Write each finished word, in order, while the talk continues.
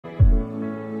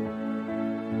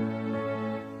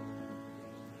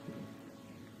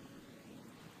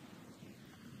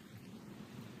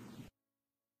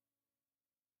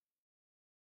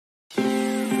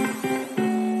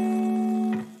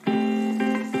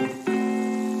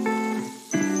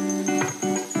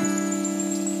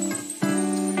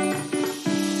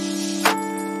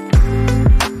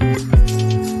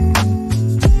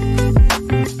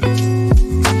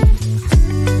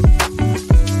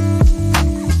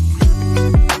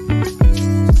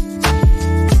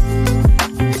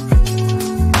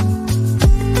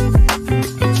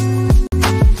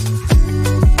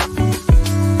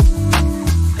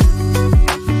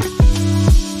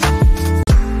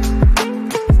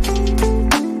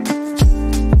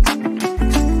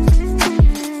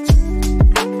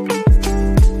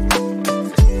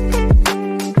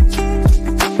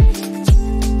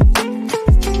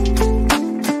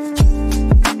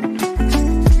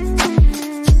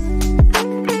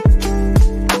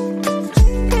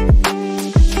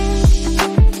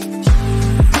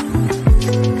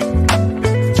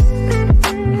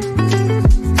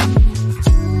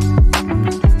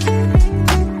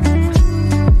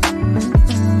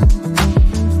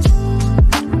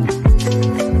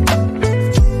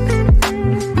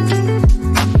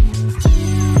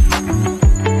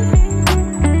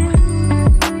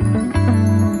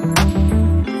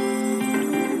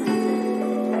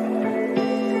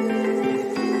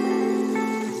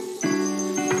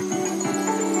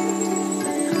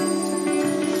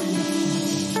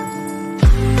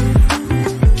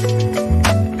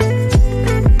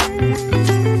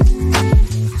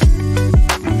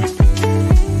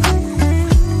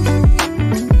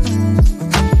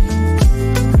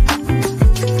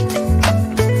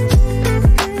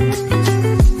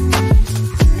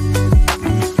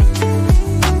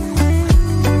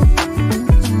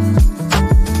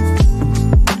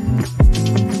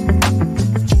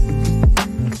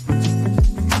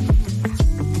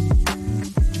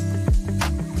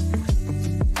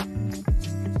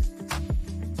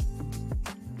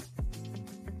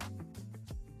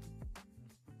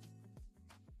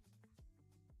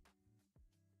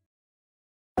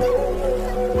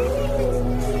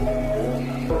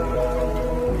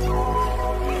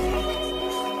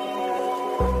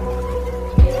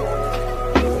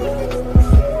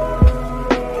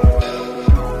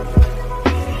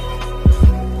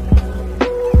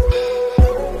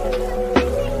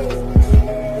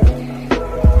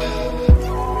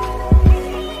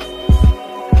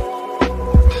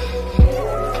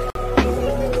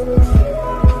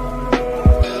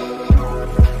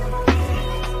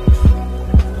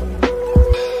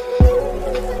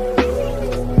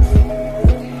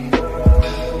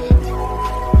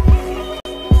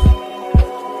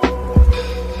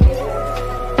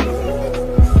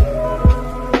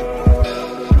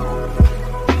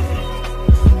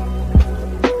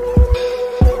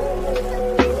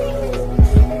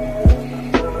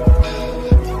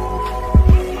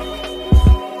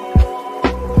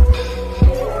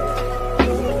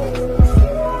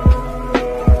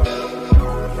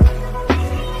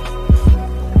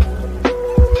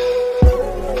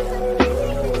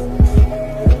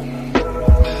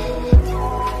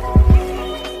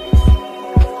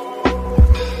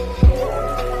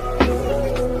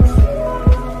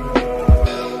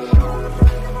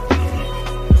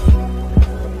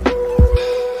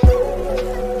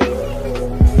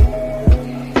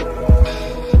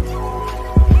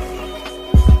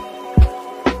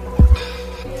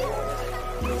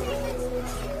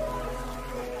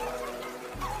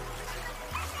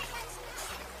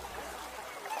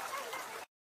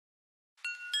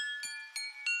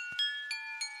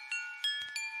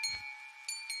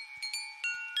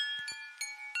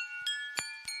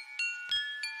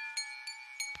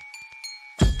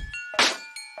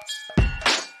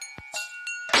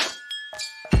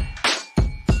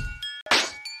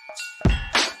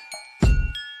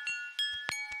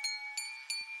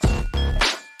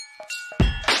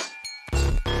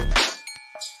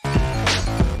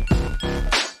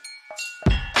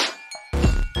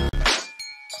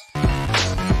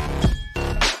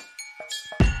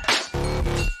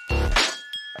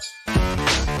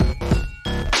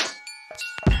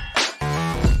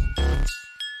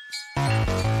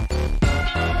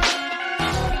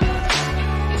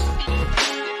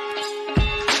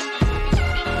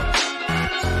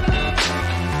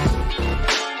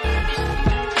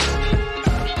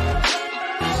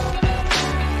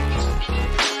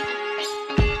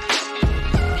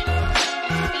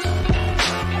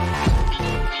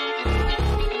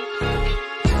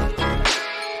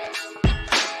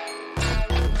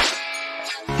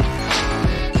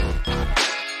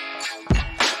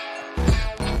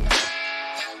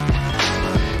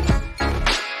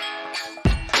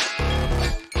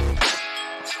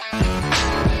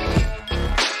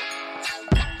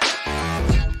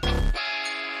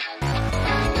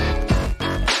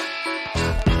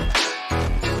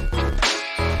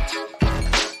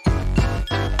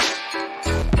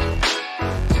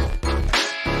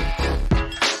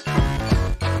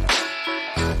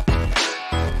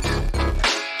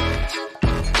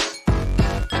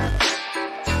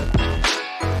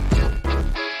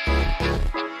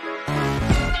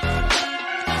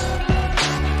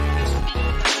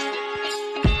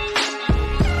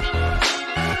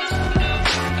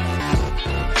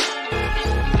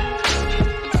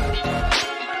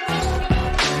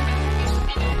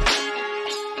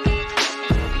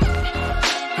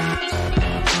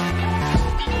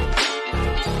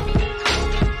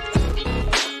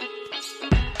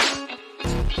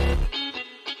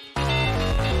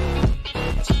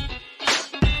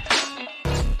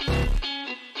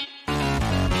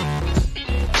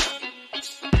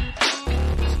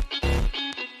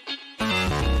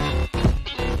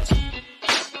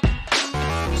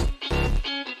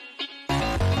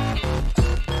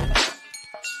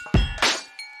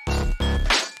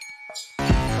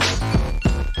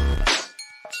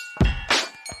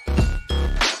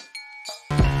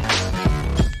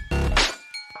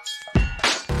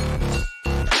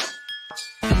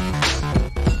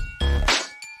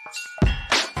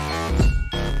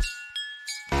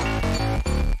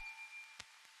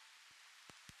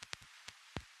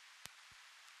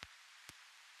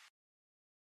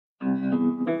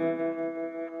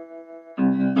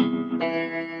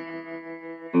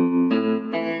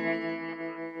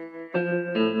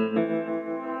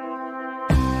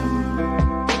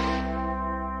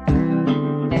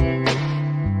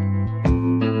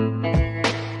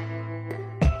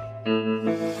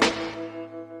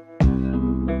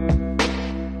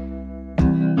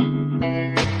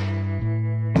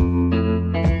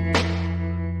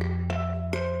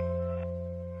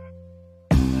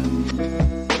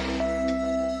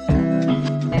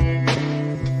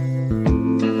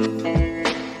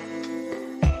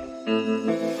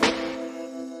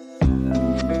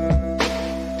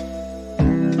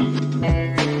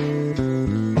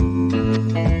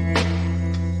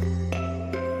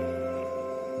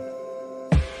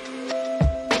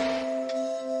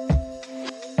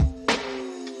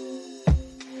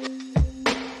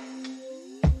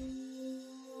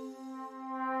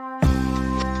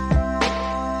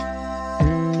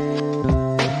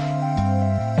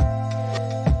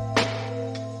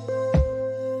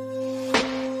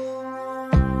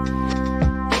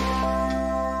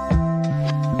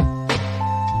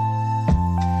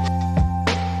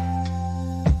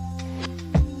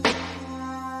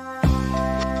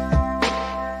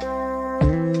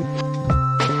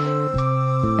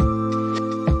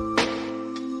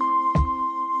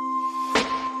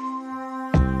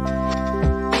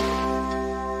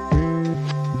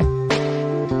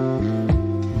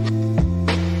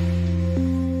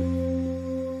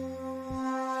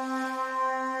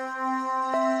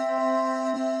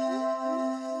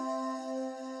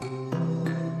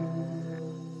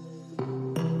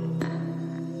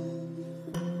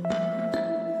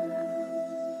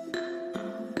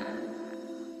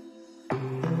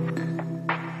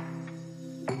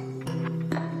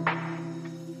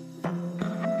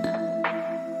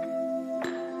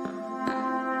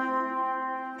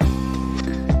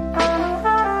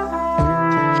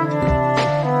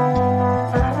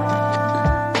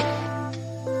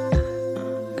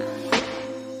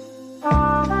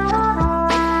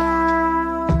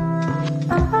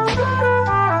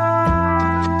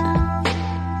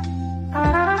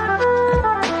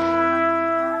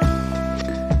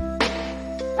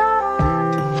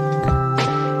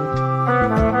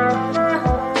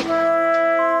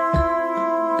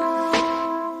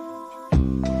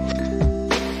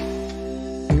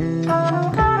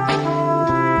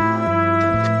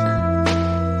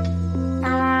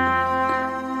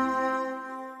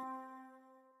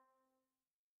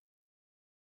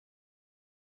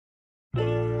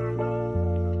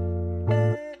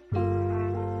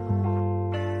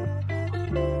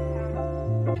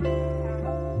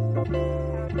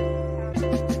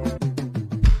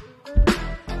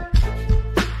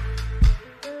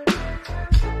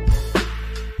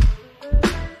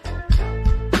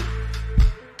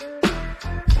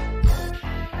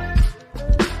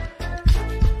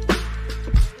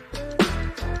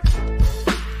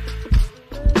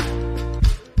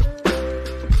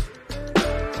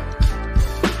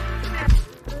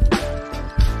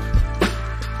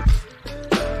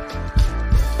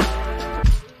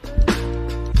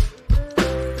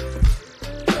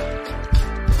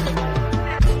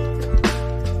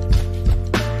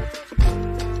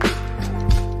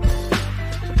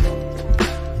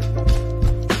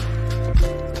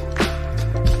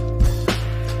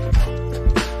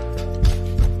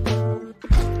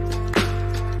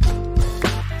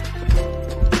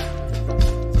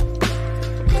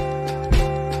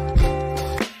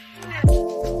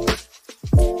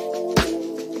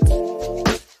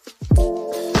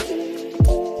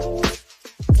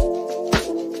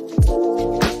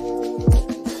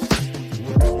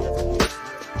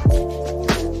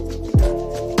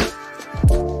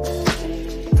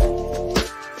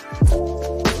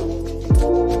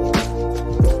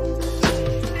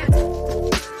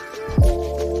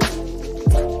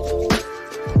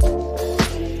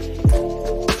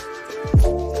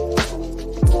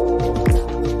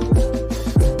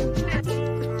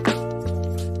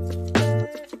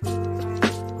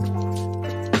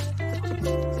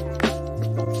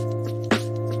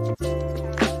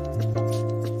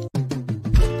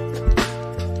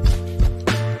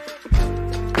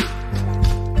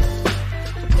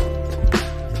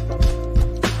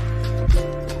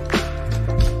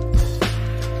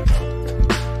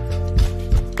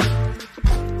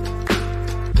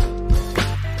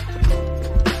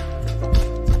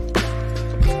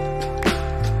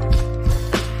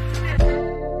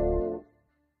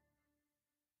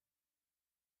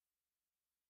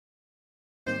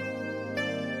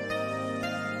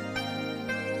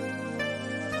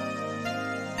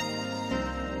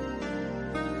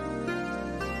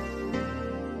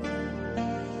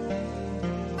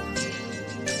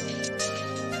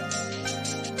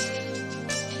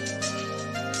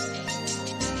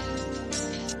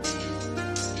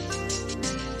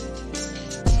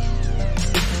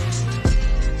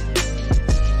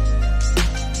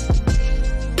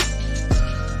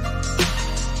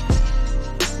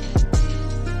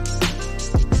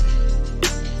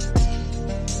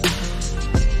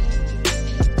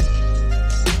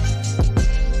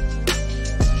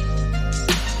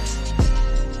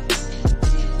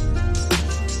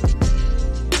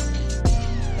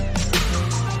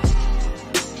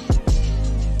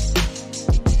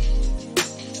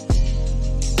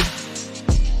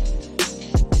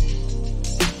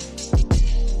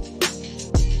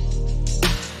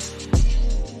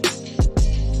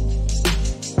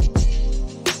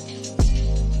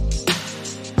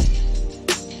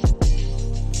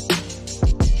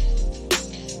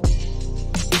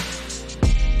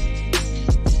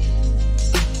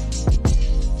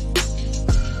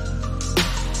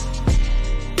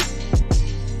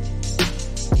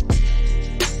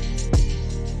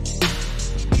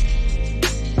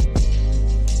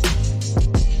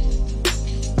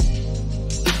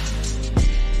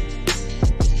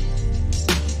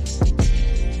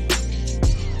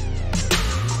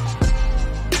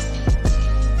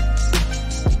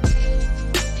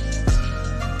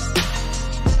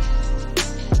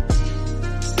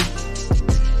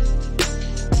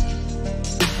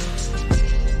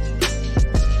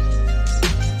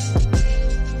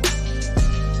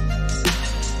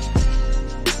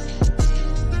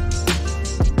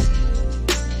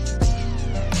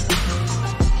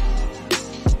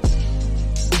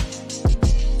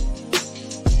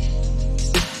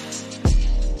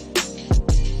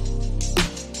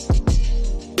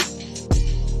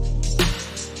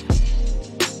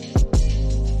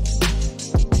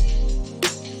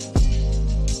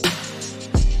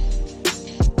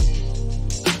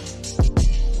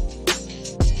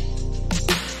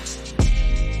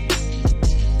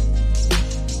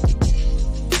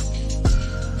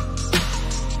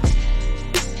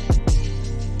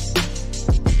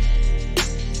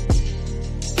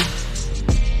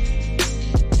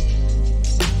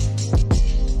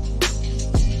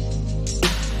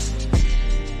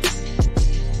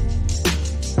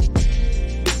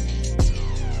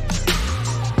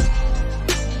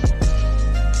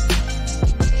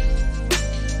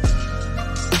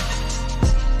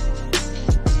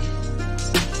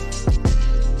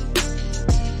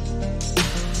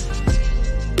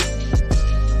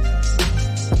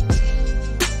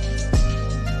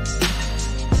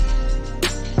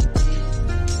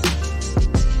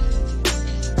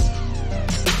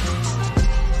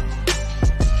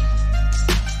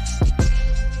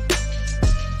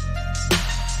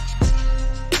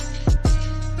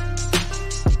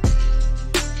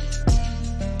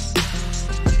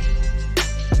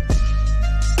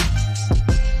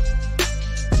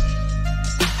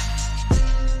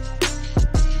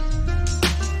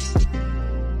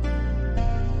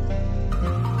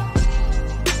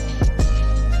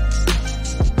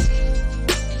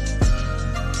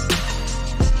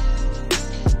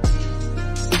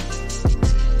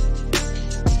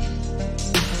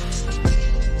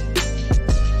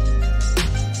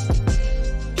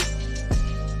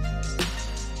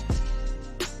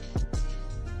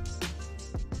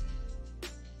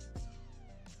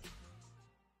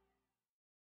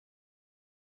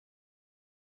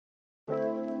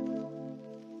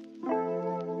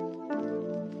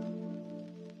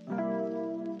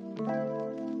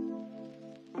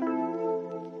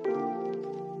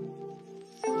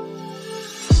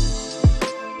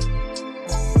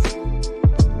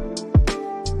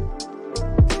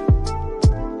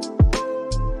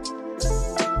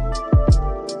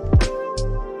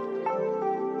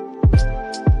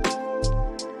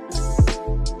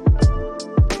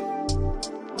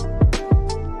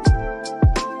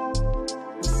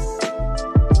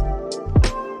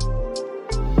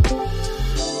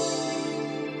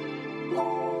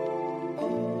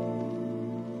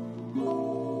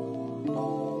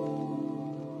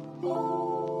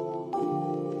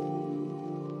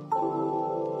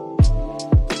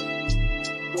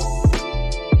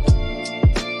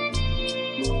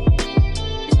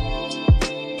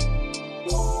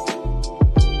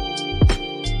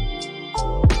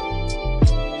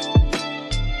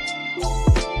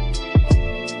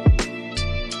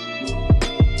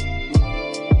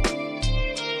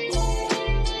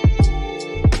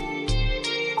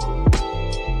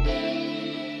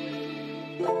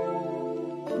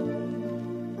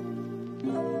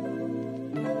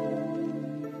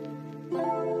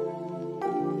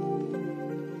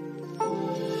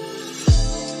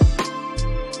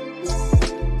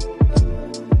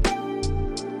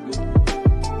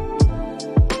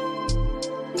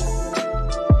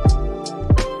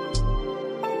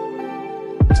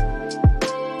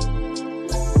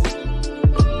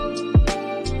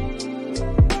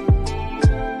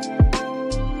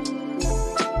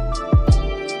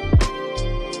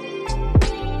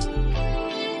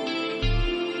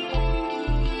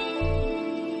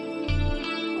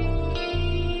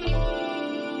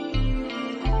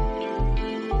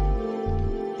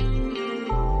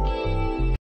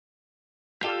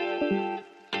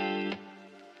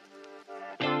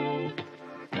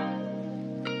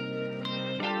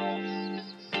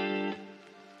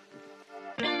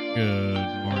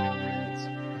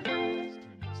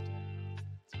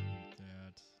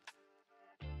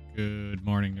Good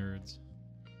morning, nerds.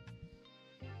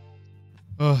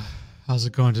 Oh, how's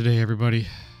it going today, everybody?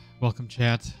 Welcome,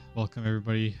 chat. Welcome,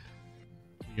 everybody.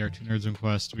 We are Two Nerds in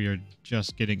Quest. We are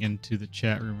just getting into the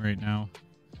chat room right now.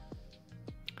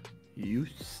 You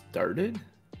started?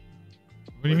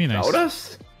 What do you mean? Without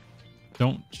us?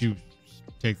 Don't you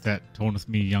take that tone with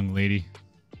me, young lady.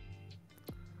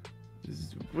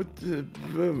 What the...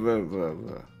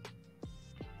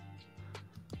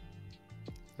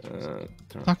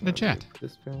 Talking to chat.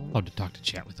 Allowed to talk to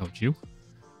chat without you.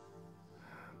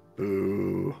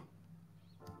 Boo.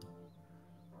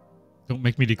 Don't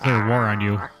make me declare war on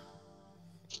you.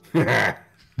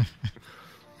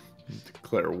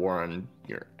 Declare war on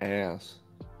your ass.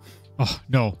 Oh,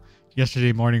 no.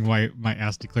 Yesterday morning, my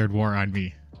ass declared war on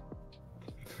me.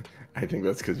 I think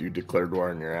that's because you declared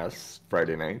war on your ass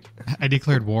Friday night. I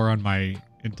declared war on my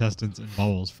intestines and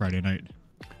bowels Friday night.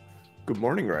 Good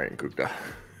morning, Ryan Gupta.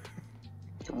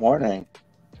 Good morning.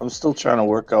 I'm still trying to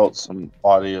work out some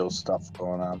audio stuff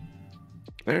going on.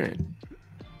 All right.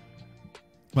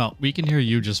 Well, we can hear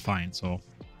you just fine, so...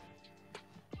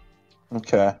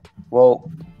 Okay.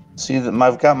 Well, see,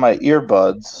 I've got my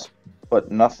earbuds,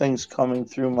 but nothing's coming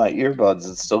through my earbuds.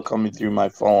 It's still coming through my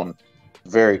phone.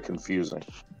 Very confusing.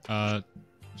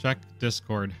 Check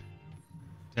Discord.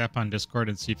 Tap on Discord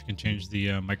and see if you can change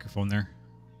the microphone there.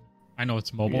 I know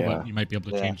it's mobile, but you might be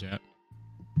able to change that.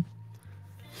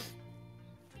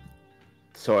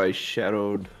 So I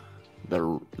shadowed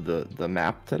the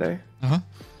map today.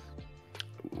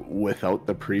 Without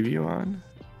the preview on.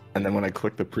 And then when I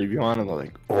click the preview on, I'm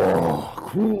like, oh,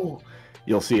 cool.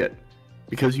 You'll see it.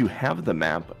 Because you have the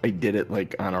map, I did it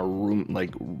like on a room, like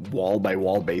wall by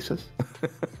wall basis.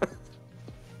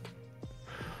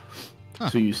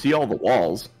 So you see all the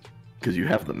walls because you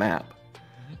have the map,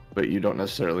 but you don't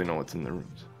necessarily know what's in the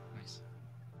rooms. Nice.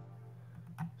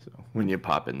 So when you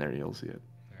pop in there, you'll see it.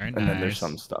 Very and then there's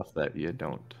some stuff that you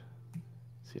don't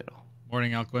see at all.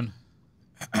 Morning, Alquin.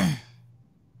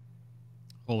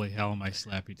 Holy hell, am I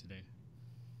slappy today.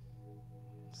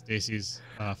 Stacy's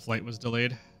flight was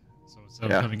delayed, so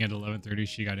instead of coming in at 11:30,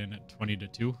 she got in at 20 to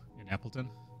 2 in Appleton.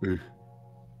 Oof.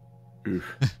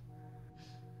 Oof.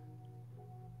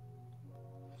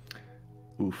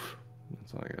 Oof.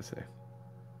 That's all I gotta say.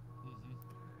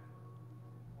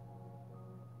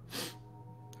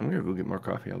 I'm gonna go get more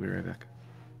coffee. I'll be right back.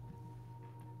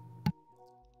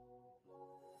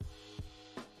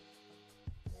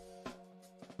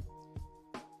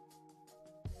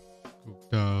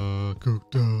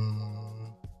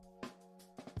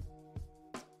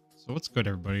 So what's good,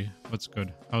 everybody? What's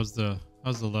good? How's the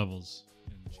levels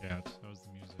in chat? How's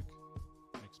the music?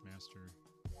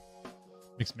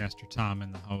 Mixmaster Tom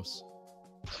in the house.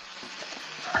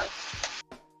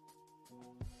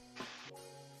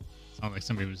 Sound like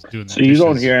somebody was doing that. So you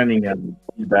don't hear any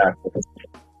feedback?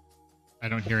 I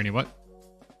don't hear any what?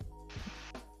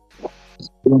 You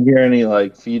don't hear any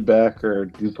like feedback or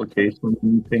duplication,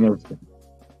 anything of?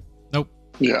 Nope.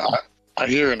 Yeah, I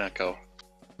hear an echo.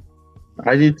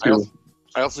 I do too.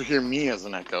 I also hear me as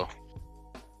an echo.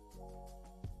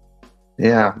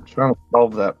 Yeah, I'm trying to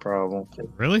solve that problem.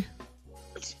 Really?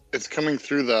 It's coming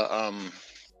through the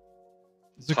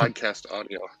podcast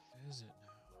audio. Is it?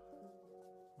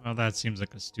 Well, that seems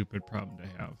like a stupid problem to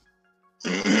have.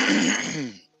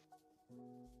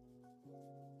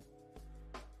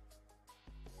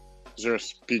 Is there a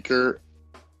speaker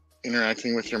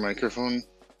interacting with your microphone?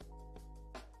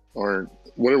 Or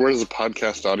where does the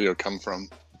podcast audio come from?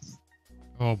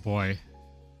 Oh boy.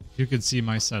 If you could see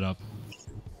my setup.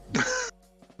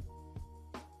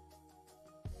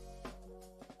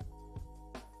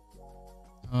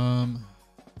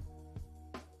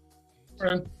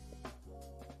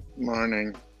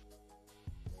 Morning.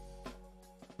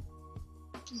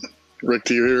 Rick,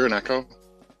 do you hear an echo?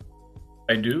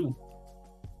 I do.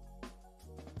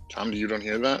 Tom, you don't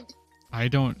hear that? I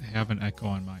don't have an echo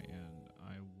on my end.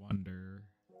 I wonder.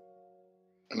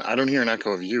 And I don't hear an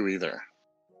echo of you either.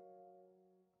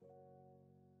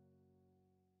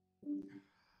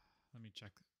 Let me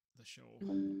check the show.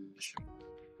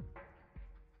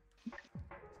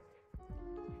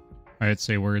 All right,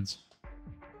 say words.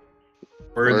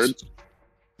 Words.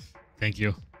 Thank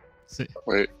you.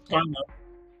 Wait.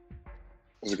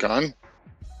 Is it gone?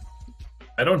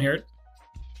 I don't hear it.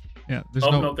 Yeah, there's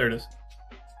no, there it is.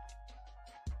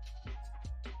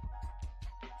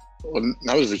 Well,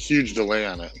 now there's a huge delay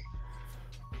on it.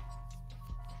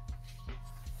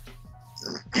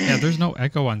 Yeah, there's no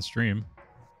echo on stream.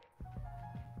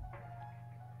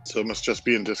 So it must just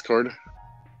be in Discord.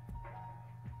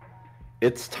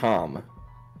 It's Tom.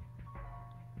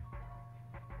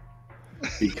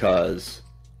 Because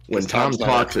When Tom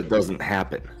talks, it doesn't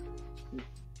happen.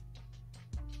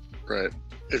 Right.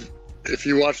 If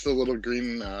you watch the little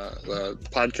green the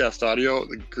podcast audio,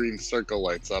 the green circle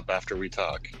lights up after we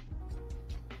talk.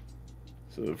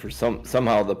 So for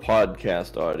somehow the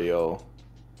podcast audio.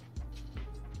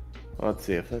 Let's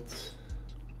see if that's.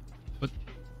 But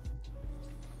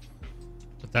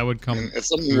that would come if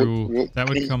through. That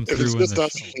would come if through it's in just the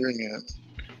us show. hearing it.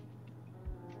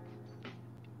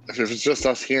 If it's just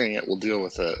us hearing it, we'll deal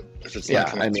with it. If it's not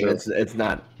coming through, it's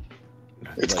not.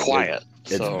 It's like, quiet.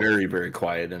 It's so. very, very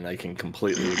quiet, and I can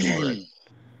completely ignore it.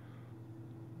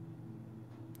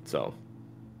 So,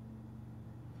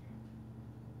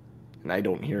 and I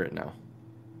don't hear it now.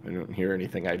 I don't hear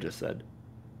anything I just said.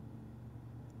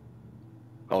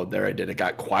 Oh, there I did. It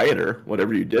got quieter.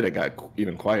 Whatever you did, it got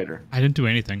even quieter. I didn't do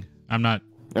anything. I'm not.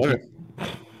 Okay.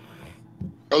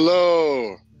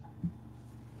 Hello.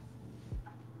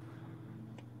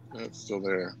 It's still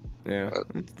there. Yeah,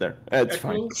 it's there. It's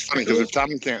fine. It's funny because if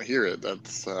Tom can't hear it,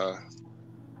 that's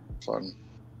fun.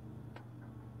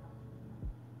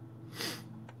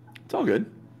 It's all good.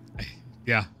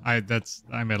 Yeah,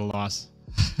 I'm at a loss.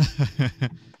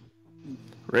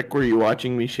 Rick, were you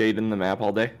watching me shade in the map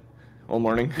all day? All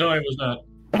morning? No, I was not.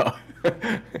 Oh.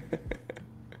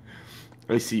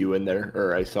 I see you in there,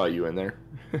 or I saw you in there.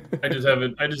 I just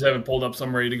haven't pulled up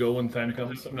some ready to go when time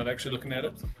comes. I'm not actually looking at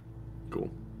it.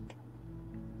 Cool.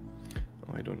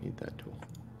 Oh, I don't need that tool.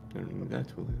 I don't need that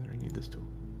tool either. I need this tool.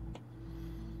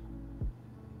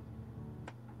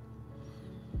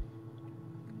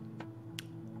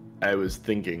 I was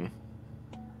thinking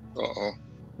Uh-oh.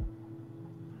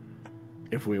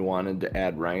 if we wanted to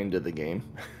add Ryan to the game.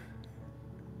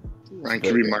 Ryan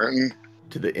could be Martin.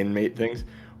 To the inmate things.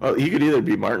 Well, he could either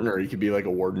be Martin or he could be like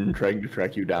a warden trying to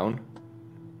track you down.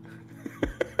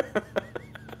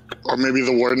 Or maybe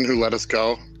the warden who let us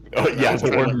go. Oh yeah,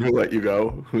 the warden who let you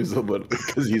go, who's a little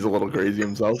because he's a little crazy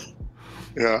himself.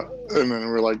 Yeah, and then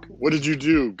we're like, "What did you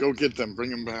do? Go get them, bring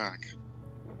them back."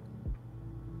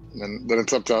 And then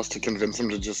it's up to us to convince him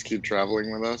to just keep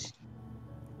traveling with us.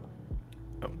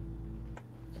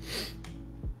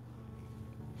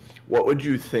 What would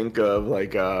you think of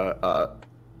like a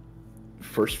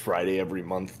first Friday every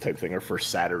month type thing, or first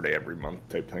Saturday every month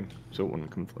type thing, so it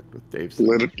wouldn't conflict with Dave's?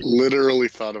 Literally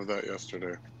thought of that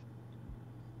yesterday.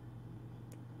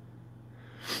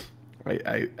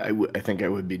 I think I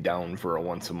would be down for a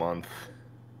once a month.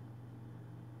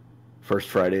 First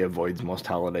Friday avoids most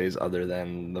holidays other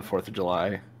than the 4th of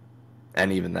July.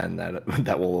 And even then,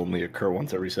 that will only occur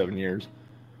once every 7 years.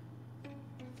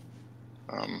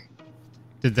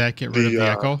 Did that get rid of the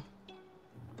echo?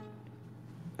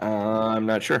 I'm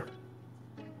not sure.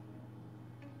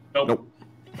 Nope.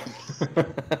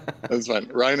 That's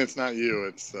fine. Ryan, it's not you.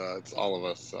 It's all of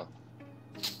us. So.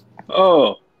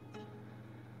 Oh.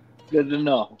 Good to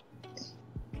know.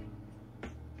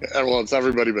 Yeah, well, it's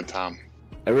everybody but Tom.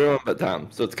 Everyone but Tom.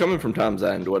 So it's coming from Tom's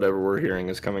end. Whatever we're hearing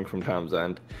is coming from Tom's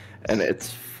end. And it's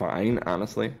fine,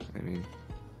 honestly.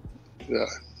 Yeah.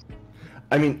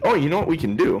 Oh, you know what we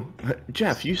can do?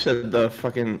 Jeff, you said the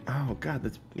fucking... Oh, God,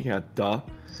 that's... Yeah, duh.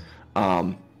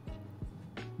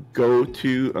 Go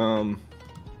to...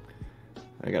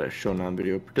 I gotta show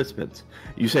non-video participants.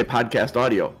 You say podcast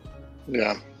audio.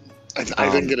 Yeah.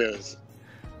 I think it is.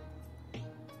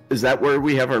 Is that where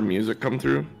we have our music come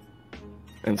through?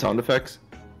 And sound effects?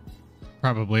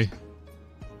 Probably.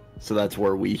 So that's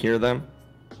where we hear them?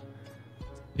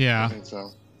 Yeah. I think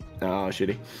so. Oh,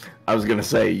 shitty. I was gonna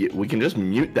say, we can just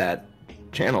mute that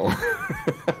channel.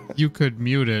 You could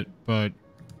mute it, but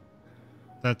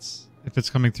that's... If it's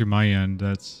coming through my end,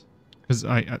 that's... Because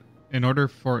in order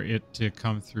for it to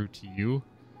come through to you,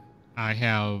 I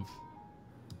have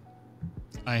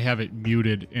it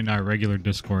muted in our regular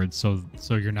Discord, so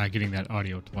you're not getting that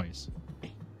audio twice.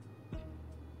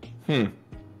 Yeah,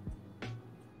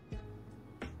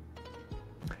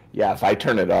 if I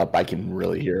turn it up, I can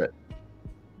really hear it.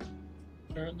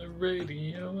 Turn the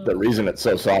radio up. The reason it's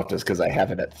so soft is because I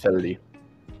have it at 30.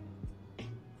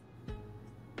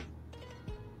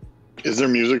 Is there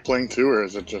music playing too, or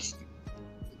is it just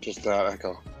that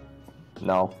echo?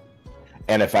 No.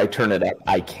 And if I turn it up,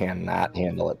 I cannot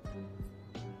handle it.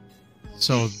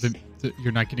 So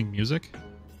you're not getting music?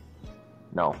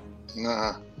 No.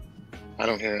 Nah, I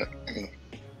don't hear it.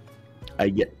 I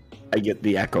get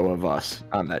the echo of us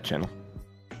on that channel.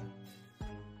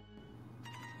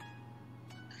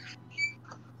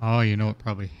 Oh, you know what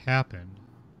probably happened?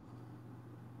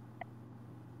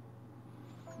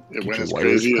 It Get went your as wires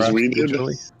crazy as crossed we did.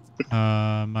 digitally?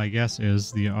 My guess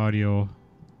is the audio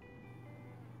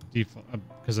default,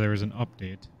 because there was an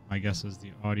update. My guess is the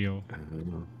audio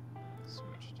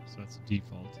switched. so that's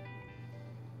default.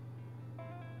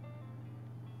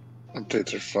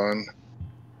 Updates are fun.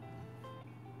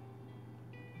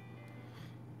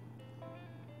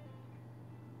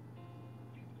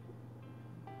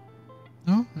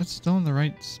 No, that's still in the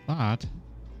right spot.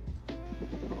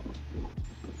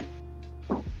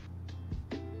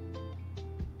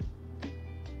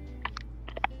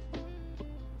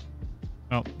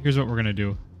 Well, here's what we're going to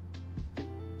do.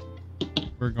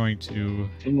 We're going to...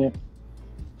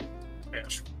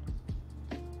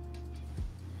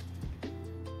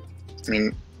 I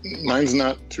mean, mine's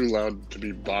not too loud to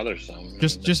be bothersome.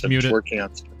 Just mute it. Working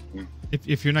on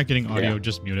If you're not getting audio,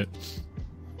 just mute it.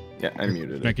 Yeah, I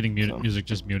muted it. If you're not getting so. music,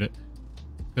 just mute it.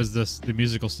 Because the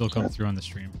music will still come through on the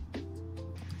stream.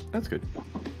 That's good.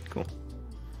 Cool.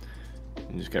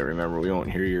 You just gotta remember, we won't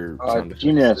hear your sound effects.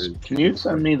 Genius, can you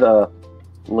send me the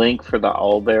link for the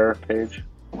Owlbear page?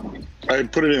 I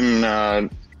put it in the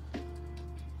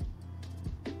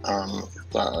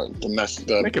mess.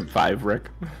 Make it 5, Rick.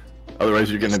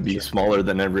 Otherwise, you're gonna be smaller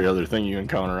than every other thing you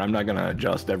encounter. I'm not gonna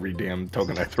adjust every damn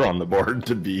token I throw on the board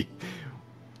to be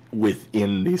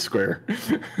within the square.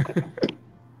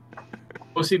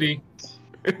 OCD.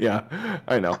 Yeah,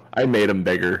 I know. I made them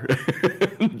bigger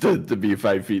to be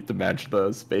 5 feet to match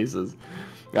the spaces.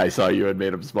 I saw you had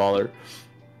made them smaller.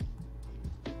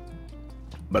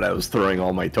 But I was throwing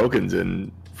all my tokens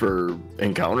in for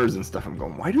encounters and stuff. I'm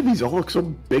going, why do these all look so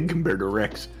big compared to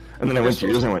Rick's? And then I went to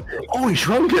yours and I went, oh, he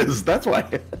shrunk his. That's why.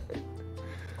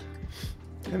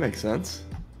 That makes sense.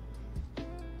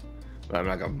 But I'm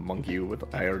not going to monkey with...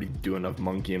 I already do enough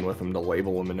monkeying with them to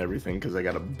label them and everything because I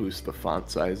got to boost the font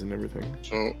size and everything.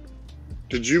 So,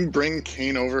 did you bring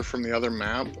Kane over from the other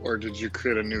map, or did you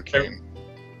create a new Kane?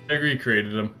 I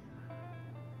recreated him.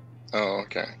 Oh,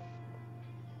 okay.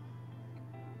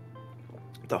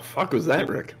 What the fuck was that,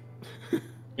 Rick?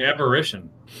 The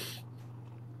Apparition.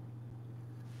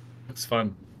 Looks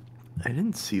fun. I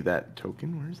didn't see that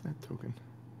token. Where's that token?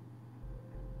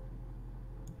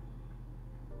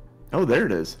 Oh, there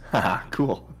it is. Haha,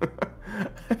 cool.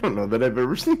 I don't know that I've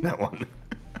ever seen that one.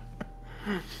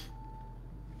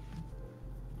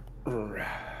 Close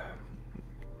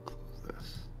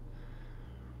this.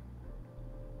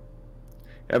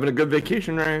 Having a good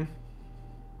vacation, Ryan?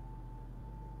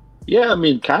 Yeah, I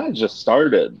mean, kind of just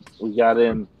started. We got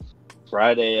in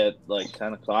Friday at like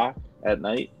 10 o'clock at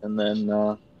night, and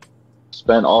then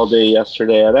spent all day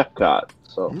yesterday at Epcot.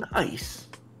 So Nice.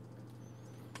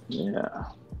 yeah,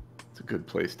 It's a good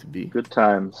place to be. good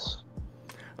times.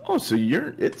 Oh, so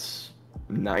it's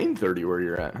 9:30 where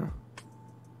you're at, huh?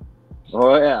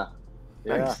 Oh yeah,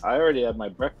 yeah. Nice. I already had my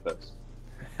breakfast.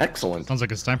 Excellent. Sounds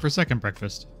like it's time for second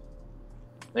breakfast.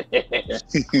 Are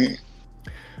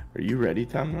you ready,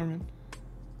 Tom Norman?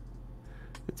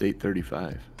 It's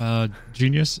 8:35.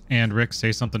 Genius and Rick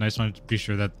say something. I just wanted to be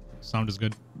sure that sound is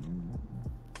good.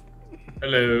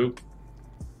 Hello.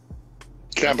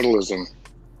 Capitalism.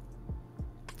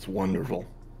 It's wonderful.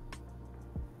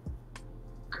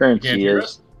 Can't Currency hear is.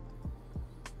 us?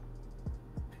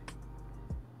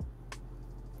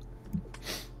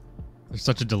 There's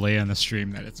such a delay on the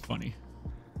stream that it's funny.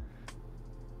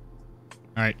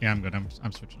 All right, yeah, I'm good. I'm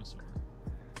switching this over.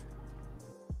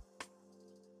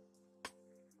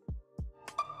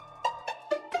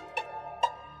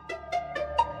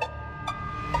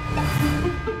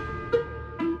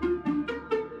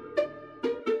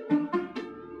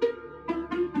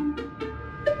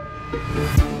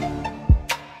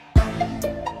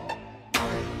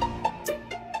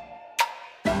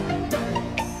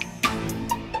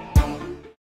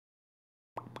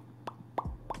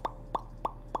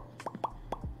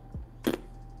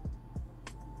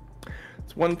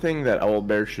 It's one thing that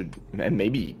Owlbear should, and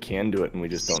maybe he can do it and we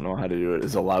just don't know how to do it,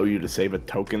 is allow you to save a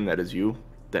token that is you,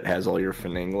 that has all your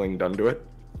finagling done to it.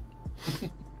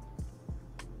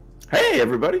 Hey,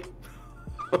 everybody!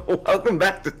 Welcome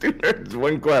back to Two Nerds,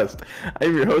 One Quest.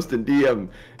 I'm your host and DM,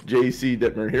 JC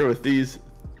Dittmer, here with these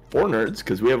 4 nerds,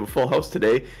 because we have a full house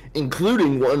today,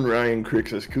 including one Ryan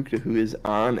Crixus-Kukta, who is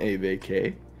on a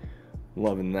vacay.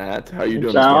 Loving that. How you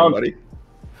doing this morning, buddy?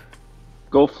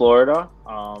 Go Florida.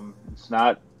 It's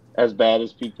not as bad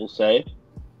as people say.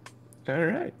 All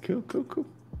right, cool.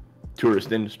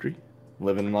 Tourist industry,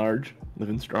 living large,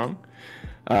 living strong.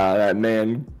 That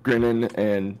man grinning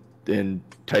and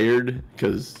tired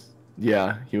because,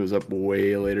 yeah, he was up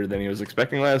way later than he was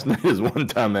expecting last night. Is one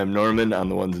Tom M. Norman on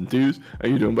the 1s and 2s. How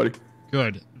you doing, buddy?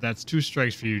 Good. That's 2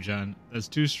 strikes for you, John. That's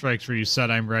 2 strikes where you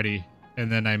said I'm ready, and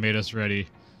then I made us ready,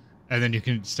 and then you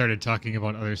started talking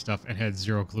about other stuff and had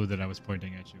 0 clue that I was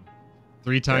pointing at you.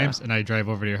 3 times, and I drive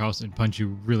over to your house and punch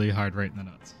you really hard right in the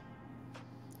nuts.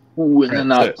 Ooh, in the Alright,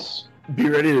 nuts. Be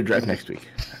ready to drive next week.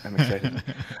 I'm excited.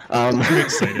 I'm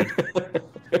excited.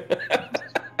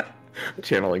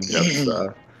 Channeling Jeff's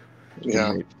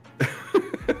Yeah.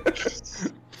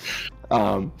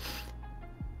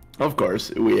 Of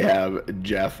course, we have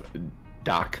Jeff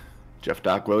Doc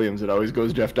Williams. It always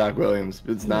goes Jeff Doc Williams.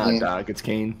 It's not Doc, it's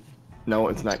Kane. No,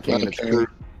 it's not Kane, it's Crew.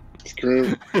 It's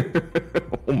Crew.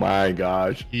 Oh my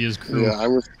gosh. He is Crew. Yeah, I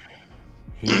was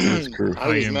He is Crew. I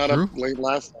was am not Crew. up late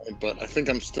last night, but I think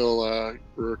I'm still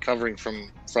recovering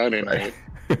from Friday night.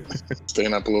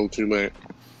 Staying up a little too late.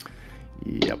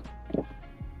 Yep.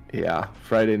 Yeah,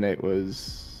 Friday night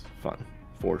was fun,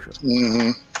 for sure.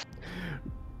 Mm-hmm.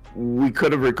 We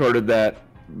could have recorded that,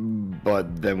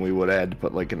 but then we would have had to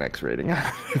put like an X rating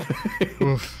on it.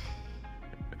 Oof.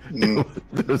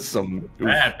 There's some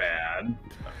That bad.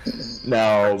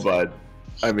 No, but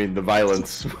I mean the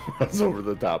violence was over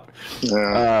the top.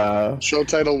 Yeah. Show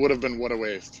title would have been "What a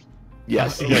Waste."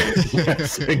 Yes,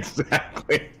 yes,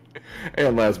 exactly.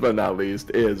 And last but not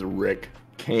least is Rick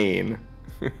Kane.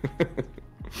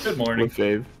 Good morning. With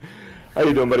Fave. How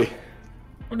you doing, buddy?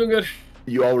 I'm doing good.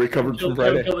 You all recovered from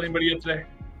Friday? Haven't killed anybody yet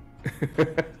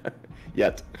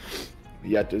today.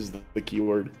 Yet is the key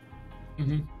word.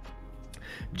 Mm-hmm.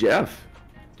 Jeff,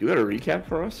 do you got a recap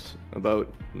for us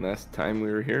about last time we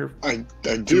were here? I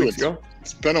 2 do. weeks ago?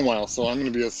 It's been a while, so I'm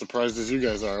going to be as surprised as you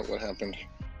guys are at what happened.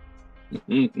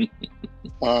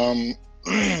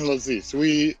 Let's see. So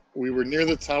we were near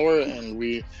the tower, and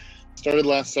we started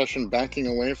last session backing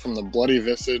away from the bloody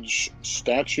visage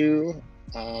statue,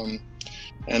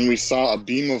 and we saw a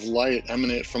beam of light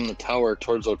emanate from the tower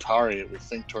towards Otari. We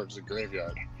think towards the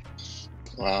graveyard.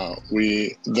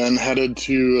 We then headed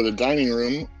to the dining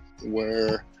room,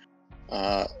 where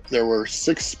there were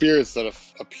 6 spirits that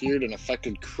appeared and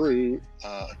affected Crew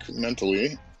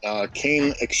mentally.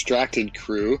 Kane extracted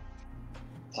Crew,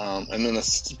 and then the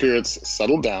spirits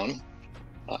settled down.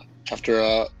 After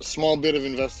a small bit of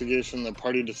investigation, the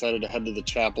party decided to head to the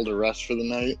chapel to rest for the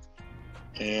night.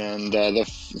 And the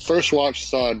first watch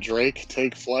saw Drake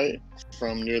take flight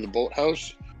from near the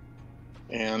boathouse.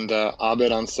 And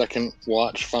Abed on second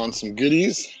watch found some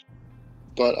goodies,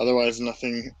 but otherwise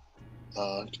nothing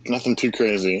too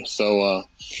crazy. So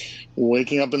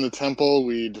waking up in the temple,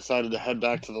 we decided to head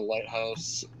back to the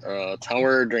lighthouse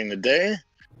tower during the day.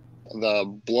 The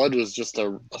blood was just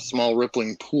a small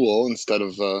rippling pool instead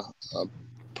of a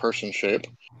person shape.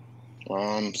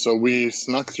 So we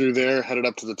snuck through there, headed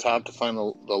up to the top to find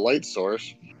the light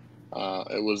source.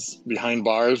 It was behind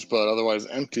bars, but otherwise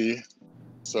empty.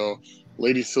 So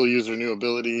Lady still used her new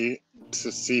ability to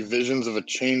see visions of a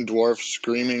chained dwarf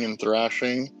screaming and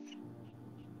thrashing.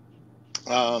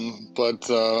 But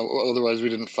otherwise we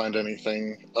didn't find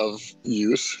anything of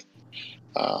use.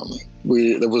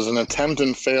 There was an attempt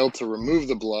and fail to remove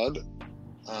the blood.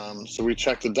 So we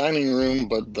checked the dining room,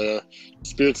 but the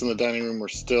spirits in the dining room were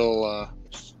still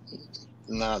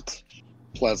not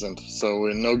pleasant. So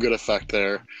no good effect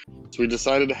there. So we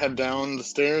decided to head down the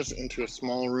stairs into a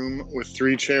small room with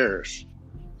 3 chairs.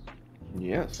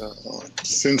 Yes.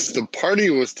 Since the party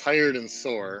was tired and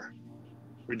sore,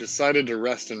 we decided to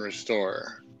rest and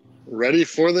restore. Ready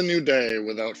for the new day,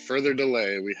 without further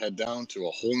delay, we head down to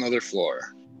a whole nother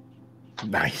floor.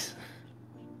 Nice.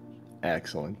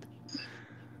 Excellent.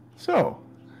 So,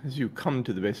 as you come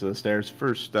to the base of the stairs,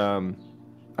 first,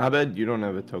 Abed, you don't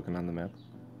have a token on the map.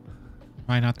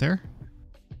 Am I not there?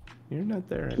 You're not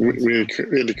there. We had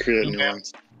to create new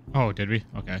ones. Oh, did we?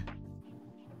 Okay.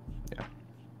 Yeah.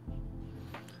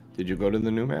 Did you go to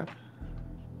the new map?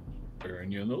 Where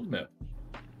in your old map?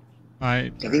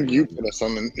 I think you put us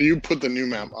on you put the new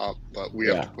map up, but we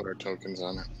have to put our tokens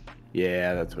on it.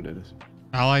 Yeah, that's what it is.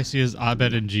 all I see is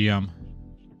Abed and GM.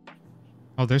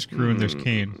 Oh, there's Crew and there's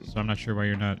Kane, so I'm not sure why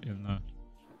you're not in the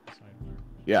sidebar.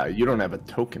 Yeah, you don't have a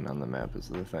token on the map is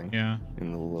the thing. Yeah.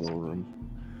 In the little room.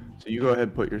 So you go ahead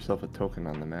and put yourself a token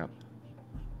on the map.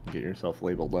 Get yourself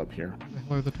labeled up here. What the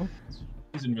hell are the tokens?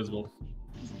 He's invisible.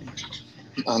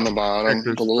 On the bottom,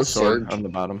 There's the little a sword sword. on the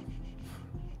bottom.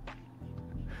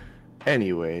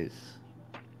 Anyways,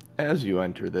 as you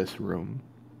enter this room,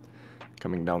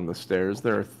 coming down the stairs,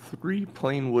 there are 3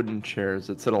 plain wooden chairs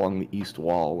that sit along the east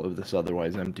wall of this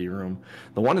otherwise empty room.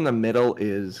 The one in the middle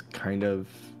is kind of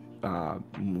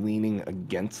leaning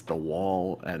against the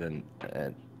wall at an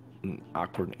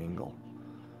awkward angle.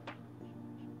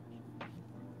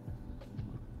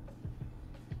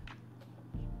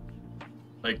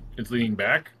 Like, it's leaning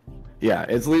back? Yeah,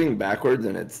 it's leaning backwards,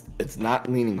 and it's not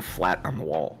leaning flat on the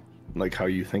wall, like how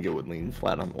you think it would lean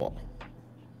flat on the wall.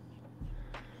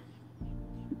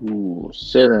 Ooh,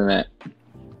 sit in it.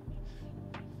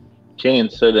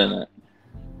 Kane, sit in it.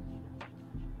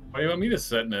 Why do you want me to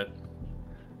sit in it?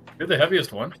 You're the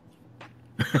heaviest one.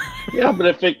 Yeah, but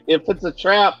if it's a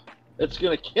trap, it's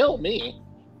gonna kill me.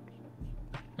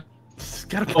 It's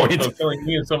got a Oh, point. so killing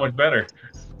me is so much better.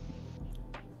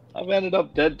 I've ended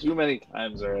up dead too many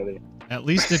times already. At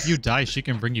least if you die, she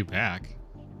can bring you back.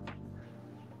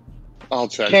 I'll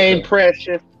check. Kane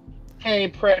Precious,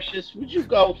 would you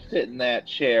go sit in that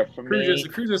chair for me?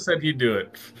 Cruiser said he'd do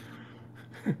it.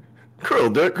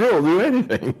 Girl, do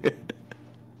anything.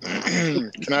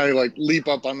 Can I like leap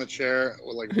up on the chair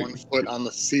with like 1 foot on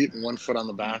the seat and 1 foot on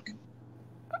the back?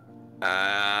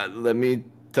 Let me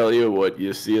tell you what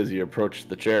you see as you approach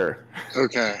the chair.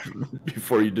 Okay.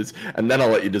 Before you and then I'll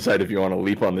let you decide if you want to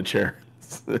leap on the chair.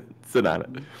 Sit on it.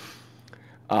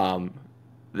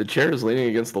 The chair is leaning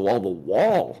against the wall. The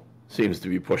wall seems to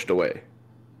be pushed away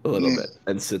a little bit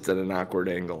and sits at an awkward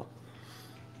angle.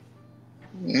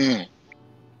 Mm.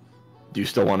 Do you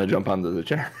still want to jump onto the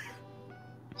chair?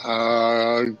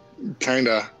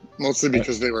 Kinda. Mostly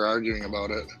because they were arguing about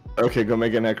it. Okay, go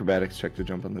make an acrobatics check to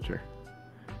jump on the chair.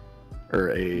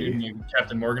 Or You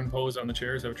Captain Morgan pose on the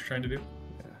chair. Is that what you're trying to do?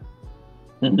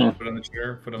 Yeah. Foot on the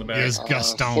chair, foot on the back. Is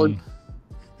Gaston.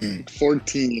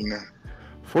 14.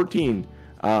 14.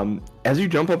 As you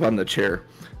jump up on the chair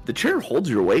holds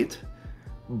your weight,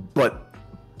 but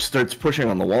starts pushing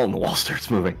on the wall, and the wall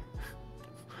starts moving.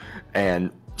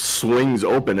 And swings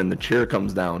open, and the chair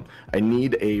comes down. I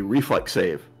need a reflex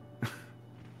save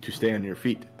to stay on your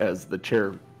feet as the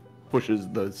chair pushes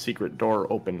the secret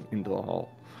door open into the hall.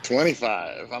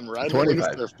 25. I'm right on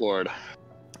 25. the surfboard.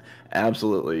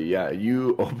 Absolutely, yeah.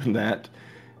 You open that,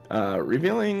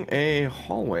 revealing a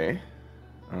hallway.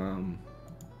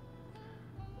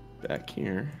 Back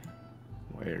here.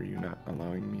 Why are you not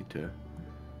allowing me to?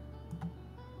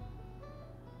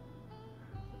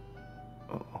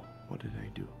 Oh, what did I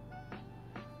do?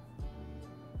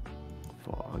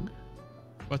 Fog.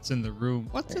 What's in the room?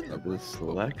 What's in the The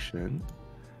selection.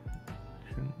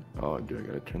 Oh, do I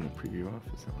gotta turn the preview off?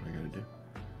 Is that what I gotta do?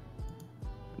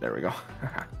 There we go.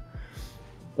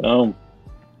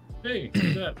 Hey,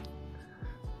 who's that?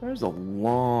 There's a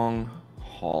long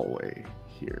hallway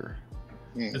here.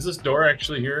 Is this door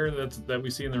actually here that we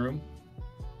see in the room?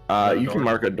 You can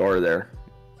mark a door there.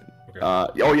 Okay.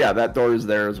 Oh yeah, that door is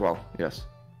there as well. Yes,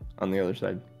 on the other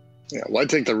side. Yeah, why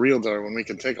take the real door when we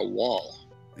can take a wall?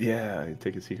 Yeah, you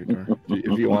take a secret door.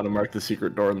 If you want to mark the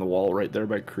secret door in the wall right there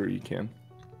by crew, you can.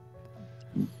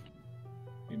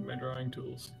 Need my drawing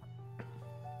tools.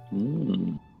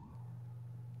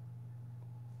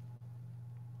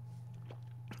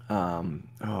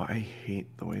 Oh, I hate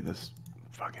the way this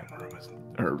fucking room is,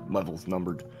 or level's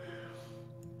numbered.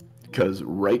 Because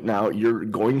right now you're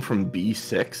going from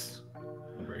B6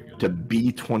 to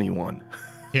B21.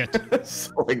 hit?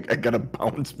 So like, I gotta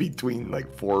bounce between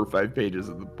like 4 or 5 pages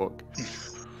of the book.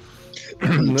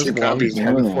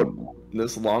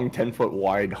 This long 10-foot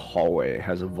wide hallway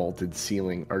has a vaulted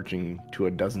ceiling arching to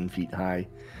 12 feet high.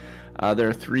 There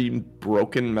are 3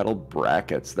 broken metal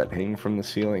brackets that hang from the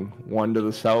ceiling, one to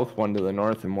the south, one to the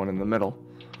north, and one in the middle.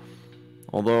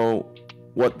 Although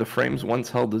what the frames once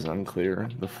held is unclear,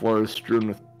 the floor is strewn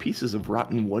with pieces of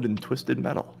rotten wood and twisted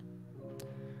metal.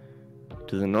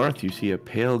 To the north, you see a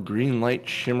pale green light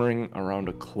shimmering around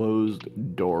a closed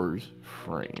door's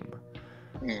frame.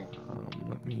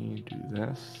 Let me do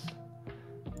this.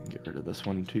 Get rid of this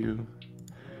one too.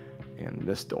 And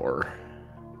this door.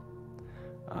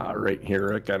 Right here,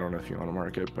 Rick, I don't know if you want to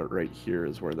mark it, but right here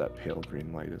is where that pale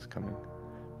green light is coming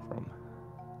from.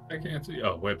 I can't see.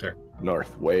 Oh, way up there.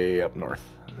 North, way up north.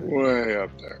 Way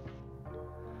up there.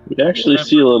 You actually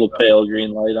see a little pale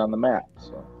green light on the map.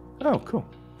 So. Oh, cool.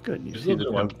 Good. You There's see a the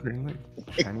little pale green light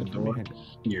shining behind it.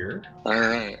 Here. All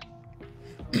right.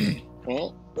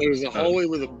 Well, there's a hallway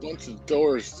with a bunch of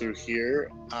doors through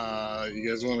here. You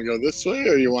guys want to go this way,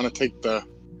 or you want to take the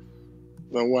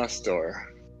west door?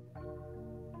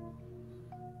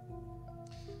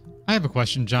 I have a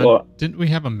question, John. Well- Didn't we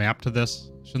have a map to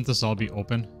this? Shouldn't this all be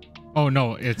open? Oh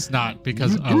no, it's not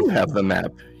because You do have the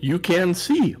map. You can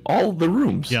see all the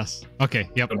rooms. Yes. Okay.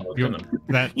 Yep. Don't know what's in them.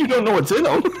 That. You don't know what's in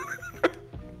them.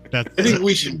 That. I think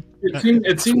we should.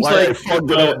 It seems Why I like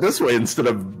fogged it out this way instead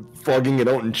of fogging it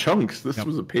out in chunks. This Yep.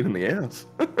 was a pain in the ass.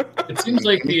 it seems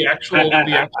like the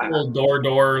actual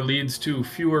door leads to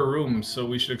fewer rooms, so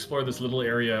we should explore this little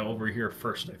area over here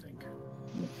first. I think.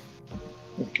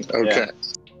 Okay. Yeah.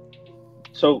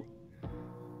 So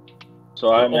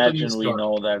I Open imagine this we door.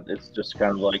 know that it's just kind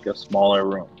of like a smaller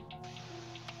room.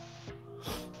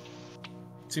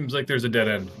 Seems like there's a dead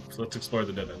end, so let's explore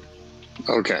the dead end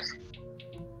Okay.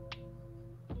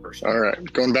 first. All right.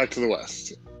 Going back to the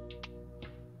west.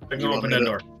 I You can want open me that to-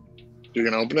 door. You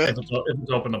can open it? If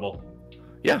it's openable.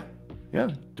 Yeah,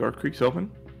 door creaks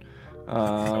open.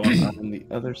 On the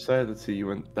other side, let's see, you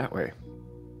went that way.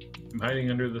 I'm hiding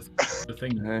under the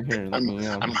thing. Here, let me.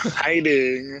 I'm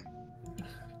hiding.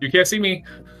 You can't see me.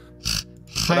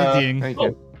 Hiding. Thank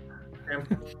you.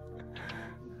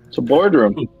 It's a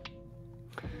boardroom.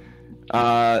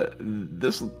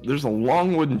 There's a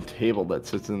long wooden table that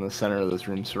sits in the center of this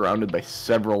room, surrounded by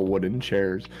several wooden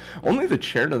chairs. Only the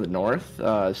chair to the north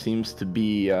seems to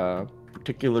be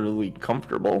particularly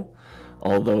comfortable,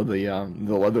 although the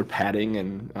leather padding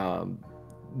and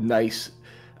nice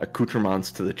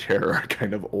accoutrements to the chair are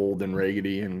kind of old and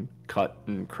raggedy and cut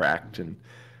and cracked and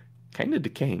kind of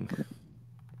decaying.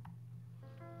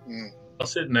 I'll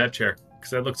sit in that chair because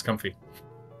that looks comfy.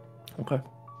 Okay.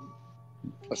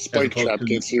 A spike As opposed trap to-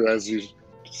 gets you as you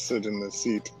sit in the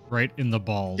seat. Right in the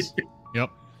balls. Yep.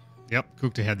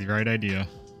 Kukta had the right idea.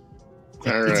 It's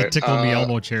a, All it's a right, tickle me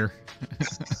elmo chair.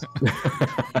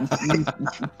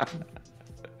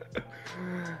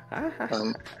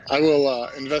 I will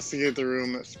investigate the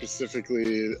room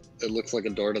specifically. It looks like a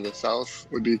door to the south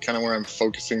would be kind of where I'm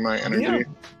focusing my energy.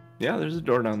 Yeah, there's a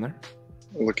door down there.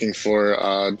 Looking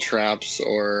for traps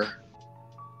or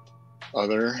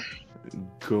other.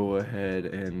 Go ahead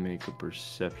and make a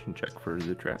perception check for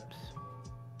the traps.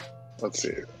 Let's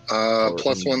see. Or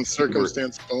Plus one thievery-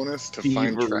 sonus bonus to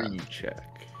find traps. Thievery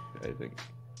check, I think.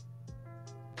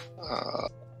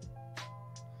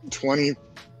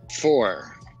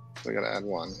 24. So I gotta add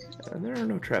one. And there are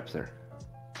no traps there.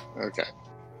 Okay.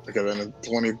 Okay, then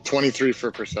 23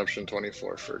 for perception,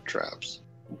 24 for traps.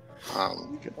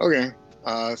 Okay.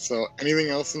 So anything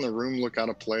else in the room look out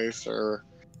of place or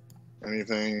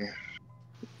anything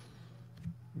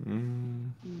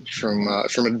from a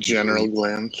general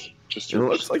glance? Just It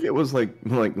looks like it was like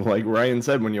Ryan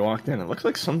said when you walked in. It looks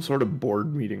like some sort of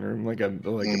board meeting room, like a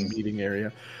meeting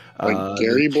area. like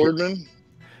Gary Boardman.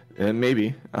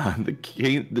 Maybe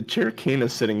the chair Kane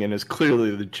is sitting in is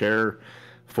clearly the chair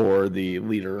for the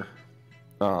leader,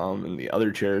 and the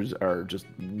other chairs are just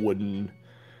wooden,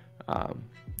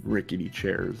 rickety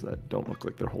chairs that don't look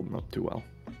like they're holding up too well.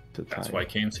 That's why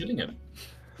Kane's sitting in it.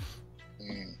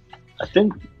 I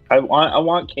think I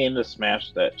want Kane to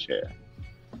smash that chair.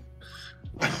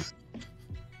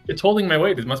 It's holding my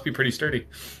weight. It must be pretty sturdy.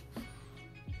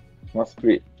 Must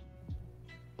be.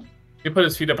 He put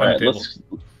his feet up on the table.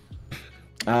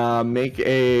 Make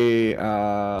an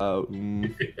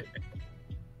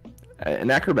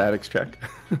acrobatics check.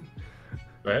 Do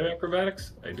I have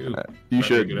acrobatics? I do. You Not very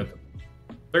should. good at them.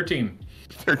 13.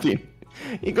 13.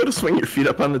 You go to swing your feet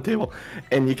up on the table,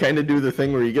 and you kind of do the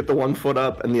thing where you get the one foot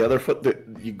up, and the other foot that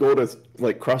you go to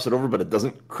like cross it over, but it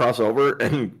doesn't cross over,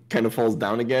 and kind of falls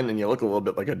down again, and you look a little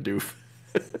bit like a doof.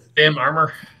 Damn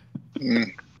armor.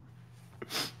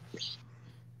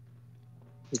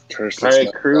 Curse All this right,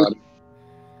 nut crew. god.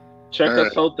 Check All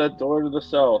us out that door to the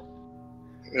south.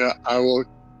 Yeah, I will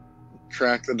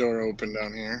crack the door open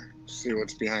down here. See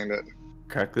what's behind it.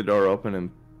 Crack the door open and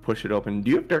push it open.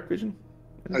 Do you have dark vision?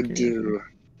 I do.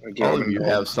 All of you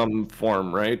have some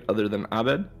form, right? Other than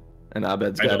Abed? And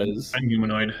Abed's I got don't. his... I'm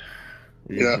humanoid.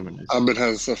 Yeah, Abed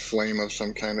has a flame of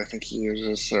some kind. I think he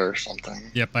uses or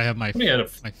something. Yep, I have my Somebody had a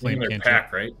my flame flame in their cantrip.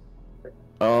 pack, right?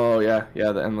 Oh, yeah,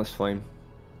 the endless flame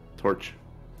torch.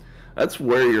 That's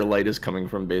where your light is coming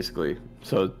from, basically.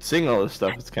 So seeing all this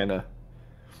stuff, it's kind of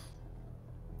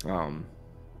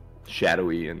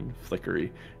shadowy and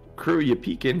flickery. Crew, you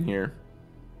peek in here,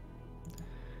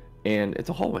 and it's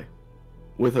a hallway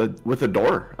with a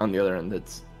door on the other end.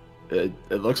 It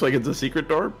looks like it's a secret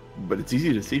door, but it's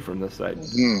easy to see from this side.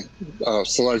 Oh,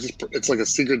 so it's like a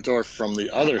secret door from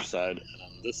the other side, and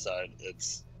on this side,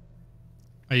 it's.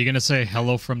 Are you gonna say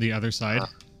hello from the other side?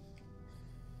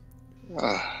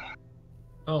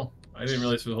 Oh, I didn't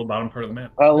realize it was the whole bottom part of the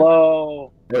map.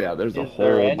 Hello. Oh yeah, there's a Is whole.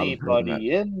 there bottom part of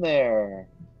anybody in there?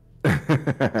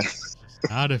 that.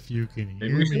 Not if you can hear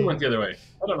Maybe we should have me. went the other way.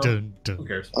 I don't know. Dun, Who dun.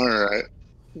 cares? All right.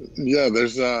 Yeah,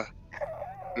 there's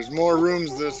more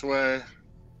rooms this way.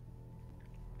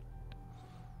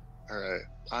 All right.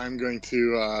 I'm going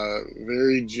to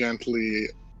very gently,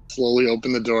 slowly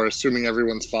open the door, assuming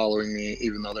everyone's following me,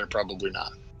 even though they're probably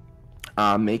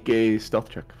not. Make a stealth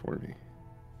check for me.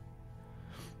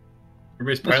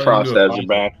 Everybody's This piling into a crossheads are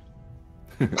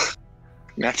bomb. back.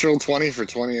 Natural 20 for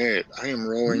 28. I am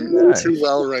rolling Nice. too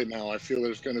well right now. I feel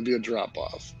there's going to be a drop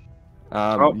off.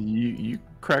 You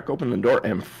crack open the door,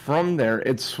 and from there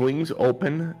it swings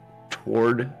open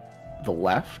toward the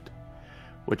left,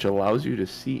 which allows you to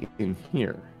see in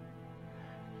here.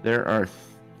 There are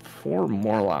 4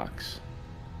 Morlocks,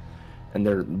 and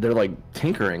they're like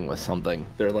tinkering with something.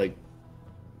 They're like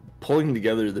pulling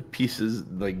together the pieces,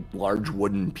 like large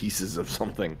wooden pieces of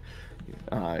something.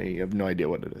 I have no idea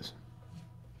what it is,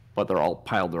 but they're all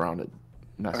piled around it.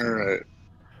 All right.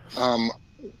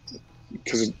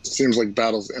 Because it seems like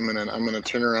battle's imminent, I'm going to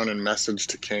turn around and message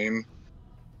to Kane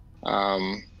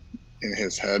in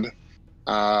his head.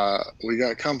 We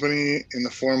got company in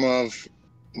the form of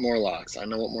Morlocks. I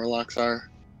know what Morlocks are.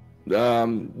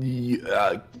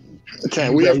 Okay,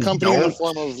 we have company in the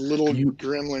form of little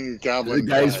gremlin goblin.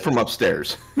 The guys from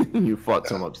upstairs. You fought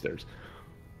some upstairs.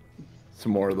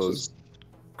 Some more of those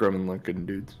gremlin-looking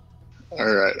dudes.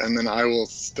 All right, and then I will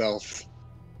stealth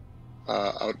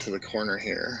out to the corner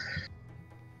here.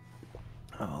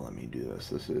 Oh, let me do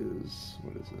this. What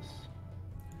is this?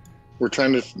 We're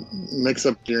trying to mix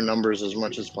up your numbers as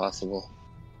much as possible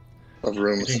of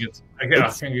rooms. I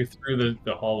can get through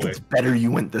the hallway. It's better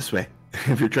you went this way.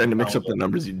 If you're trying to mix up the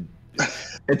numbers,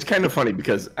 it's kind of funny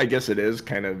because I guess it is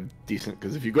kind of decent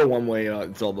because if you go one way,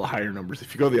 it's all the higher numbers.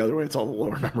 If you go the other way, it's all the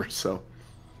lower numbers. So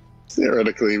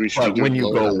theoretically, we should. But when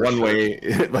you go one way,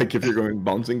 like if you're going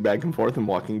bouncing back and forth and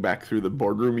walking back through the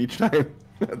boardroom each time,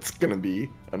 that's gonna be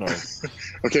annoying.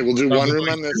 Okay, we'll do one room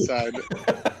on this side,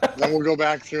 then we'll go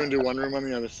back through and do one room on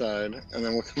the other side, and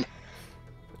then we'll come.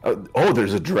 Oh,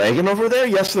 there's a dragon over there?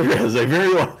 Yes, there is. A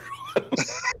very large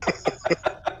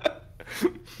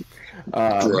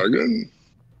one. Dragon.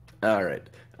 All right.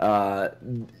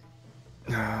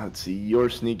 Let's see. You're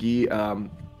sneaky.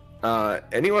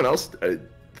 Anyone else?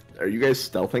 Are you guys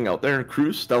stealthing out there?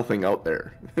 Crew's stealthing out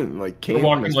there. Like Kane, we're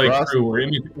walking like crew.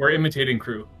 We're imitating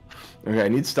crew. Okay, I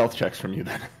need stealth checks from you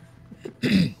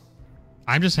then.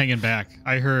 I'm just hanging back.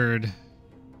 I heard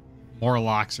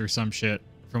Morlocks or some shit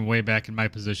from way back in my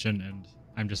position, and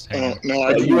I'm just hanging. No,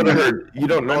 you would have heard. You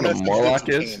don't know what a Morlock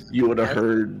is. You would have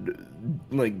heard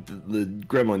like the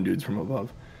gremlin dudes from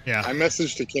above. Yeah. I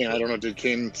messaged to Kane. I don't know. Did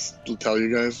Kane tell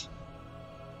you guys?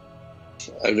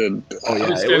 I did. Oh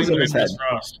yeah, it was in his head.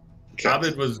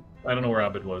 Abed was. I don't know where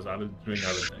Abed was. Abed was doing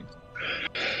other things.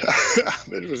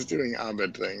 Abed was doing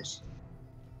Abed things.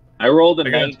 I rolled a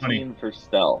 19 for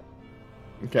stealth.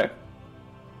 Okay.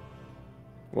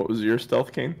 What was your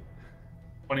stealth, Kane?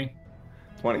 20.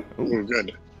 20? Ooh,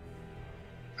 good.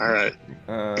 All right.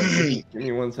 Give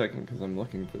me 1 second because I'm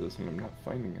looking for this and I'm not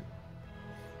finding it.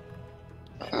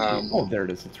 Oh, there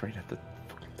it is. It's right at the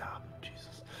fucking top.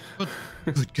 Jesus.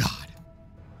 Good God.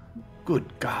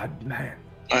 Good God, man.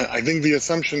 I think the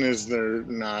assumption is they're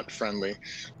not friendly.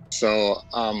 So,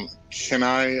 can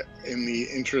I, in the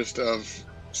interest of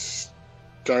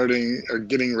starting or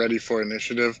getting ready for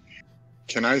initiative,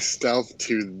 can I stealth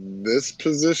to this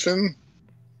position?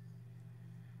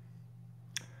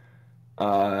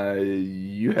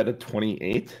 You had a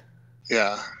 28?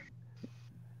 Yeah.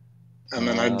 And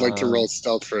then I'd like to roll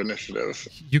stealth for initiative.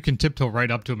 You can tiptoe right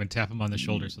up to him and tap him on the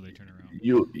shoulder so they turn around.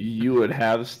 You would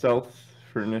have stealth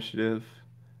for initiative.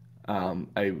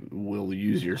 I will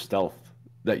use your stealth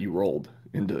that you rolled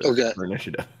for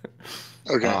initiative.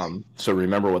 Okay. So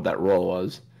remember what that roll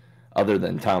was, other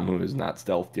than Tom, who is not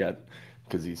stealthed yet,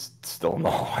 because he's still in the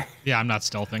hallway. Yeah, I'm not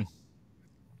stealthing.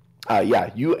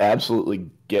 Yeah, you absolutely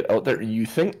get out there. You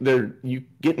think you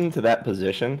get into that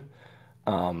position.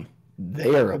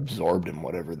 They are absorbed in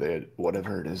whatever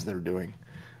it is they're doing,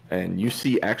 and you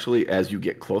see actually as you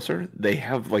get closer, they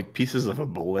have like pieces of a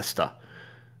ballista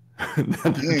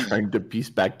that they're trying to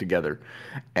piece back together,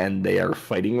 and they are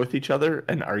fighting with each other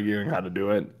and arguing how to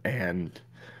do it. And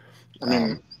I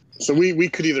mean, so we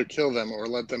could either kill them or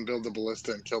let them build the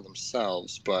ballista and kill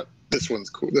themselves, but this one's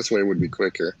cool. This way would be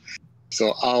quicker.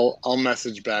 So I'll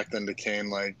message back then to Kane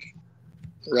like,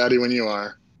 ready when you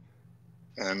are,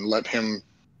 and let him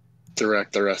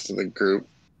direct the rest of the group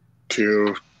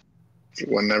to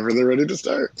whenever they're ready to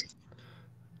start.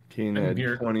 Kane had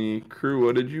 20. Crew,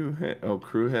 what did you hit? Oh,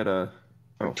 Crew had a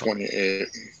 28.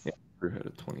 Yeah, Crew had a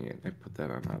 28. I put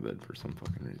that on Abed for some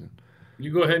fucking reason.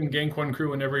 You go ahead and gank one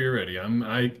crew whenever you're ready.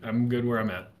 I'm good where I'm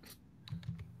at.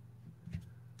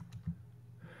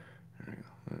 There we go.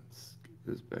 Let's get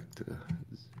this back to 0.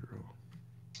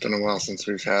 It's been a while since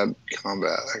we've had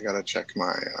combat. I gotta check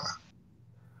my.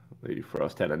 Lady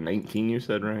Frost had a 19. You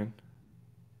said, Ryan?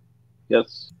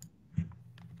 Yes.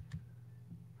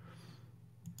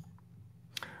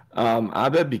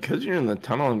 Abed, because you're in the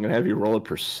tunnel, I'm gonna have you roll a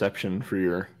perception for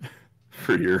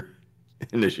your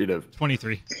initiative.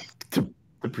 23. To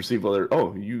perceive whether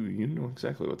you know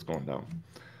exactly what's going down.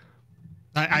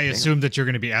 I assume that you're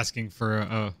going to be asking for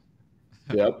a.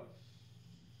 Yep.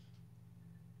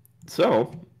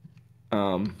 So,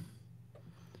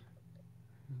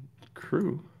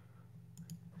 Crew,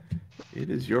 it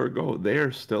is your go. They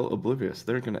are still oblivious.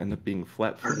 They're going to end up being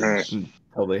flat-footed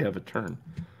until they have a turn.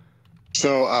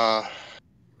 So,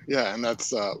 yeah, and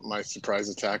that's my surprise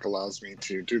attack allows me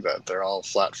to do that. They're all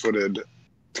flat-footed.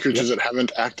 Creatures that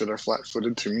haven't acted are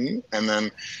flat-footed to me. And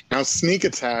then now sneak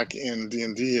attack in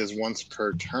D&D is once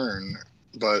per turn,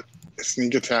 but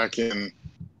sneak attack in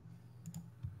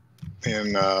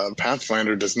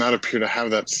Pathfinder does not appear to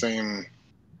have that same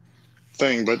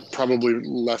thing, but probably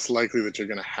less likely that you're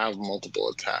going to have multiple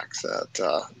attacks at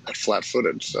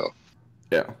flat-footed. So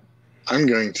Yeah. I'm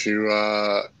going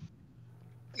to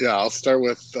I'll start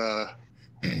with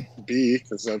B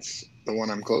because that's the one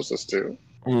I'm closest to,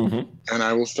 and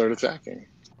I will start attacking.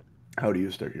 How do you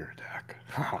start your attack?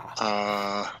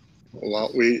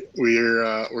 Well,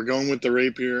 we're going with the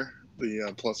rapier,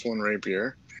 the +1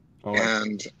 rapier,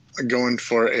 and going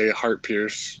for a heart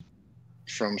pierce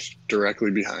from directly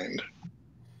behind.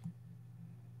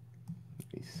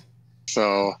 Nice.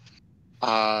 So,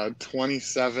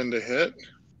 27 to hit.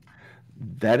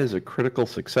 That is a critical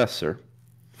success, sir.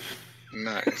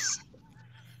 Nice.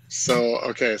 So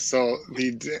okay, so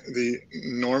the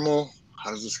normal.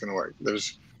 How is this going to work?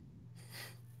 There's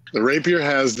the rapier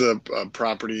has the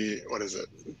property. What is it?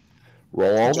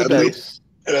 Roll all the Deadly? dice.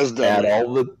 It has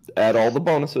deadly. Add all the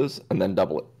bonuses, and then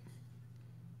double it.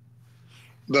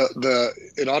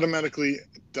 It automatically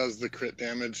does the crit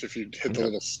damage if you hit the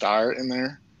little star in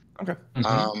there. Okay.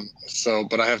 So,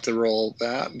 but I have to roll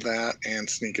that, and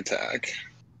sneak attack.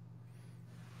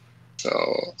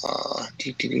 So,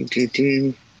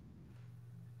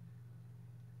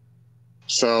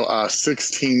 So,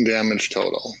 16 damage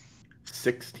total.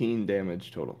 16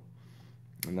 damage total.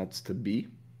 And that's to B?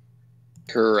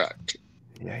 Correct.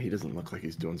 Yeah, he doesn't look like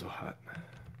he's doing so hot.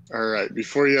 All right.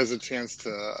 Before he has a chance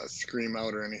to scream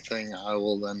out or anything, I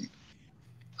will then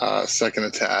second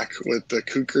attack with the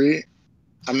kukri.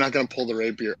 I'm not going to pull the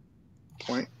rapier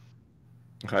point.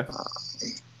 Okay.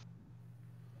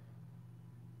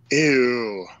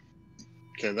 Ew.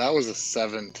 Okay, that was a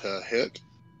 7 to hit.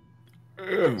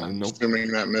 I'm Nope.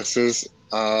 assuming that misses.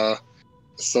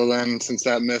 So then, since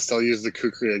that missed, I'll use the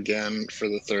kukri again for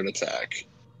the third attack.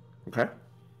 Okay.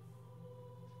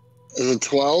 Is it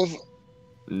 12?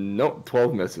 Nope,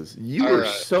 12 misses. You All were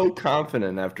right. so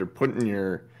confident after putting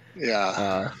your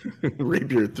Yeah.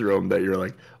 rapier through him that you're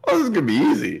like, oh, this is going to be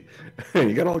easy. And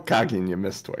you got all cocky and you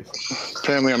missed twice.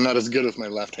 Apparently, I'm not as good with my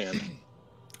left hand.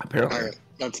 Apparently. All right,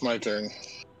 that's my turn.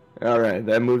 All right,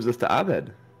 that moves us to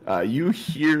Abed. You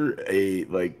hear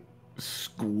a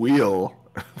squeal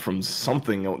from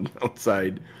something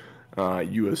outside.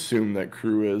 You assume that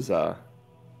crew has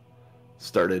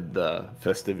started the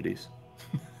festivities.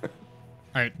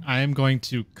 All right, I am going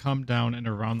to come down and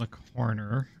around the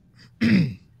corner. So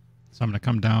I'm going to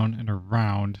come down and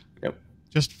around. Yep.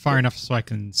 Just far enough so I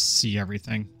can see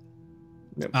everything.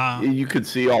 Yep. You could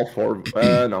see all four.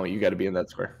 No, you got to be in that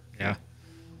square. Yeah.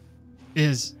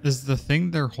 Is the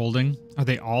thing they're holding? Are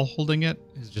they all holding it?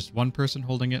 Is just one person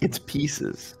holding it? It's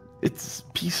pieces. It's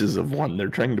pieces of one. They're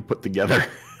trying to put together,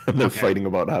 and they're fighting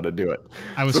about how to do it.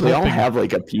 They all have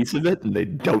like a piece of it, and they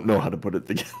don't know how to put it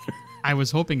together. I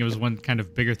was hoping it was one kind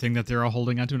of bigger thing that they're all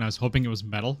holding onto, and I was hoping it was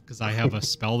metal because I have a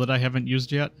spell that I haven't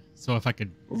used yet. So if I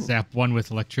could zap one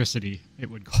with electricity, it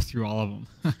would go through all of them.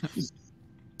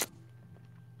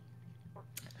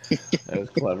 That was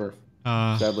clever.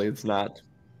 Sadly, it's not.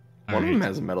 One of them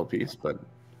has a metal piece, but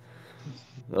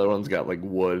the other one's got like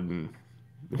wood, and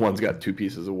one's got 2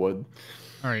 pieces of wood.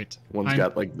 All right. One's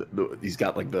got like he's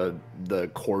got like the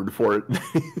cord for it.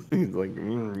 He's like,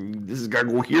 this has got to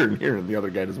go here and here, and the other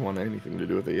guy doesn't want anything to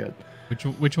do with it yet.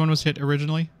 Which one was hit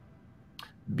originally?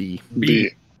 B. B.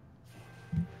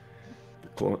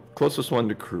 The closest one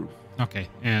to crew. Okay,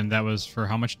 and that was for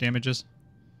how much damages?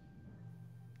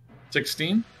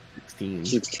 16.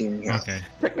 16. Yeah. Okay.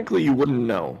 Technically, you wouldn't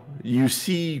know. You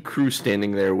see crew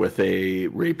standing there with a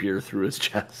rapier through his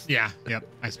chest. Yeah. Yep.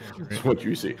 I suppose you're right. That's what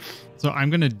you see. So I'm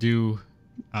gonna do.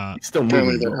 He's still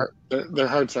Apparently, moving. their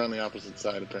hearts are on the opposite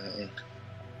side. Apparently.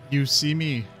 You see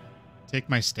me take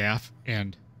my staff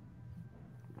and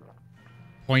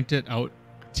point it out,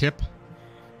 tip,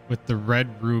 with the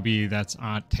red ruby that's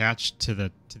attached to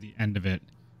the end of it,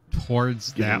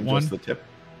 towards Give that him one. Just the tip.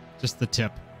 Just the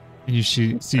tip, and you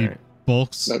see Right.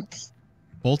 bolts of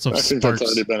I think sparks. that's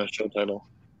already been a show title.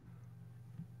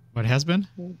 What has been?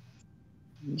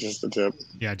 Just the tip.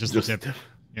 Yeah, just Just the tip.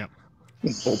 Yep.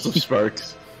 Bolts of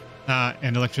sparks.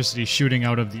 And electricity shooting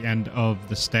out of the end of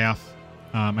the staff.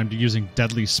 I'm using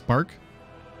Deadly Spark.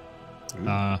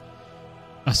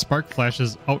 A spark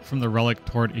flashes out from the relic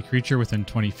toward a creature within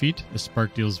 20 feet. The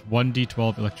spark deals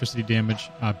 1d12 electricity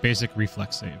damage. Basic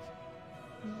reflex save.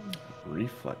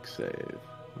 Reflex save.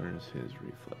 Where's his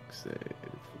reflex save?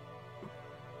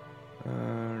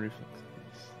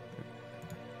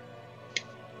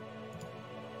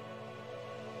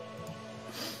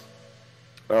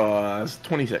 reflexes. It's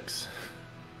 26.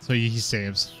 So he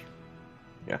saves.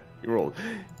 Yeah, he rolled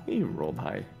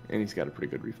high, and he's got a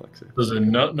pretty good reflex save. Does it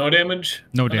no damage?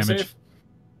 No on a damage. save?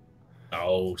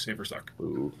 Oh, save or suck.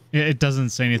 Ooh. Yeah, it doesn't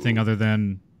say anything other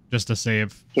than just a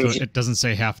save. So it doesn't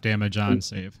say half damage on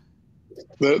save.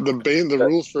 The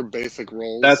rules for basic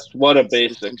rolls. That's what a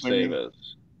basic save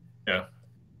is. Yeah.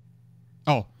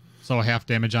 Oh, so half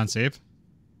damage on save?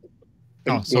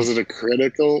 Oh, so Was it a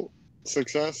critical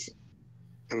success?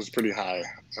 It was pretty high.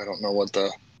 I don't know what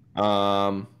the.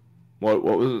 What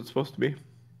was it supposed to be?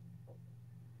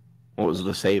 What was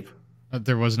the save?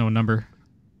 there was no number.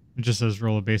 It just says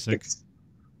roll a basic.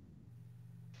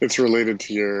 It's related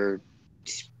to your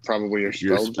probably your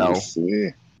spell.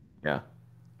 DC. Yeah.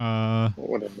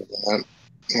 Whatever that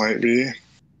might be.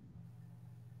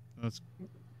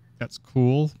 That's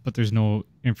cool, but there's no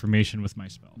information with my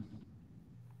spell.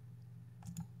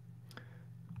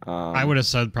 I would have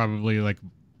said probably like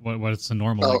what's the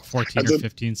normal, like 14 or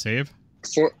 15 save?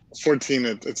 14,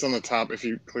 it's on the top. If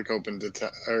you click open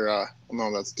detect, or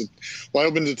no, that's well, I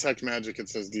open detect magic. It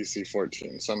says DC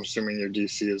 14, so I'm assuming your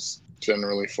DC is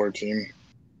generally 14.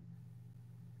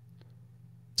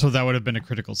 So that would have been a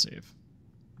critical save.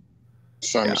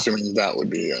 So I'm assuming that would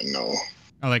be a no.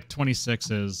 Like 26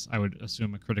 is, I would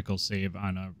assume, a critical save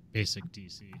on a basic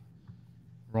DC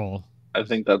roll. I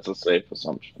think that's a safe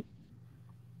assumption.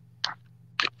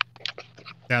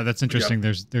 Yeah, that's interesting.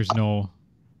 There's no,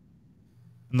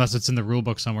 unless it's in the rule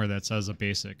book somewhere that says a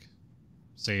basic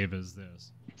save is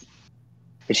this.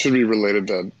 It should be related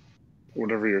to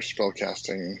whatever your spell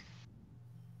casting,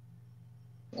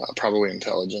 probably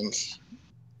intelligence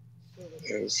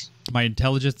is. My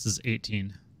intelligence is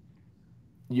 18.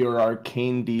 Your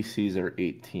arcane DCs are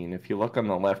 18. If you look on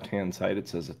the left-hand side, it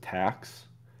says attacks,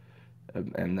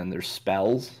 and then there's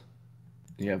spells.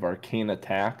 You have arcane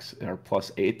attacks are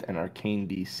 +8, and arcane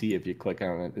DC, if you click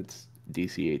on it, it's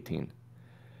DC 18.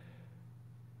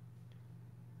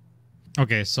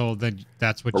 Okay, so then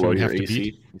that's what Below you would have your to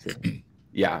AC. beat?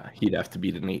 Yeah, he'd have to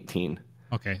beat an 18.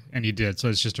 Okay, and you did, so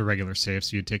it's just a regular save,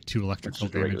 so you take 2 electrical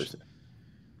damage.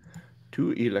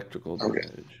 2 electrical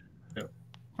damage. Yep.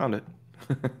 Found it.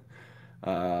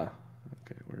 Okay,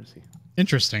 where is he?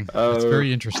 Interesting. It's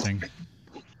very interesting.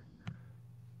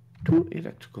 2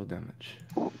 electrical damage.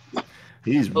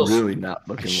 He's really not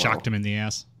looking I shocked him in the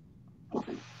ass.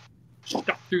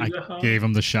 I gave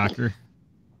him the shocker.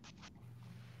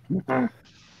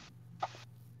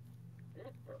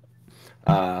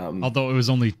 Although it was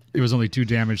only 2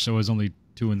 damage, so it was only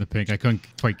 2 in the pink. I couldn't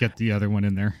quite get the other one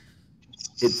in there.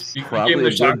 It's You probably gave him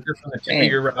the shocker from the tip of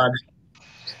your rod.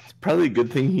 It's probably a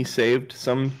good thing he saved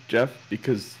some, Jeff,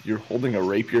 because you're holding a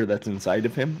rapier that's inside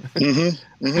of him.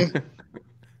 Mm-hmm. Mm-hmm.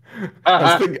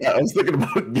 I was thinking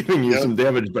about giving you some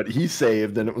damage, but he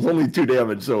saved, and it was only 2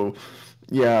 damage. So,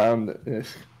 yeah.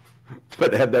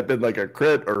 But had that been like a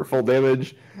crit or full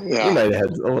damage, he might have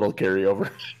had a little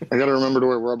carryover. I got to remember to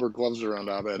wear rubber gloves around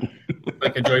Abed.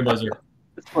 Like a joy buzzer.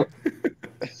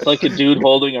 It's like a dude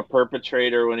holding a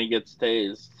perpetrator when he gets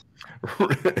tased.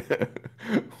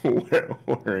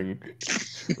 Wearing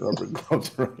rubber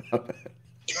gloves around Abed.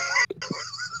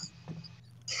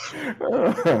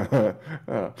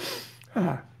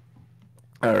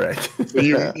 All right. So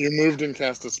you moved and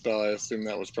cast a spell. I assume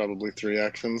that was probably 3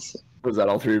 actions. Was that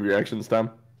all 3 of your actions, Tom?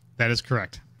 That is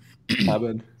correct.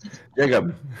 Abed.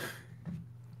 Jacob.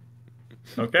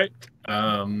 Okay.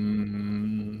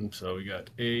 So we got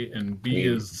A and B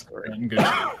is in good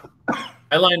shape.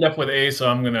 I lined up with A, so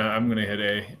I'm gonna hit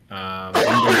A.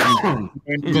 I'm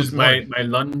going to use my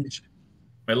lunge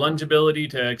ability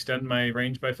to extend my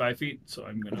range by 5 feet. So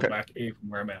I'm gonna whack A from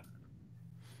where I'm at.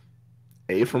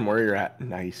 A from where you're at.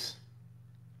 Nice.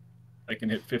 I can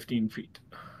hit 15 feet.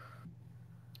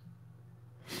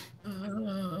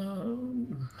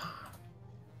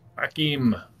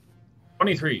 Hakim,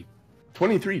 23.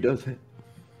 23 does hit.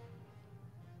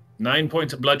 9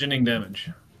 points of bludgeoning damage.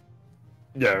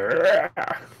 Yeah.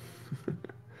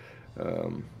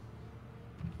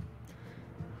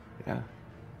 Yeah.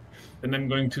 And I'm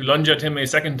going to lunge at him a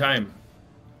second time.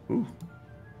 Ooh.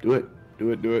 Do it.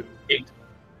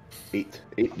 8.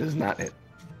 8 does not hit.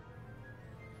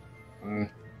 We're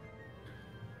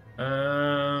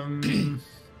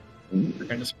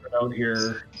kind of spread out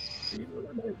here.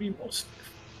 What might be most?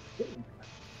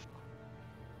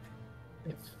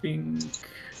 I think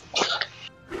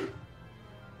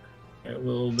I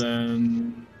will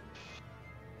then.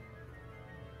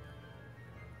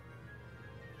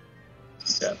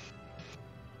 Yeah.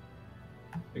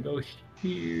 I go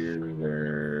here,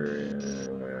 there.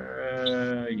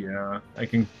 Yeah, I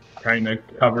can kind of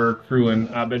cover Crew and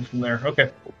Abed from there.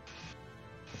 Okay.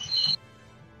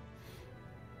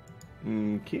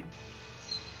 Okay.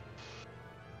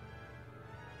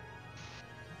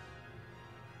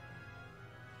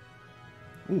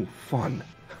 Ooh, fun.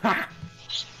 Ha!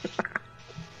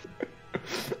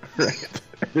 Right.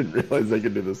 I didn't realize I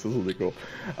could do this. This will be cool.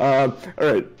 All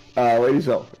right. Lady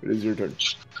Cell, it is your turn.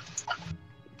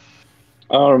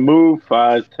 I'll move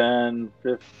 5, 10,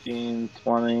 15,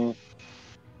 20.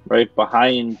 Right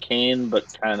behind Kane, but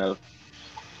kind of.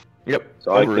 Yep.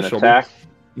 So I over can his shoulder. attack.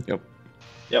 Yep.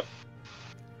 Yep.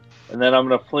 And then I'm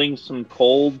going to fling some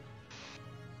cold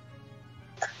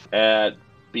at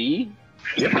B.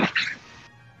 Yep.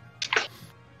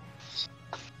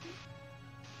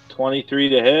 23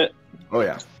 to hit. Oh,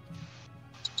 yeah.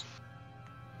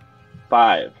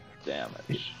 5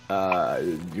 damage.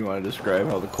 Do you want to describe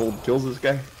how the cold kills this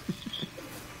guy?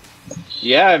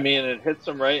 Yeah, I mean, it hits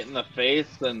him right in the face,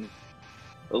 and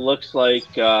it looks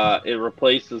like it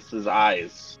replaces his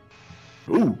eyes.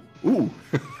 Ooh. Ooh.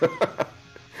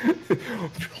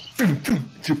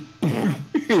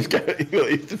 He's got,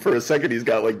 for a second, he's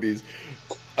got like these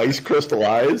ice crystal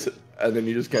eyes, and then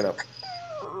you just kind of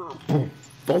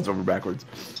falls over backwards.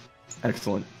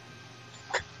 Excellent.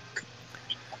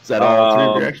 Is that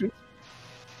all 3 reactions?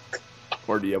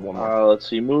 Or do you have one more? Let's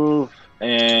see, move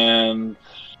and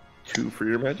 2 for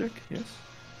your magic, yes?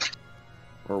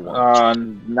 Or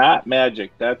 1? not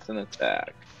magic. That's an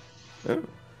attack.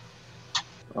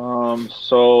 Oh.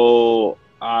 So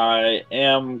I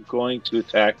am going to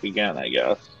attack again, I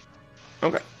guess.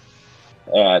 Okay.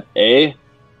 At A,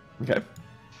 Okay.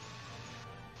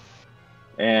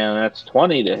 and that's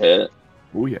 20 to hit,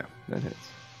 Oh, yeah, that hits.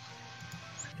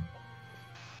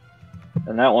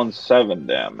 and that one's 7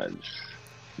 damage,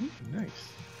 Ooh,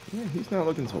 nice. Yeah, he's not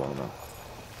looking so well now.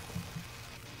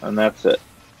 and that's it.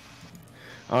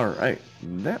 All right,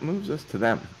 that moves us to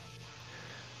them.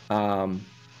 How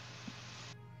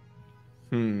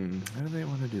do they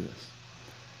want to do this?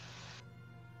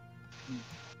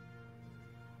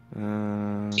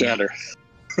 Shatter.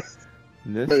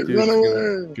 This Wait, dude's run gonna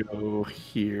away. go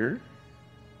here.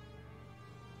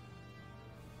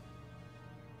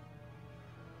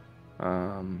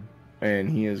 And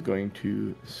he is going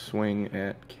to swing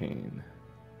at Kane.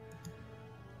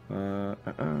 Let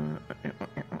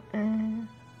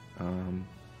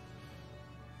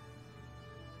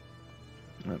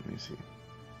me see.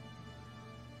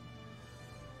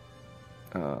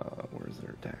 Where's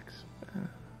their attacks?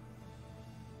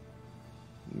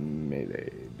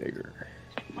 Melee dagger.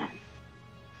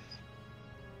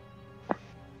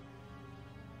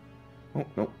 Oh,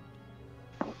 no.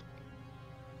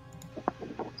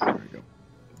 There we go.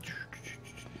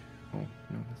 Oh,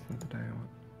 no, that's not the die I want.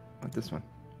 I want this one.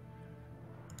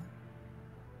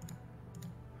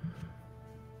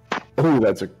 Oh,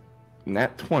 that's a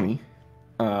nat 20.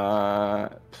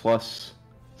 Plus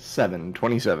 7,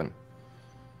 27.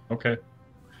 Okay.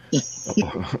 Okay.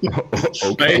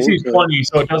 My AC is 20,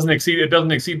 so it doesn't exceed. It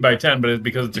doesn't exceed by 10, but it's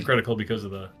because it's a critical because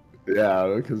of the.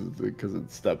 Yeah, because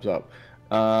it steps up.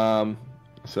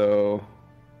 So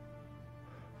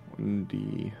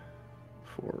 1d4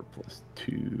 plus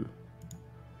 2,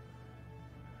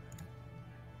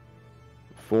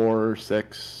 4,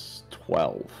 6,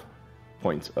 12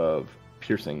 points of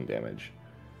piercing damage.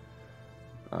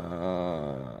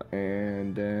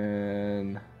 And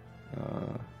then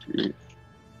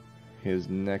his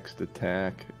next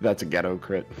attack. That's a ghetto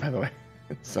crit, by the way.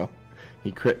 So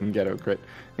he crit and ghetto crit.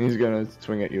 And he's going to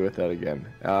swing at you with that again.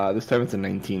 This time it's a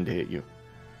 19 to hit you.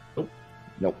 Nope.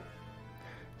 Nope.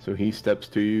 So he steps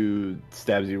to you,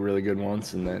 stabs you really good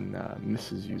once, and then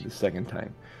misses you the second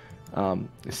time.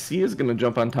 C is going to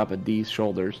jump on top of D's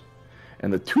shoulders,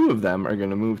 and the two of them are going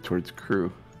to move towards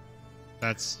Crew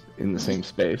That's in the same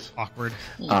space. awkward.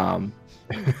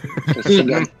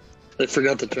 They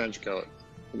forgot the trench coat.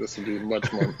 This would be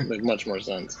make much more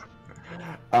sense.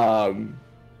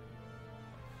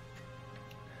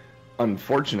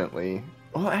 Unfortunately,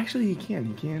 well, actually, he can.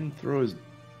 He can throw his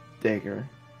dagger.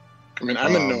 I mean,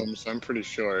 I'm a gnome, so I'm pretty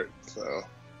short. So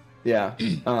Yeah,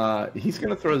 he's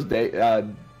gonna throw his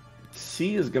dagger.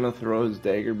 C is gonna throw his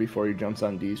dagger before he jumps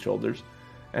on D's shoulders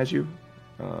at you.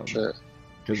 sure.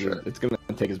 Because it's gonna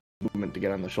take his movement to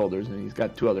get on the shoulders, and he's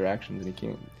got 2 other actions, and he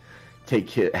can't take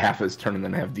half his turn and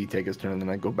then have D take his turn and then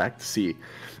I go back to C. It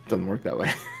doesn't work that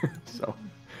way. So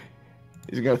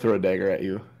he's gonna throw a dagger at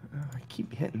you. I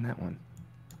keep hitting that one.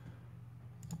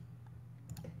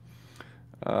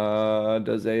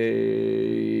 Does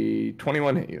a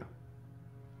 21 hit you?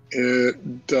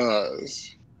 It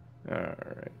does. All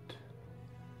right.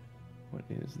 What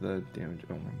is the damage?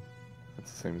 Oh,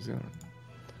 that's the same as the other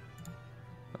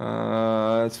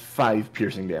one. It's 5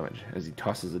 piercing damage as he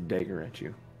tosses a dagger at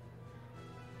you.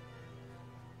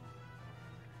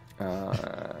 He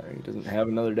doesn't have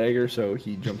another dagger, so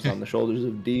he jumps on the shoulders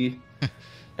of D,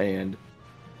 and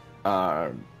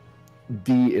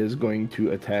D is going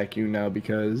to attack you now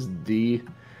because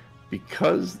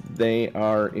they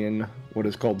are in what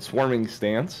is called swarming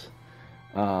stance.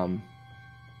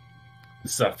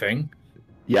 Is that a thing?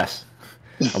 Yes.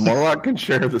 A Morlock can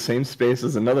share the same space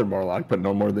as another Morlock, but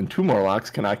no more than 2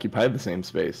 Morlocks can occupy the same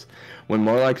space. When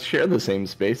Morlocks share the same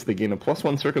space, they gain a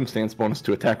 +1 circumstance bonus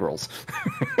to attack rolls.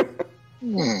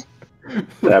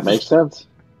 That makes sense.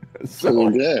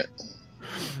 Okay.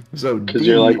 So Because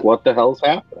you're like, what the hell's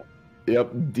happening?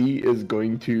 Yep, D is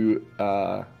going to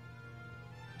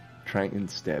try and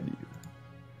stab you.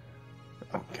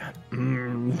 Oh, God.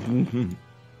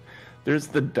 There's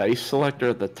the dice selector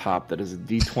at the top that is a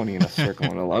D20 in a circle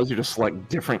and allows you to select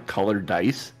different colored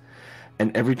dice.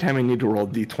 And every time I need to roll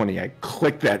D20, I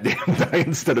click that damn die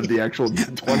instead of the actual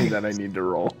D20 that I need to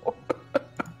roll.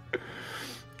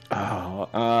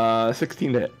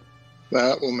 16 to hit.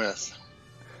 That will miss.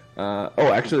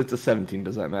 Actually, it's a 17.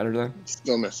 Does that matter then?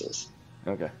 Still misses.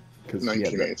 Okay. Because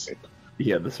 19 AC. he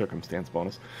had the circumstance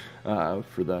bonus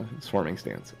for the swarming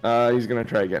stance. He's going to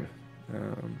try again.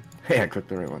 Hey, I clicked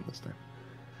the right one this time.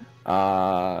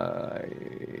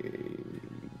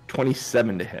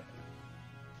 27 to hit.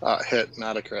 Hit,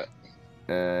 not a crit.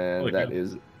 That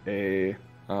is a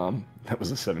that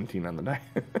was a 17 on the die.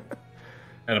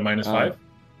 At a -5?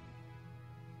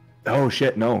 Oh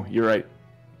shit, no, you're right.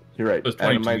 You're right. It was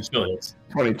 22, still hits.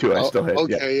 22, I still hit.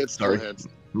 Okay, Yeah, it still hits.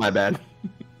 My bad.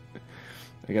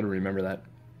 I gotta remember that.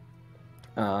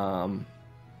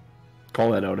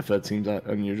 Call that out if that seems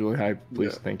unusually high,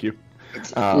 please. Yeah. Thank you.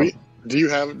 Do you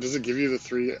have? Does it give you the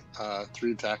three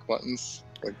attack buttons?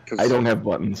 I don't have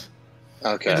buttons.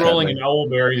 Okay. He's rolling in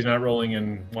Owlbear, he's not rolling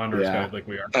in Wanderer's Yeah. Guide like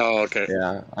we are. Oh, okay.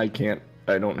 Yeah, I can't.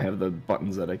 I don't have the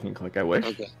buttons that I can click. I wish.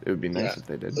 Okay. It would be nice Yeah. if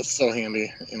they did. That's so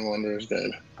handy in Wanderer's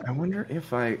Guide. I wonder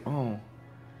if I. Oh,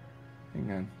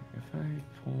 hang on. If I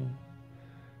pull.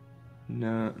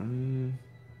 No.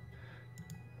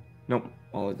 Nope.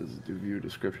 All it does is do view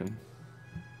description.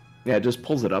 Yeah, it just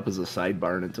pulls it up as a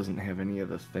sidebar, and it doesn't have any of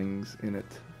the things in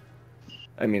it.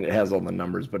 I mean, it has all the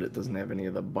numbers, but it doesn't have any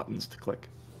of the buttons to click.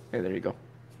 Hey, there you go.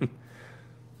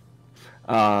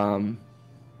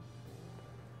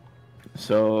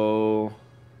 So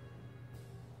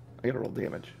I gotta roll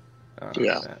damage.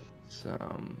 Yeah. That's,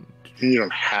 You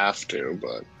don't have to,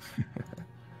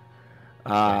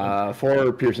 but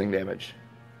 4 piercing damage.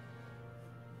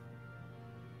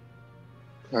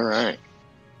 all right.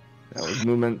 That was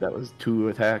movement. That was 2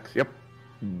 attacks. Yep.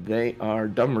 They are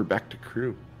done. We're back to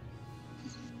crew.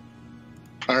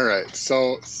 All right.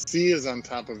 So C is on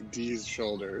top of D's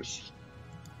shoulders,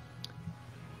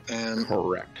 and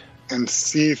Correct.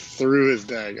 C threw his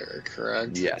dagger.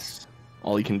 Correct. Yes.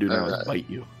 All he can do now All is right. bite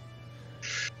you.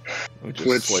 Which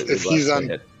If he's less on to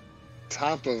hit.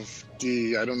 top of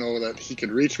D, I don't know that he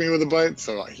could reach me with a bite,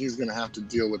 so he's going to have to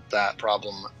deal with that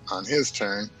problem on his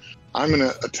turn. I'm going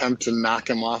to attempt to knock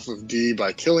him off of D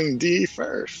by killing D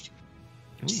first.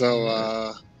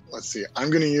 So let's see. I'm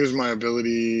going to use my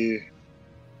ability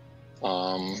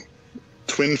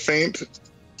Twin Feint.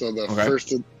 So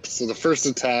the first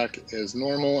attack is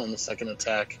normal, and the second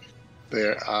attack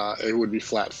it would be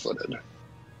flat-footed.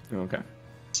 Okay.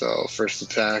 So first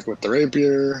attack with the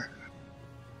rapier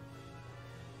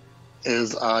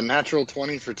is a natural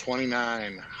 20 for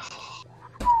 29.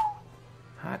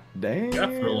 Hot damn. Yeah,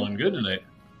 rolling good tonight.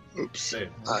 Oops. Hey.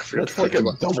 I forgot That's to like click a the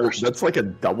button double. first. That's like a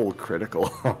double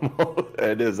critical.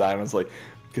 It is honestly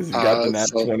because you got the nat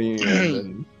 20 and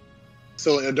then.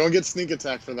 So don't get sneak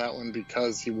attack for that one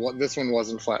because this one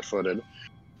wasn't flat-footed.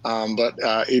 But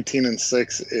 18 and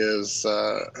 6 is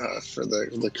for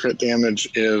the crit damage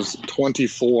is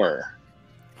 24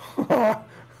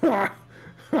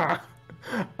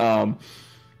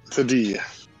 to D.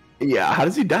 Yeah, how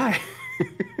does he die?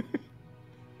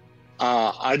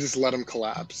 I just let him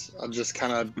collapse. I'll just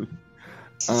kind of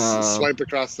swipe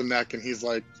across the neck, and he's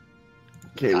like,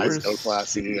 Okay, Eyes where's go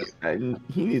classy.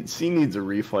 C needs a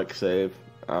reflex save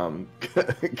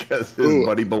because his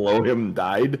buddy below him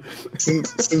died.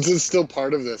 since it's still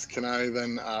part of this, can I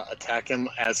then attack him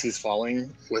as he's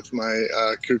falling with my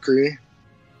kukri?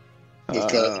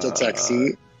 To attack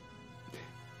C?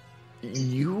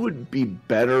 You would be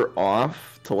better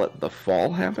off to let the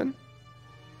fall happen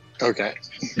Okay.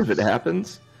 if it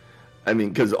happens. I mean,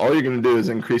 because all you're going to do is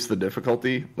increase the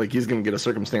difficulty. Like, he's going to get a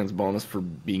circumstance bonus for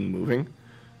being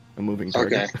a moving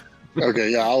target.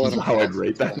 Okay, yeah, I'll let That's him how I'd pass.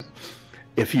 rate that.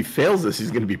 If he fails this, he's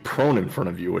going to be prone in front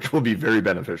of you, which will be very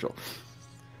beneficial.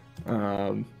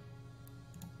 13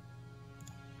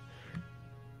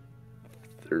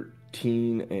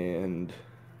 and...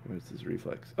 What's his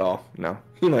reflex? Oh, no.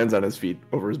 He lands on his feet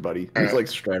over his buddy. He's, like,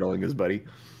 straddling his buddy.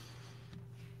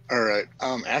 All right.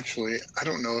 Actually, I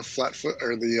don't know if Flatfoot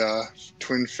or the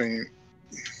Twin Feint.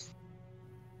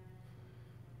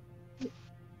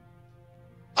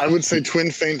 I would say Twin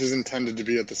Feint is intended to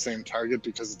be at the same target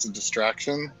because it's a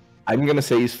distraction. I'm going to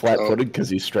say he's flat-footed because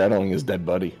he's straddling his dead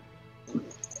buddy.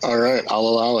 All right, I'll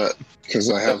allow it because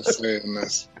I have a say in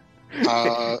this.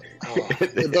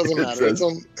 It doesn't matter.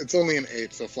 It's only an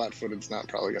 8, so flat-footed's not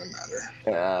probably going to matter.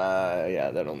 Yeah,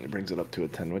 that only brings it up to a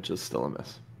 10, which is still a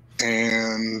miss.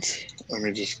 And let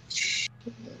me just...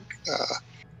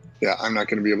 yeah, I'm not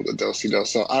going to be able to do-si-do,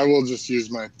 so I will just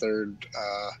use my third...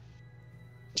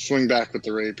 swing back with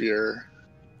the rapier.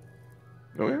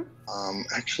 Oh, yeah?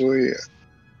 Actually...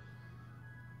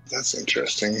 That's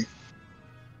interesting.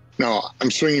 No,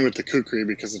 I'm swinging with the kukri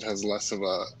because it has less of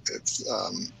a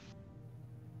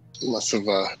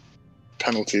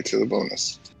penalty to the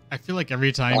bonus. I feel like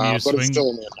every time you but swing, it's still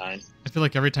only a 9. I feel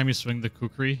like every time you swing the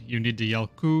kukri, you need to yell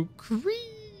kukri,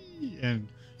 and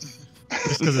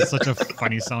just because it's such a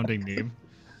funny sounding name,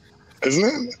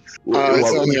 isn't it?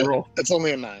 It's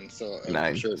only a 9, so 9.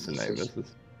 I'm sure It's a 9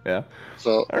 misses. Yeah.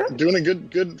 So right. doing a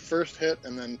good first hit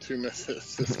and then 2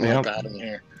 misses. It's not bad in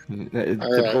here.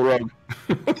 Typical rogue.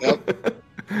 Yep.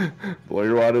 Blow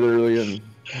your wad early and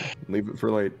leave it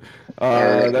for late.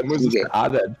 That moves us to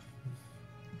Abed.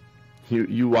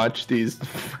 You watch these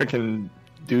freaking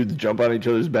dudes jump on each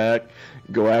other's back,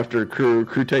 go after crew.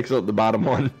 Crew takes out the bottom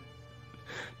one.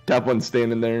 Top one's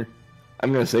standing there.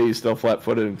 I'm gonna say he's still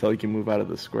flat-footed until he can move out of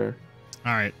the square.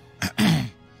 All right.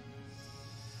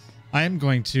 I am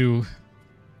going to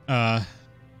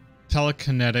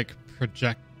telekinetic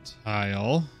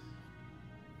projectile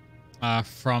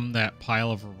from that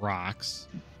pile of rocks.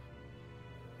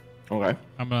 Okay.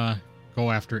 I'm gonna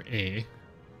go after A.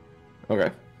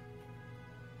 Okay.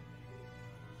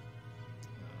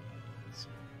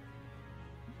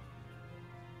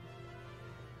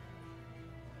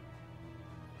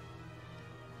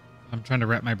 I'm trying to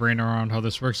wrap my brain around how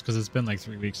this works because it's been like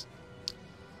 3 weeks.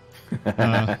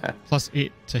 Plus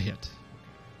 8 to hit.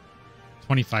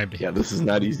 25 to hit. Yeah, this is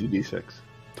not easy D6.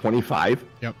 25?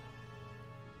 Yep.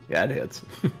 Yeah, it hits.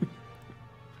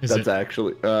 Is That's it?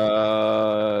 actually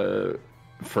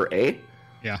for A?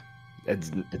 Yeah.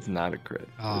 It's not a crit.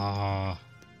 Ah.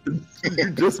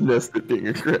 You just missed it being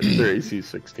a crit. Their AC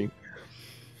 16.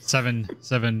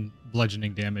 7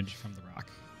 bludgeoning damage from the rock.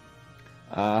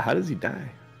 How does he die?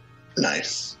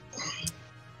 Nice.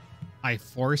 I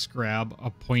force grab a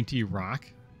pointy rock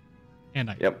and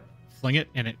I fling it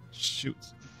and it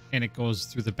shoots and it goes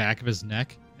through the back of his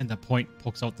neck and the point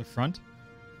pokes out the front.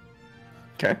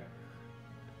 Okay.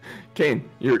 Kane,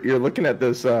 you're looking at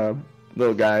this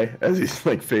little guy as he's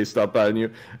like faced up on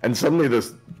you, and suddenly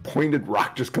this pointed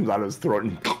rock just comes out of his throat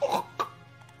and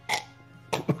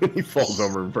he falls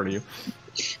over in front of you.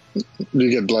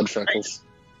 You get blood freckles.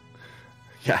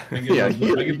 Yeah, you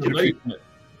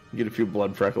get a few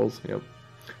blood freckles. Yep,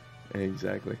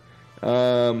 exactly.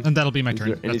 And that'll be my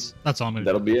turn. That's all I'm gonna do.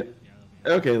 That'll be it.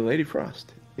 Okay, Lady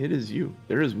Frost, it is you.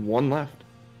 There is one left.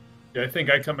 Yeah, I think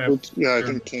I come after. Yeah, I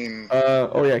think Kane.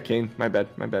 Oh yeah, Kane. My bad.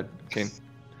 Kane.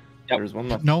 Yep. There's one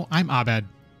left. No, I'm Abed.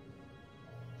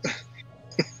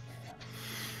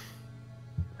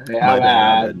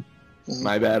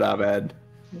 My bad, Abed.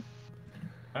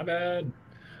 My bad.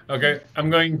 Okay, I'm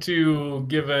going to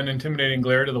give an intimidating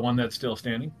glare to the one that's still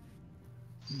standing.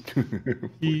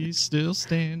 He's still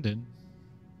standing.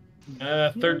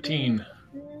 13.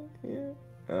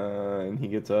 And he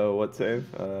gets a what save?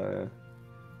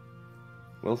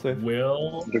 Will save?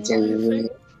 Will.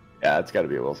 Yeah, it's got to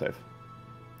be a will save.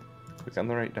 Click on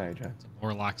the right die, John. It's a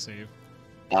Warlock save.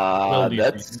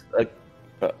 That's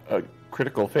a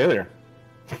critical failure.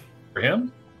 For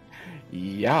him?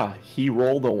 Yeah, he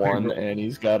rolled a 1 and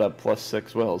he's got a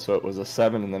 +6 will, so it was a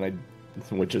 7, and then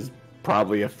which is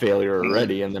probably a failure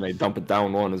already, and then I dump it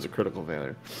down 1 as a critical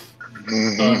failure.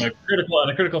 On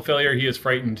a critical failure, he is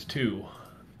frightened too.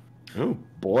 Oh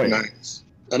boy! Nice.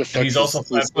 And he's also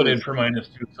flat-footed for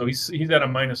 -2, so he's at a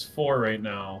 -4 right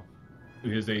now to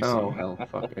his AC. Oh hell,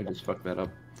 fuck! I just fucked that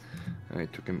up. I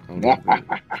took him out of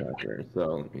the tracker,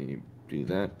 so let me do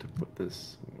that to put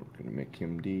this. We're gonna make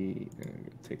him D. And I'm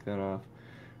gonna take that off.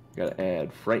 Gotta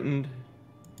add frightened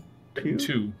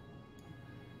 2.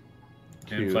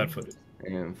 And 2, flat-footed.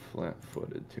 and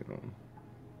flat-footed to him.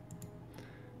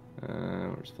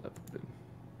 Where's flat-footed?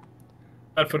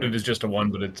 Flat-footed is just a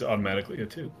 1, but it's automatically a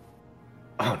 2.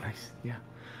 Oh, nice. Yeah.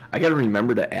 I got to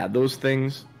remember to add those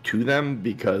things to them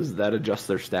because that adjusts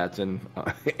their stats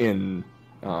in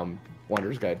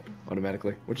Wanderer's Guide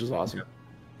automatically, which is awesome. Yep.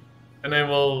 And I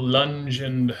will lunge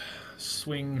and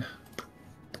swing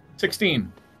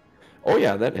 16. Oh,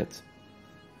 yeah, that hits.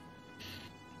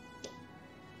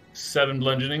 7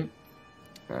 bludgeoning.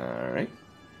 All right.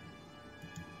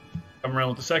 Come around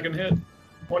with the second hit.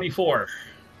 24.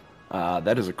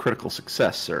 That is a critical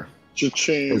success, sir.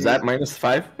 Cha-ching. Is that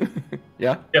 -5?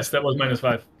 Yeah? Yes, that was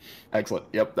 -5. Excellent.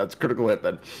 Yep, that's critical hit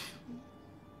then.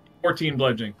 14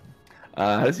 bludgeoning.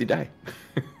 How does he die?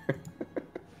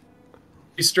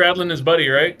 He's straddling his buddy,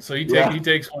 right? So he Yeah.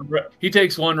 takes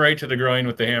one right to the groin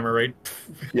with the hammer, right?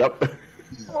 Yep.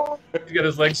 He's got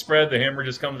his legs spread. The hammer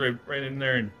just comes right in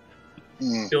there and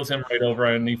kills him right over,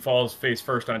 and he falls face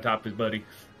first on top of his buddy.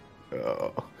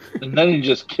 Oh. And then he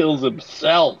just kills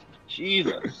himself.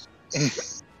 Jesus.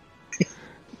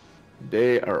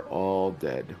 They are all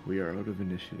dead. We are out of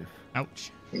initiative.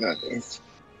 Ouch. Nice.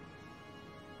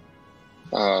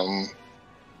 All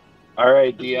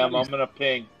right, DM, I'm gonna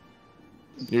ping.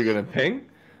 You're gonna ping?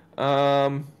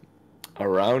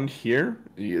 Around here?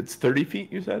 It's 30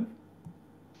 feet, you said?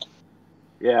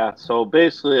 Yeah, so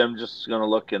basically I'm just gonna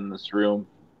look in this room.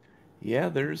 Yeah,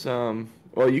 there's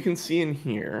well, you can see in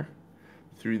here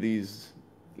through these,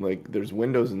 like, there's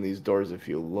windows in these doors if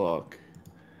you look.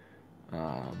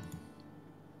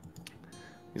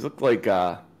 These look like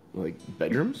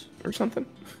bedrooms or something.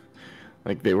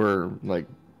 Like they were like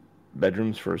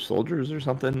bedrooms for soldiers or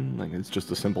something. Like it's just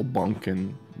a simple bunk,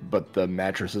 but the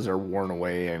mattresses are worn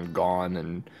away and gone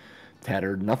and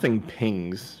tattered. Nothing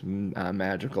pings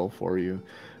magical for you.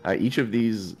 Each of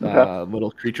these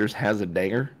little creatures has a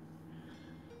dagger.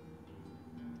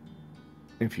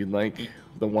 If you'd like,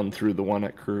 the one through the one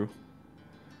at crew.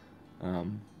 But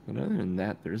other than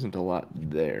that, there isn't a lot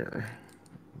there.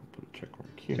 I'll put a check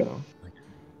mark here.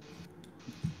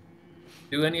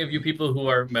 Do any of you people who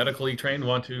are medically trained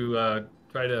want to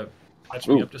try to patch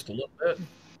me up just a little bit?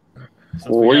 Since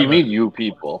we What do you have mean, you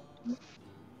people?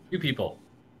 You people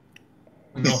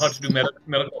who know how to do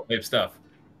medical type stuff.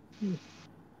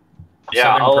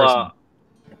 Yeah, Southern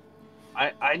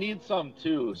person. I need some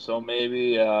too, so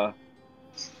maybe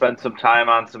spend some time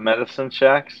on some medicine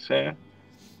checks. Yeah.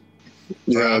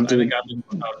 Yeah, I do think Abed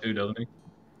knows how to, doesn't he?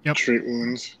 Yep. treat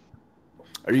wounds.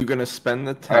 Are you going to spend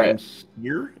the time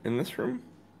here in this room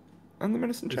on the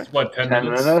medicine check? It's what, 10 10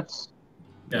 minutes? minutes?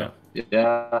 Yeah.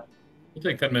 Yeah. We'll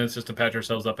take 10 minutes just to patch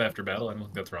ourselves up after battle. I don't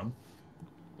think that's wrong.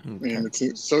 Okay. And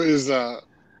so is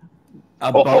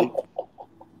About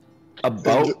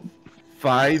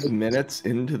 5 minutes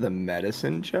into the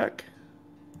medicine check.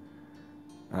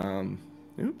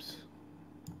 Oops.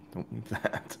 Don't move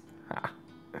that.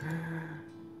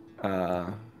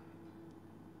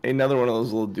 Another one of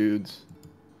those little dudes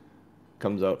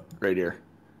comes out right here.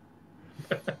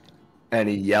 And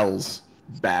he yells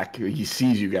back. He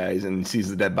sees you guys and sees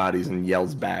the dead bodies and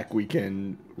yells back. We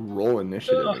can roll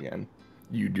initiative again.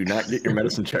 You do not get your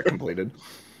medicine check completed.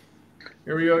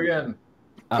 Here we go again.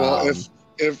 well,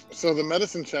 if so, the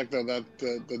medicine check though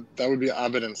that would be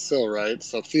Abed and Sil, right?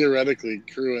 So theoretically,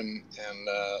 Crew and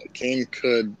Kane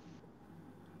could.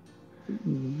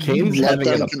 Kane's let having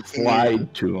them it continue.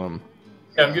 applied to him.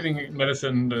 Yeah, I'm getting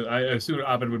medicine. I assume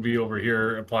Abed would be over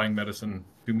here applying medicine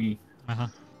to me. Uh-huh.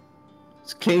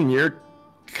 So Kane, you're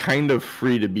kind of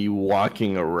free to be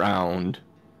walking around.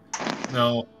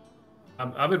 No.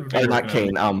 Abed would be Or not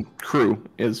working on Kane, Crew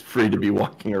is free to be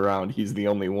walking around. He's the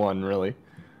only one, really.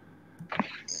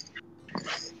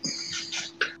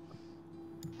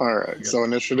 All right, so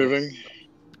initiativing.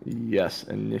 Yes,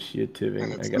 initiativing.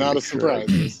 And it's I gotta not a make sure surprise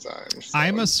this time. So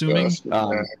I'm assuming- just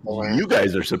automatically. You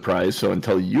guys are surprised, so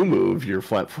until you move, you're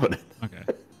flat-footed. Okay.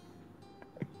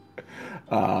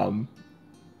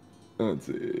 Let's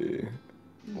see.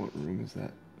 What room is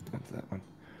that? That's that one.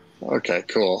 Okay,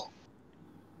 cool.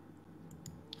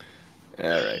 All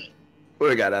right. What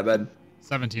do we got, Abed?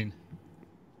 17.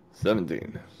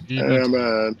 17.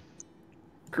 I'm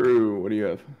Crew, what do you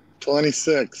have?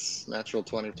 26, natural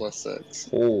 20 plus 6.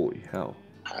 Holy hell.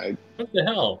 What the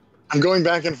hell? I'm going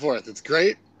back and forth. It's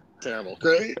great, terrible,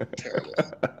 great, terrible.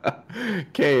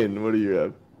 Kane, what do you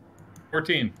have?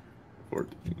 14.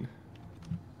 14.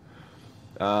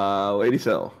 Lady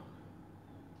Cell.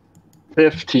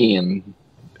 15.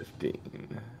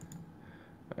 15.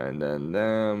 And then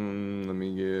them, let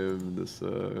me give this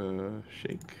a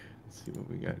shake. Let's see what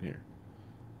we got here.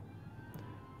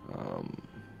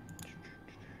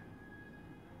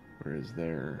 Where is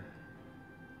there?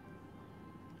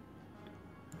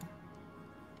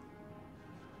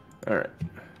 All right.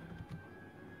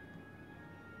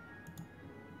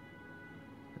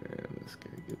 And this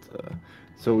guy gets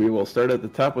So we will start at the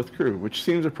top with crew, which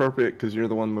seems appropriate because you're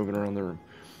the one moving around the room.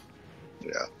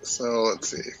 Yeah, so let's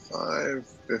see. 5,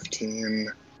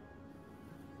 15.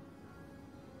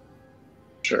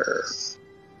 Sure.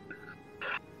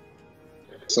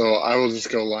 So I will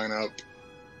just go line up.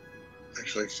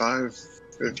 Actually, 5,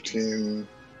 15.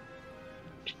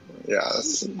 Yeah,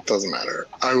 this doesn't matter.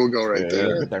 I will go right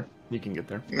there. You can get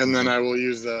there. And then I will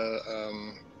use the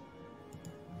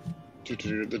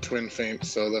twin feint.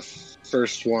 So the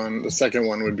first one, the second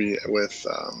one would be with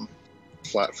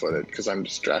flat-footed because I'm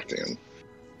distracting him.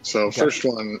 So Okay. First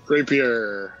one,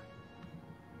 rapier.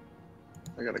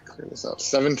 I gotta clear this out.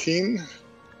 17.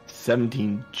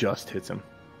 17 just hits him.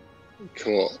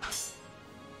 Cool.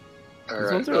 All These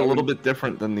right, ones are a little bit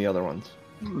different than the other ones.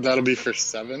 That'll be for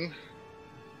 7.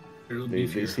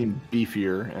 They seem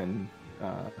beefier and.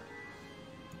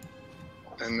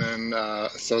 And then,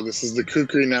 so this is the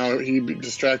kukri now. He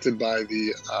distracted by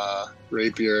the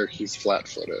rapier. He's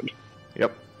flat-footed.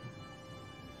 Yep.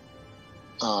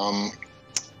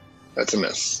 That's a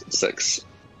miss. 6.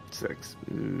 6.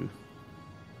 Ooh.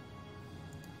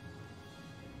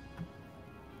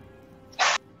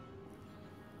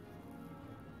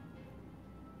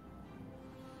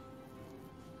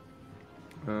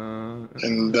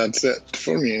 And that's it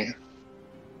for me.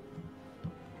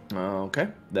 Okay,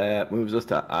 that moves us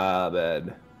to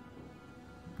Abed.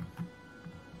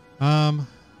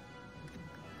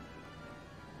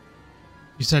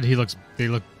 You said he looks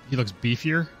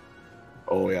beefier.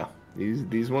 Oh yeah,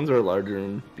 these ones are larger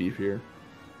and beefier.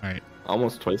 All right.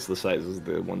 Almost twice the size as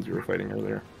the ones you were fighting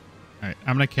earlier. All right.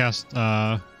 I'm gonna cast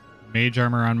mage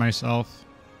armor on myself.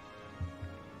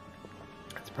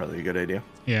 That's probably a good idea.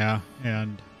 Yeah,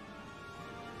 and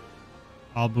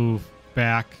I'll move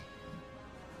back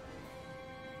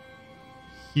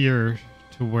here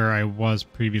to where I was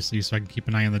previously so I can keep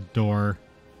an eye on the door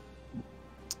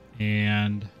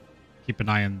and keep an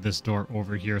eye on this door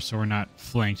over here so we're not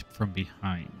flanked from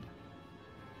behind.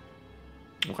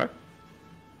 Okay.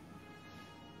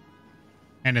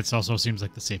 And it also seems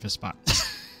like the safest spot.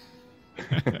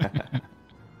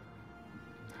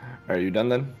 Are you done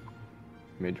then?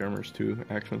 Mage armor's 2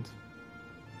 actions.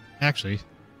 Actually,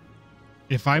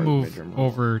 if I Or move major move.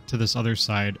 over to this other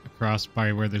side across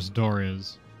by where this door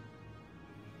is,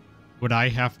 would I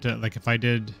have to, like, if I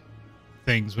did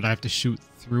things, would I have to shoot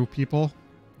through people?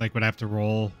 Like, would I have to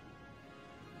roll?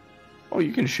 Oh,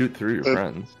 you can shoot through your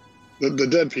friends. The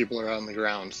dead people are on the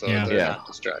ground, so Yeah. they're Yeah. not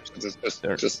distractions. It's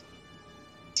They're- just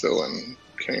Syl and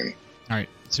Kane. All right.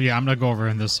 So, yeah, I'm going to go over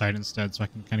on this side instead so I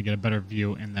can kind of get a better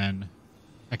view, and then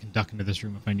I can duck into this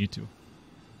room if I need to.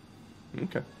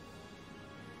 Okay.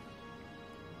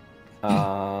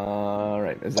 All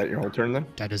right. Is that your whole turn then?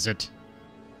 That is it.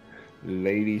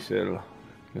 Lady Syl,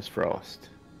 Miss Frost.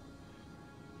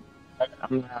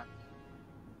 I'm not.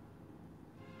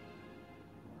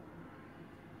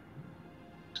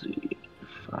 Let's see,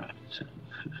 5, 10,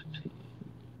 15.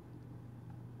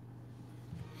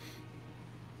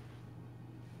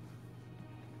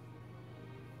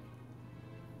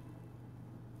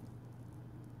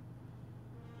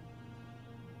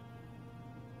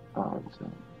 Oh,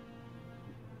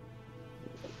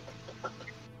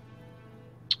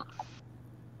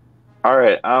 all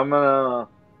right, I'm gonna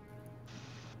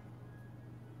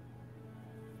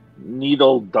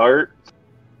needle dart.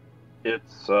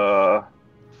 It's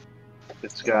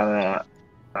got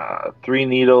 3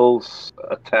 needles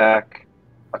attack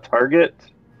a target.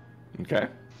 Okay.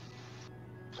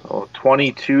 So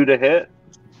 22 to hit,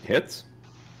 Hits.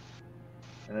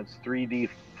 and it's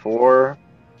 3d4.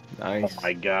 Nice. Oh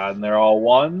my god, and they're all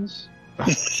 1s.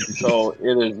 So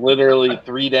it is literally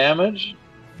 3 damage.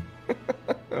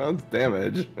 That's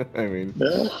damage. I mean,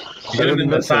 Yeah. Hit him in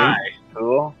the missing. thigh.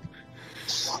 Cool.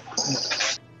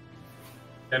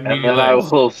 And And then I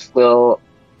will still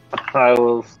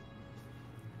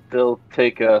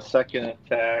take a second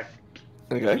attack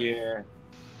Okay. here.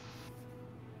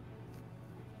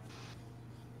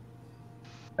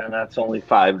 And that's only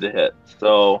 5 to hit.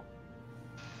 So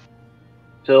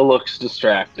still looks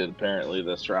distracted apparently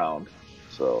this round.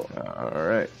 So All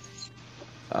right.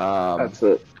 that's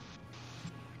it.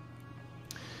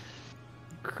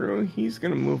 Crew, he's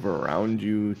gonna move around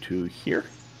you to here,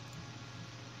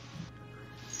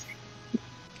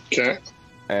 Okay.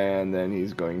 and then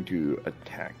he's going to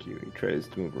attack you. He tries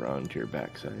to move around to your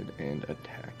backside and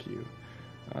attack you.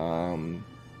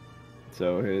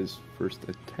 So his first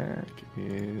attack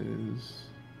is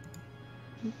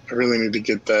I really need to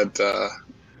get that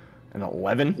An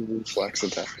 11. reflex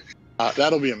attack.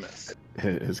 That'll be a miss.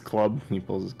 His club. He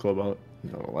pulls his club out.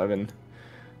 He's an 11.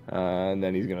 And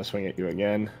then he's gonna swing at you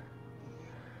again.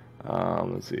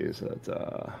 Let's see. So it's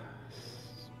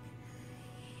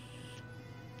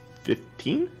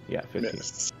 15. Yeah, 15.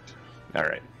 Miss. All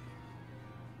right.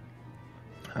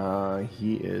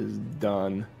 He is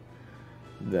done.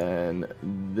 Then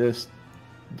this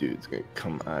dude's gonna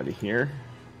come out of here.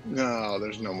 No,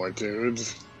 there's no more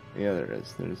dudes. Yeah, there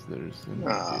is. There's.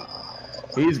 Ah.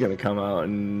 He's gonna come out,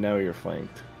 and now you're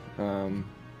flanked.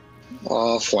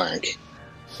 Flank.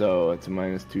 So it's a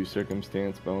 -2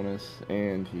 circumstance bonus,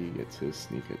 and he gets his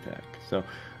sneak attack. So,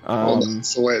 Hold on.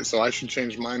 So wait, so I should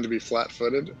change mine to be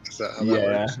flat-footed? Is that how that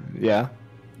works? Yeah.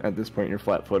 At this point, you're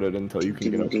flat-footed until you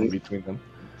can get up from between them.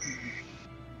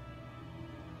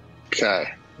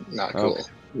 Okay, not cool. Okay.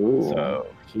 So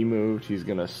he moved. He's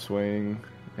gonna swing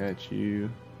at you.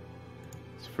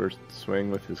 His first swing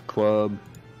with his club.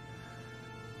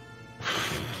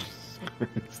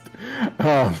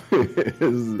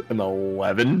 Is an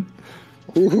 11.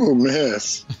 Ooh,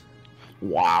 miss.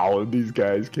 Wow, these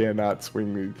guys cannot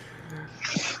swing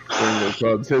their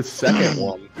clubs. His second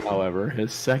one, however,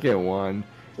 This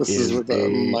is with a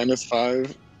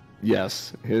 -5.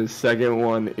 Yes, his second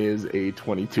one is a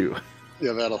 22.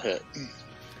 Yeah, that'll hit.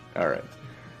 All right.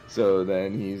 So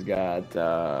then he's got.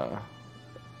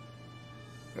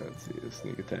 Let's see. The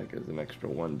sneak attack is an extra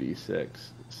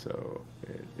 1d6, so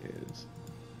it is.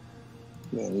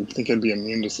 Man, you'd think I'd be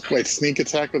immune to. Wait, sneak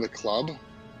attack with a club?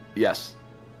 Yes.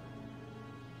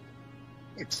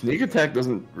 Sneak attack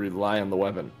doesn't rely on the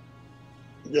weapon.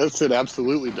 Yes, it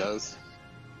absolutely does.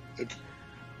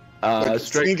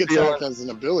 Sneak attack as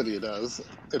an ability does.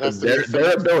 It has to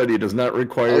their ability does not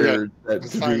require that to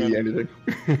fine, be anything.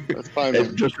 That's fine.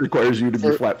 It just requires you to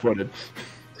be flat-footed.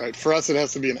 Right. For us, it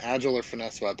has to be an agile or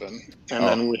finesse weapon, and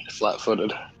then we're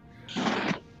flat-footed.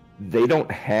 They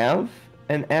don't have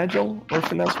an agile or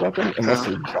finesse weapon unless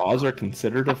their jaws are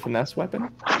considered a finesse weapon.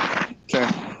 Okay.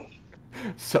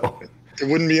 So it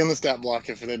wouldn't be in the stat block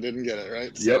if they didn't get it,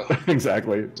 right? So, yep,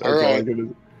 exactly. That's all right.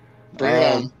 Bring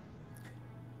it on.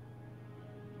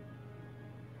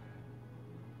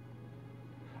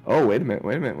 Oh, wait a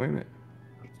minute.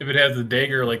 If it has the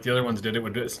dagger like the other ones did, it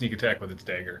would sneak attack with its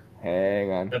dagger.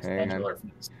 Hang on. That's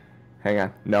Hang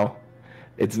on. No,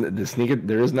 it's the sneak.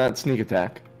 There is not sneak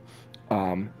attack,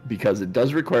 because it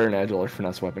does require an agile or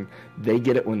finesse weapon. They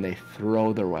get it when they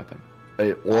throw their weapon,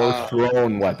 or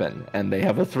thrown weapon, and they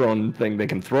have a thrown thing. They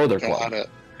can throw their club,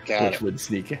 which would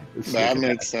sneak. That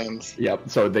makes sense. Yep.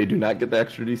 So they do not get the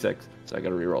extra d6. So I got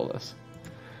to re-roll this.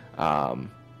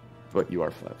 But you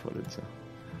are flat-footed, so.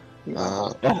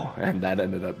 And that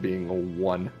ended up being a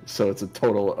 1, so it's a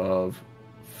total of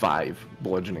 5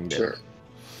 bludgeoning damage.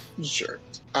 Sure.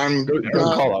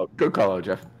 Good call out,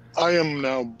 Jeff. I am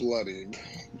now bloodied.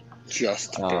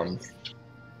 Just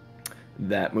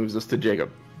that moves us to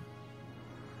Jacob.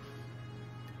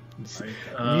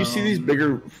 Right, you see these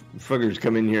bigger fuckers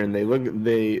come in here, and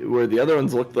where the other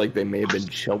ones looked like they may have been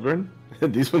children.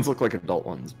 These ones look like adult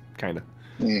ones, kind of.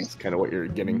 It's kind of what you're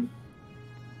getting.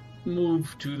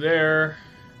 Move to there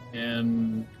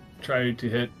and try to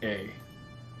hit A.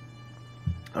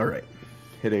 All right.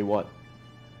 Hit a what?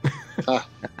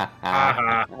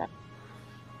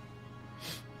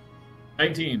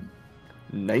 19.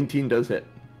 19 does hit.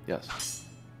 Yes.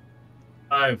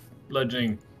 5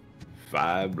 bludgeoning.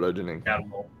 5 bludgeoning.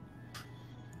 Animal.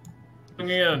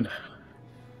 Again.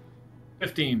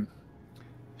 15.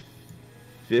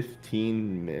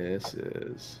 15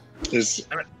 misses.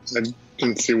 I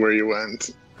didn't see where you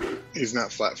went. He's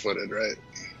not flat-footed, right?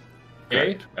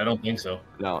 A? I don't think so.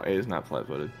 No, A is not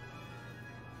flat-footed.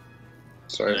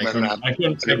 Sorry, I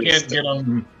can't get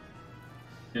him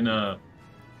in a...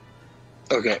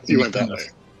 Okay, you went that way.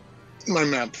 My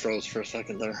map froze for a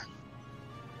second there.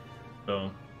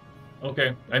 So,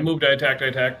 okay. I moved, I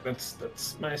attacked.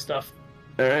 That's my stuff.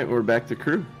 All right, we're back to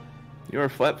crew. You are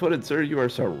flat-footed, sir. You are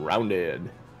surrounded.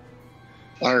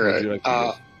 All right.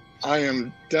 I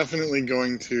am definitely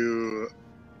going to...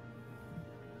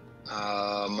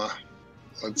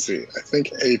 let's see. I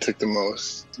think A took the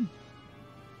most.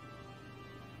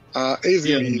 A is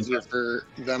going to be easier for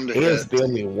them to hit. A is the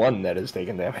only one that has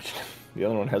taken damage. The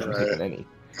other one hasn't taken any.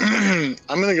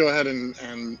 I'm going to go ahead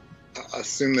and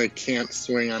assume they can't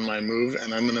swing on my move,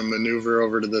 and I'm going to maneuver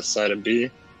over to this side of B.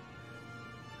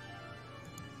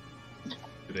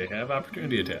 Do they have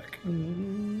opportunity attack?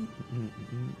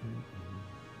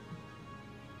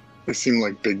 They seem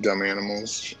like big dumb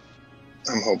animals.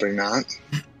 I'm hoping not.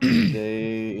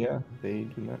 They do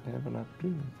not have an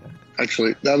opportunity attack.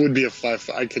 Actually, that would be a 5.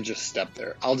 I could just step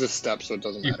there. I'll just step, so it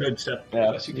doesn't You matter. could step.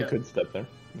 Yeah, Yes, you you can. could step there.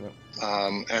 Yep.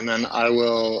 And then I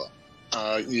will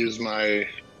use my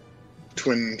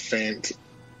twin feint,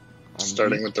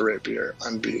 starting with the rapier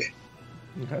on B.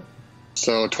 Okay.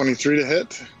 So 23 to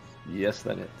hit Yes,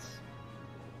 that hits.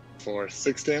 for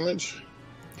 6 damage.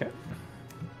 Okay.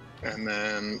 And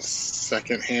then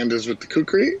second hand is with the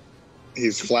kukri.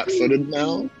 He's flat-footed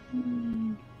now.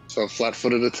 So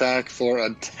flat-footed attack for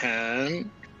a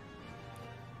 10.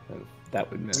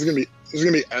 That would miss. This is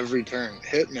gonna be every turn.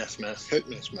 Hit, miss, miss. Hit,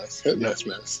 miss, miss. Hit, miss,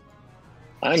 miss.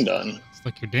 I'm done. It's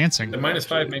like you're dancing. The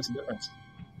 -5 makes a difference.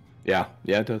 Yeah,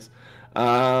 it does.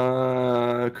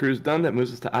 Crew's done. That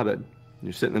moves us to Abed.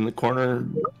 You're sitting in the corner.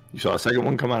 You saw a second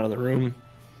one come out of the room.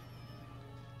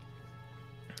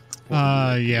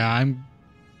 Yeah, I'm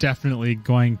definitely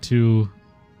going to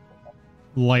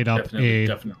light up Definitely.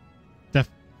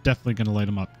 definitely going to light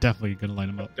him up. Definitely going to light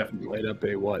him up. Definitely. Light up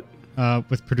a what?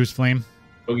 With produce flame.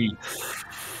 Boogie.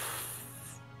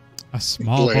 A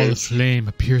small ball of Blaze. flame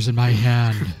appears in my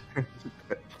hand.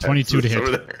 22 to It's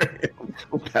over hit. there.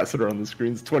 We'll pass it around the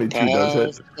screens. 22 does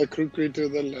Pass hit. the kukri to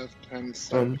the left-hand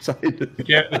side. Side.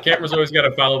 The camera's always got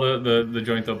to follow the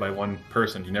joint though by one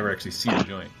person. You never actually see the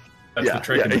joint. That's the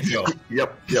trick in the show.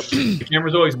 Yep. The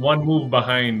camera's always one move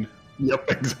behind Yep,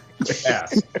 exactly. the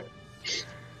pass.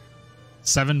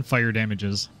 7 fire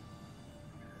damages.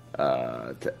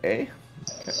 To A.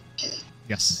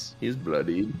 Yes. He's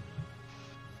bloodied.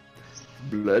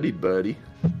 Bloody buddy.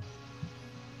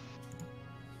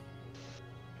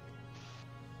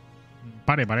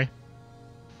 Buddy.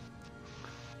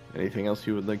 Anything else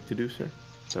you would like to do, sir?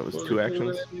 That was 2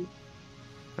 actions,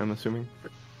 I'm assuming.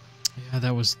 Yeah,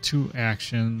 that was 2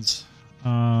 actions. Do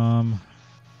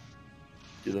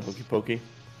the hokey pokey.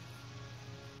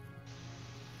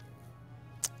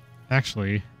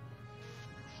 Actually,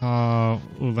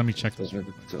 let me check this.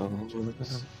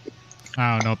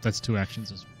 Oh, nope, that's 2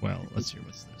 actions as well. Let's hear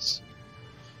what's this.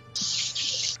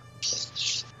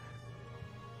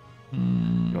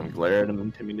 You want to glare at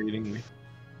him intimidatingly?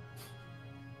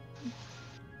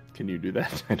 Can you do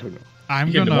that? I don't know.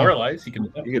 You can demoralize. You can.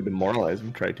 You can demoralize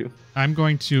him, try to. I'm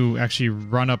going to actually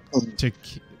run up to.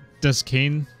 Does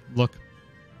Kane look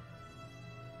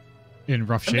in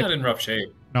rough I'm shape? not in rough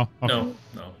shape. No. Okay.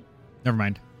 No. Never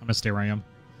mind. I'm gonna stay where I am.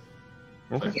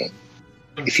 Okay.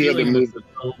 If you had to Feeling move- is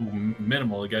so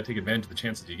minimal, you got to take advantage of the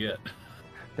chances you get.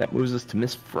 That moves us to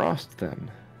Miss Frost then.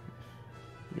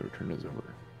 Your turn is over.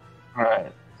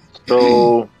 Alright.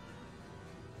 So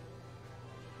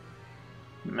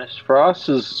Miss Frost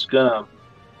is gonna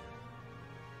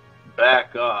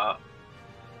back up.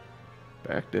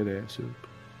 Back that ass up.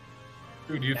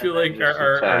 Dude, do you And feel then like just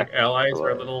our attack allies are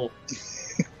a below. little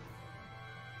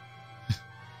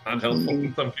unhelpful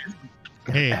in some cases?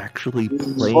 Hey, Actually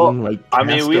playing Well, like I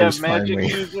mean, we have Castos magic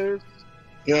finally. users.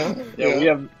 Yeah. Yeah, we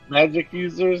have magic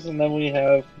users, and then we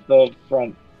have the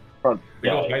front. We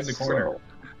go guys, hide in the corner.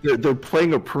 so- They're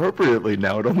playing appropriately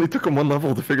now. It only took them 1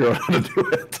 level to figure out how to do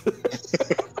it.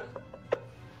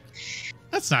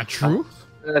 that's not true.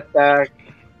 Attack.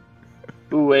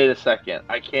 Ooh, wait a second.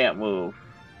 I can't move.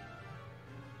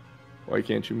 Why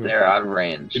can't you move? They're out of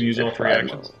range. You can use all If 3 I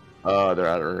actions. move. They're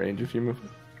out of range if you move.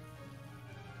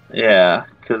 Yeah,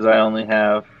 because I only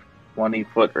have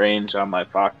 20-foot range on my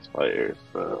Foxfire,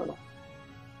 so.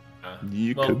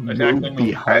 You Well, could attack move then move.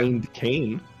 behind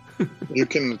Kane. You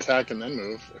can attack and then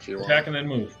move if you want. Attack and then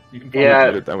move. You can Yeah.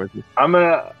 Did it that way.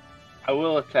 I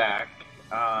will attack.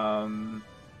 Of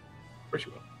course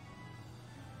you will.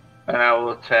 And I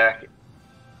will attack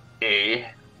A.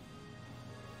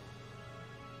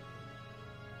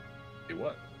 Say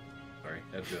what? Sorry,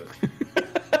 that's good.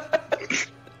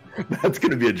 That's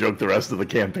going to be a joke the rest of the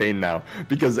campaign now,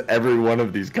 because every one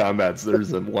of these combats,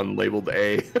 there's one labeled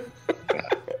A.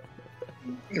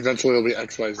 Eventually it'll be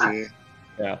XYZ.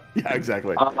 Yeah,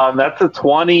 exactly. That's a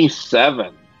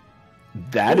 27.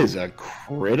 That is a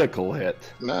critical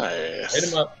hit. Nice.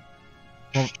 Hit him up.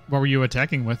 What were you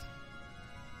attacking with?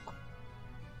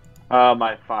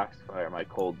 My Foxfire, my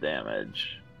cold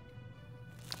damage.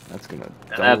 That's going to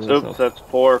And that's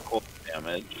 4 cold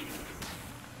damage.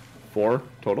 4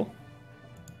 total.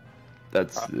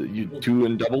 That's you 2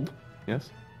 and doubled. Yes.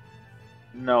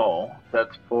 No,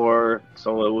 that's 4,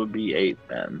 so it would be 8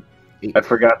 then. 8. I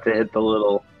forgot to hit the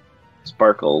little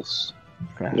sparkles.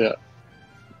 Yeah.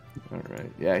 All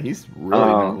right. Yeah, he's really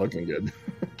not looking good.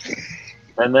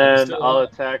 And then Still I'll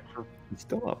up. attack for He's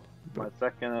still up. my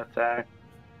second attack.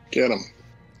 Get him.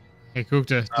 Hey,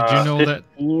 Kukta, did you know that?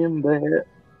 15 to hit.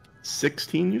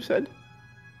 16, you said?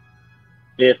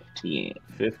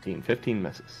 15. 15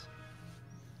 misses.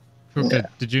 Coop,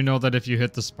 did you know that if you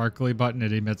hit the sparkly button,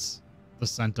 it emits the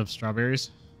scent of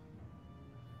strawberries?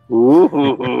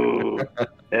 Ooh,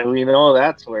 and we know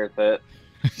that's worth it.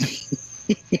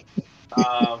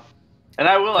 And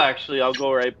I will actually, I'll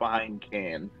go right behind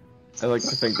Kane. I like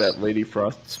to think that Lady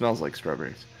Frost smells like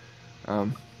strawberries.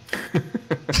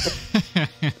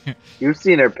 You've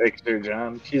seen her picture,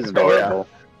 John. She's adorable.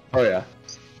 Oh yeah.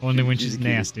 Only when she's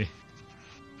nasty.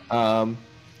 Okay.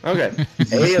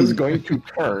 A is going to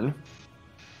turn.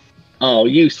 Oh,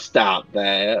 you stop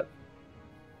that.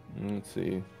 Let's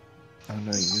see. Oh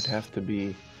no, you'd have to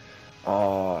be.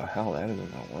 Oh hell, that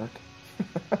doesn't work.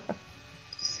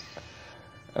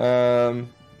 A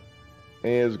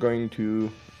is going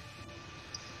to.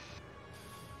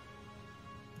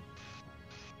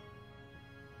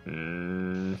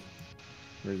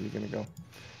 Where's he gonna go?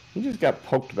 He just got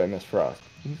poked by Miss Frost.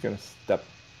 He's gonna step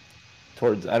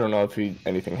towards. I don't know if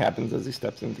anything happens as he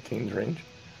steps into Kane's range.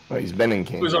 Well, he's been in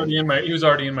Kane's. He was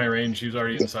already in my range. He was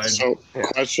already inside. So,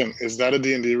 question: is that a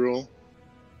D&D rule?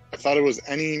 I thought it was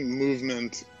any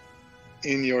movement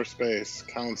in your space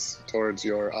counts towards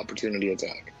your opportunity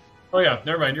attack. Oh yeah,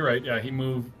 never mind. You're right. Yeah, he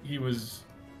moved. He was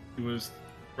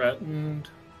threatened.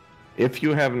 If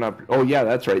you have an oh yeah,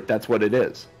 that's right. That's what it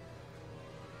is.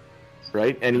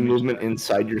 Right? Any movement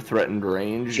inside your threatened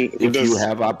range, if you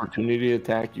have opportunity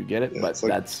attack, you get it. Yeah, but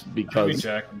that's because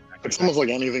it's almost like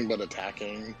anything but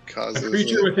attacking causes. A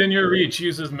creature within your reach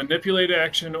uses manipulate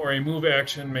action or a move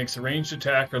action, makes a ranged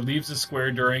attack, or leaves a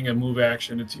square during a move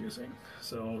action it's using.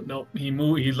 So nope, he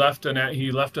left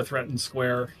a threatened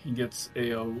square. He gets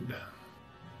AO'd.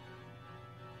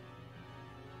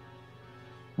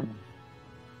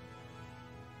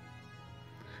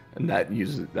 And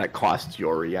that costs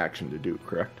your reaction to do,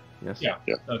 correct? Yes. Yeah.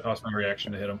 That costs my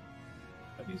reaction to hit him.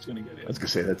 But he's gonna get hit. I was gonna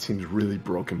say that seems really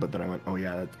broken, but then I went, oh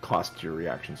yeah, that costs your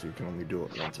reaction, so you can only do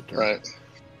it once a turn. Right.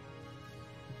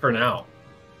 For now.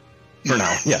 For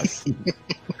now, yes.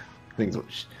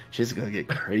 She's gonna get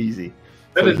crazy.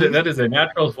 That is a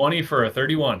natural 20 for a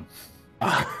 31.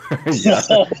 Yes.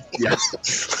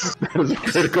 That was a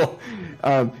critical.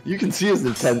 You can see his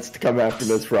intents to come after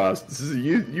Miss Frost. This is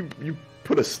you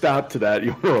put a stop to that.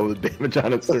 You roll the damage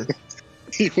on it, sir.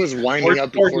 He was winding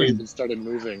up before he even started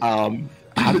moving.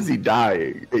 How does he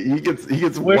die? He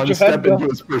gets one step into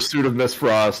his pursuit of Miss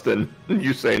Frost, and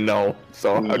you say no.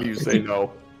 So how do you say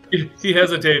no? He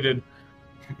hesitated.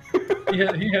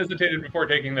 he hesitated before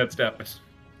taking that step.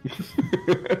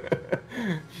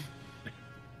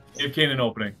 Give Kane an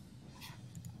opening.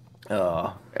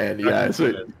 And yeah,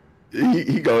 so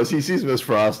he goes, he sees Miss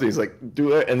Frost, and he's like,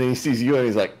 do it, and then he sees you, and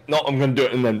he's like, no, I'm gonna do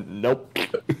it, and then nope.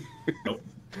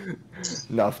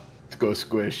 Enough to go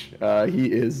squish.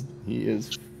 He is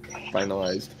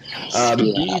finalized.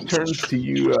 He turns to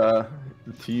you,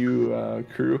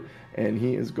 crew, and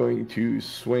he is going to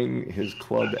swing his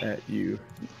club at you.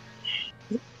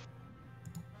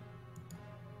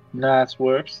 Nice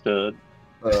work, stud.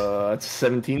 It's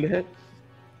 17 to hit.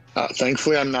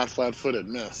 Thankfully, I'm not flat-footed.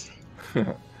 Miss. He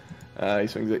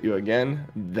swings at you again.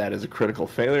 That is a critical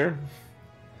failure.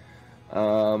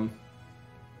 Let's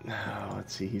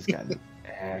see. He's got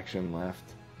action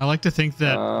left. I like to think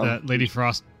that Lady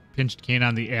Frost pinched Kane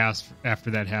on the ass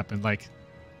after that happened. Like,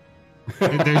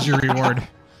 there's your reward.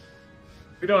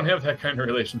 We don't have that kind of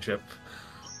relationship.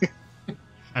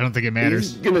 I don't think it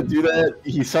matters. He's gonna do that.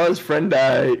 He saw his friend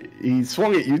die. He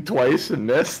swung at you twice and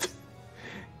missed.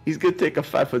 He's gonna take a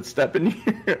 5-foot step in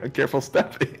here, a careful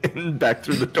step, and back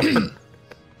through the door.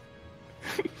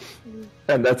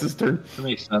 And that's his turn. That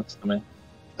makes sense to me.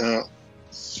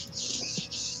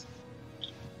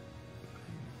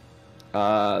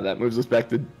 That moves us back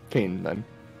to Kane then.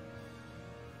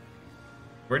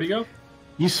 Where'd he go?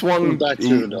 He swung back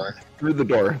through the door.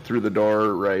 Through the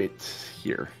door right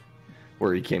here,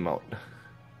 where he came out.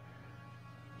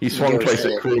 He swung twice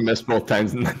at crew, missed both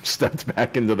times, and then stepped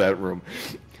back into that room.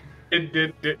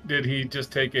 Did he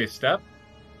just take a step?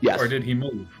 Yes. Or did he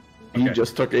move? He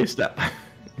just took a step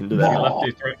into that.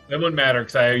 That wouldn't matter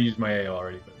because I used my A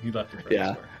already, but he left it.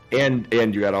 Yeah. And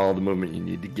you got all the movement you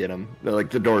need to get him.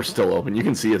 Like, the door's still open. You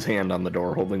can see his hand on the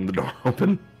door, holding the door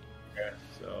open. Okay,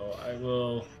 so I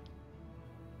will.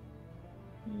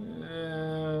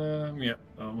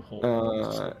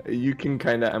 Hold. You can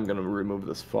kind of. I'm gonna remove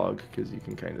this fog because you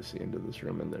can kind of see into this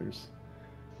room, and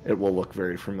it will look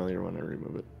very familiar when I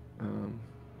remove it.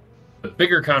 The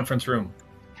bigger conference room.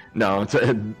 No, it's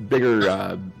a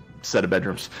bigger set of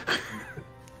bedrooms.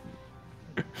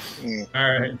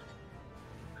 All right.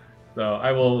 So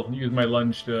I will use my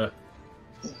lunge to.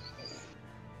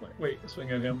 Wait,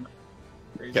 swing at him.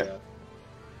 Raise that.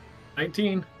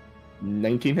 19.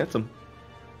 19 hits him.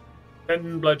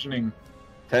 10 bludgeoning.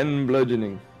 10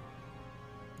 bludgeoning.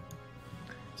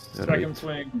 Second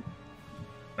swing.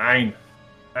 9.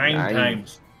 9 9.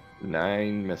 times.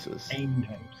 9 misses. 9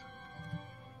 times.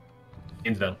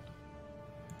 Hands down.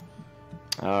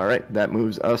 All right, that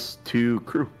moves us to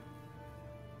crew.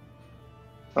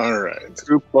 All right.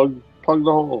 Screw plug the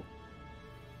hole.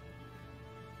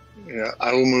 Yeah,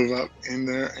 I will move up in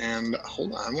there and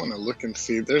hold on. I want to look and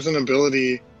see. There's an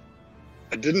ability.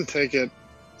 I didn't take it,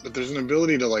 but there's an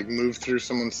ability to like move through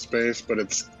someone's space, but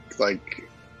it's like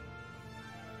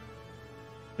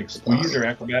Squeeze or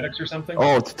acrobatics or something?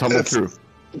 Oh, it's tumble through.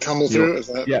 Tumble through? Is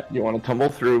that? Yeah, you want to tumble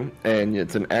through, and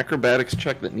it's an acrobatics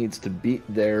check that needs to beat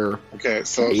their Okay,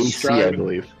 so AC, stride. I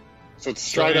believe. So it's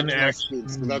stride up to my action.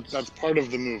 speed. So that's part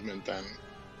of the movement then.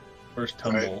 First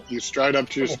tumble. Right? You stride up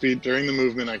to your speed during the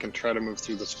movement. I can try to move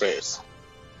through the space.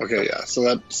 Okay, yeah. So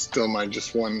that's still my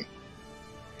just one.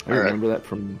 I remember that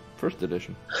from first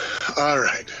edition. All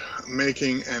right,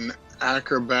 making an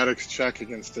acrobatics check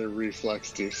against their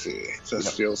reflex DC.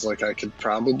 This feels like I could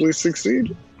probably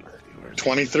succeed.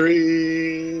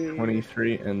 23.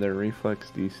 23 and their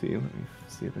reflex DC. Let me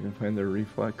see if I can find their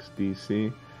reflex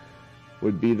DC.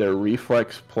 Would be their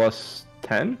reflex plus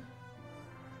 10? Would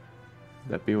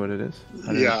that be what it is?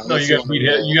 Yeah. No, you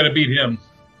gotta beat him.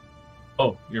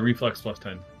 Oh, your reflex plus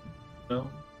 10. No,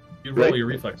 you roll your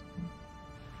reflex.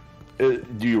 Do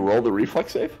you roll the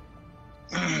reflex save?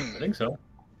 I think so.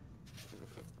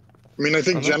 I mean, I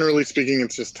think generally speaking,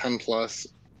 it's just 10 plus,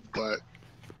 but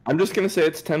I'm just gonna say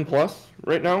it's 10 plus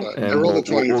right now. And I rolled a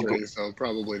 23, so it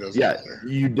probably doesn't matter.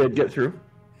 You did get through,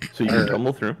 so you can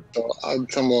tumble through. So I'll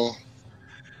tumble.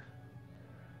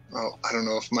 Oh, I don't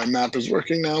know if my map is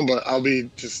working now, but I'll be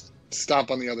just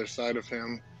stop on the other side of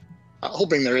him,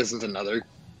 hoping there isn't another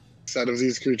set of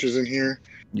these creatures in here.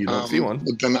 You don't see one.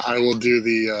 But then I will do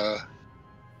the.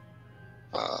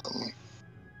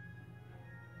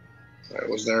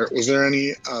 Was there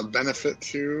any benefit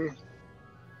to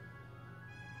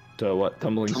what?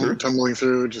 Tumbling through? Tumbling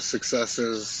through, just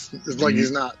successes. It's like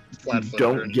he's not flat-footed.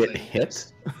 Don't get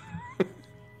hit.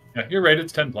 Yeah, you're right.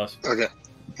 It's 10 plus. Okay.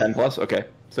 10 plus. Okay.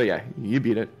 So yeah, you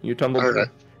beat it. You tumble through.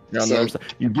 Okay. You're on the other side.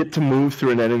 You get to move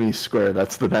through an enemy square.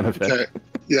 That's the benefit. Okay.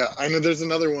 Yeah, I know. There's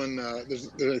another one. I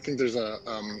think there's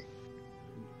an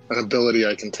ability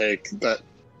I can take that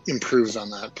improves on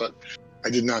that, but I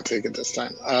did not take it this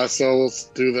time. So we'll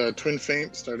do the twin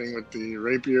feint, starting with the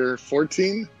rapier.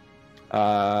 14.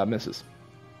 Misses.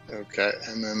 Okay,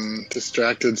 and then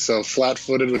distracted. So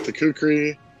flat-footed with the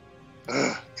kukri.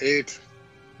 8.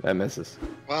 That misses.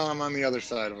 Well, I'm on the other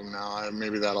side of him now.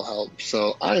 Maybe that'll help.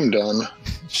 So I'm done.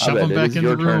 Shove him back in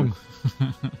the room.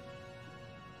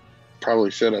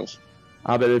 Probably should have.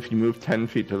 I bet if you move 10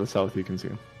 feet to the south, you can see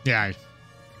him. Yeah,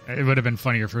 it would have been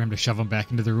funnier for him to shove him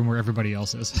back into the room where everybody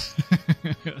else is.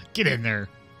 Get in there.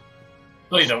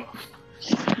 No, you don't.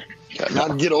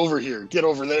 Not get over here. Get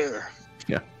over there.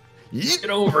 Yeah. Get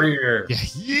over here. Yeah,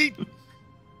 yeet.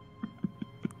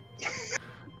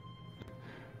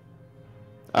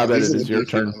 I bet it is your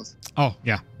turn. Oh,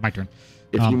 yeah, my turn.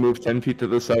 If you move 10 feet to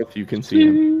the south, you can see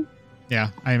him.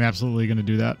 Yeah, I am absolutely going to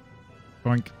do that.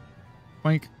 Boink.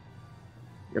 Boink.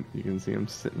 Yep, you can see him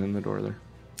sitting in the door there.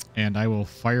 And I will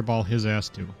fireball his ass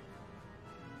too.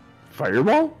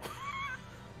 Fireball?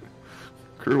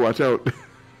 Crew, watch out.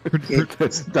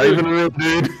 Dive in the rope,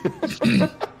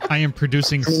 dude. I am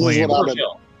producing flame.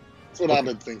 That's what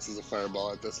Abed thinks is a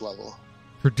fireball at this level.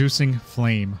 Producing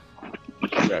flame.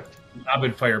 Okay.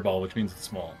 Abed fireball, which means it's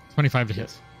small. 25 to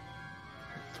hit.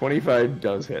 25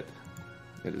 does hit.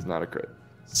 It is not a crit.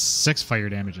 6 fire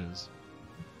damages.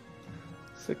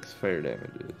 6 fire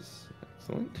damages.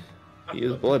 Excellent. He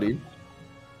is bloody.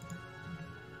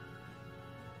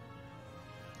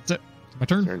 That's it. My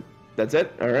turn. That's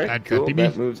it? Alright, That cool. could be me.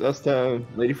 That moves us to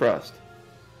Lady Frost.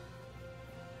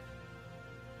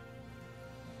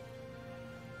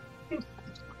 I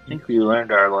think we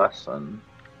learned our lesson.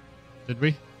 Did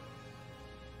we?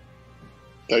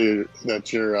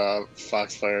 That your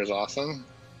foxfire is awesome.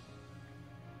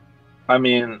 I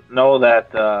mean, know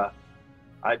that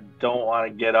I don't want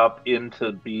to get up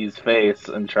into B's face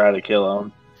and try to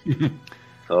kill him.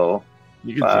 So,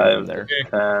 You can see him 5, there.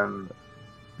 10.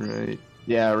 Right.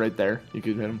 Yeah, right there. You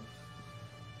could hit him.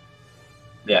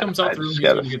 Yeah, Comes out I through just him,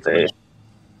 gotta he's gonna stay. get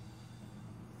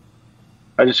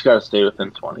I just gotta stay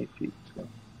within 20 feet. So.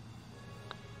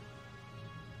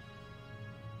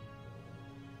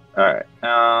 Alright.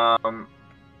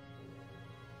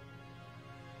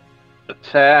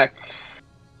 Attack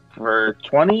for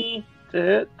 20 to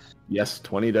hit. Yes,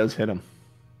 20 does hit him.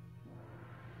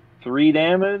 3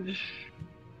 damage.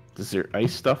 Is there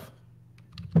ice stuff?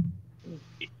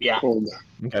 Yeah. Cold.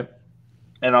 Okay.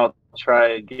 And I'll try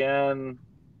again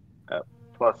at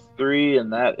 +3,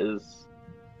 and that is,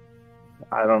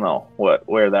 I don't know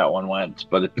where that one went,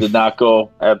 but it did not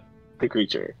go at the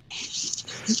creature.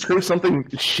 There's something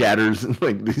shatters,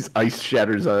 like these ice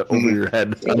shatters over your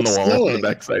head on the It's wall on the snowing.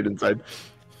 backside inside.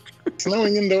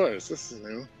 Snowing indoors. This is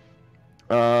new.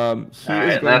 He All is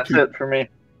right, going that's to. it for me.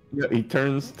 Yeah, he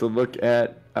turns to look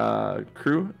at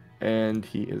Crew, and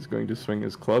he is going to swing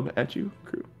his club at you,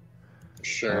 Crew.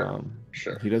 Sure.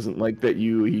 Sure. He doesn't like that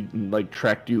he like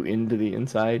tracked you into the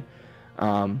inside.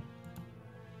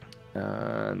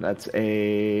 That's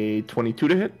a 22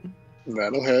 to hit.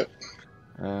 That'll hit.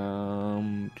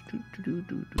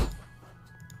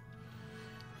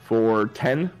 For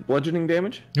 10 bludgeoning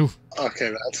damage.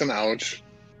 Okay, that's an ouch.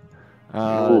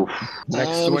 Oof. Next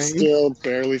I'm swing. still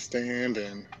barely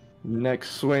standing.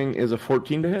 Next swing is a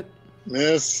 14 to hit.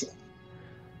 Miss.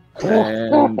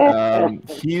 And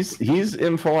he's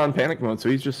in full on panic mode, so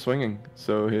he's just swinging.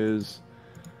 So his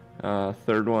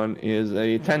third one is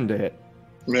a 10 to hit.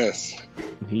 Miss.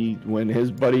 When his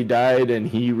buddy died and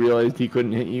he realized he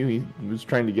couldn't hit you, he was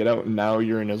trying to get out, and now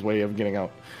you're in his way of getting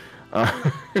out.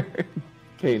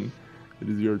 Kane, it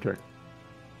is your turn.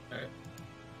 Alright.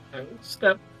 I will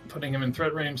step, putting him in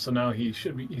threat range, so now he's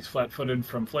flat-footed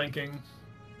from flanking.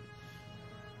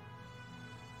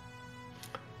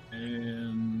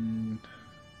 And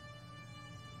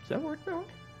Does that work now?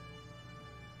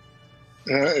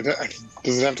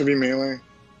 Does it have to be melee?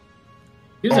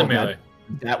 he's in melee.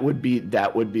 That would be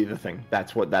the thing.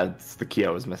 That's the key I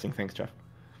was missing. Thanks, Jeff.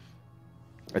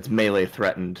 It's melee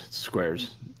threatened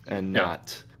squares and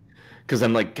not because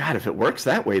I'm like, God, if it works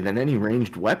that way, then any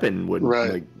ranged weapon would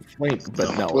like flank.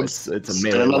 But no, it's a melee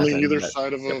stand on weapon. the either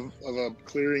side of a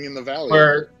clearing in the valley.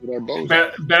 Or with our bows.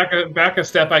 back a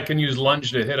step, I can use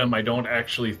lunge to hit him. I don't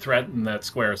actually threaten that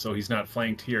square, so he's not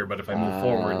flanked here. But if I move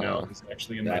forward now, he's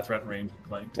actually in my threat range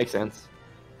flanked. Makes sense.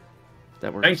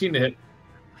 That works. 19 to hit.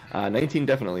 19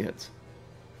 definitely hits.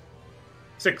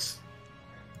 6.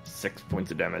 6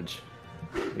 points of damage.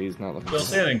 He's not looking. Still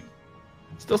standing.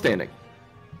 Still standing.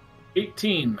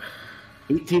 18.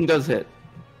 18 does hit.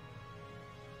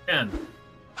 10.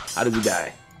 How does he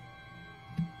die?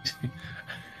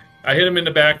 I hit him in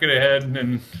the back of the head,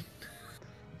 and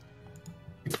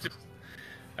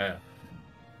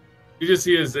you just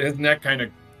see his neck kind of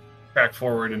crack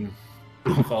forward and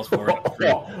falls forward.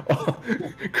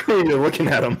 Crew, you're looking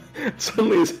at him.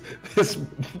 Suddenly, this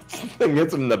thing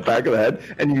hits him in the back of the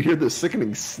head, and you hear the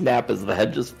sickening snap as the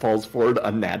head just falls forward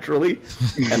unnaturally,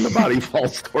 and the body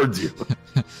falls towards you.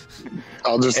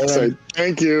 I'll just say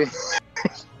thank you.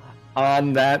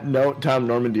 On that note, Tom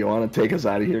Norman, do you want to take us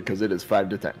out of here? Because it is 5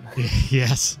 to 10.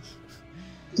 Yes.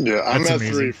 Yeah, I'm That's at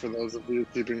amazing. 3 for those of you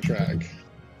keeping track.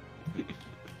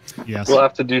 Yes. We'll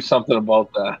have to do something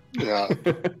about that. Yeah,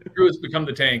 Drew has become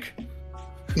the tank.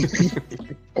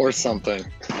 or something.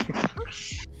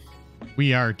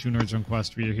 We are Two Nerds One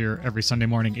Quest. We are here every Sunday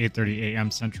morning, 8:30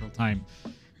 a.m. Central Time.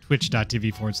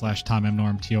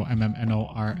 Twitch.tv/TomMNorm,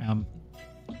 TOMMNORM.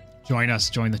 Join us,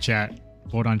 join the chat,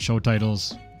 vote on show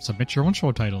titles, submit your own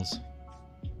show titles.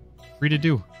 Free to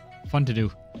do, fun to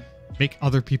do. Make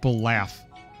other people laugh.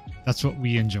 That's what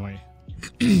we enjoy.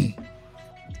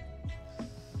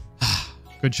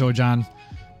 Good show, John.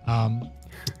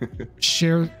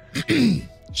 Share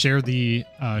the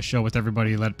show with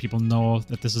everybody. Let people know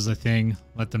that this is a thing.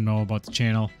 Let them know about the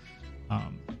channel.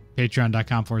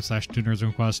 Patreon.com/Two Nerds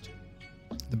One Quest.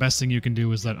 The best thing you can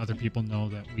do is let other people know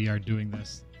that we are doing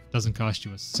this. It doesn't cost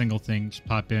you a single thing. Just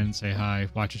pop in, say hi,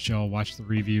 watch a show, watch the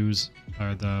reviews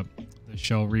or the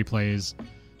show replays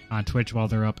on Twitch while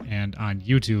they're up and on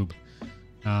YouTube.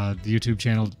 The YouTube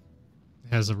channel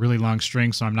has a really long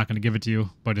string, so I'm not going to give it to you,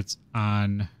 but it's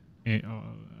on, I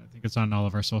think it's on all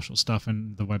of our social stuff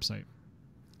and the website.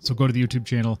 So go to the YouTube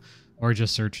channel or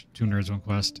just search Two Nerds One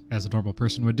Quest as a normal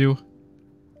person would do.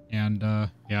 And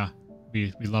yeah,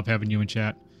 we love having you in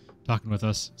chat, talking with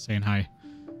us, saying hi.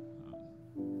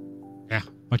 Yeah,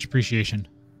 much appreciation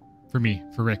for me,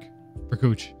 for Rick, for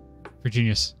Cooch, for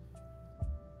Genius,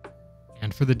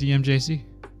 and for the DMJC.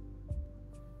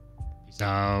 Peace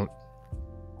out.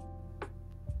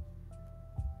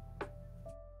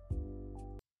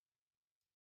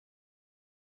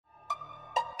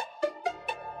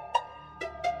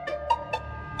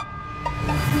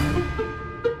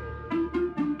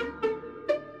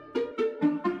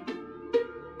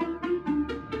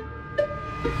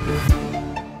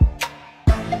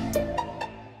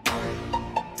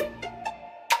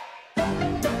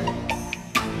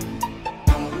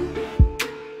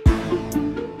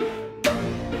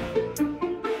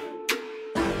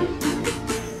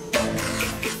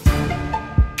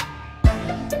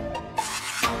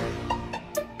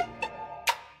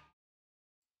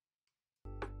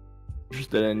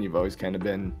 interested in. You've always kind of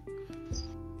been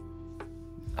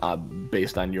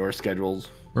based on your schedules.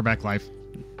 We're back live.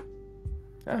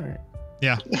 All right.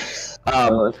 Yeah.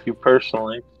 Well, if you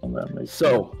personally, then that makes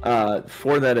sense. So,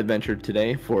 for that adventure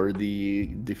today, for the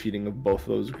defeating of both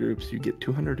those groups, you get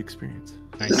 200 experience.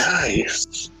 Nice.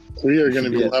 Nice. We are going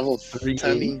to be Yeah. level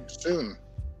 380. 10 soon.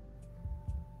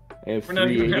 And We're not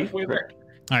even 380. halfway there.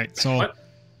 All right. So What?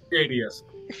 380,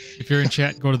 if you're in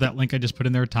chat, go to that link I just put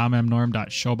in there,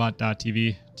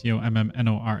 tommnorm.showbot.tv,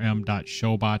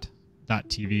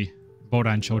 tommnorm.showbot.tv. Vote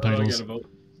on show I titles. gotta vote.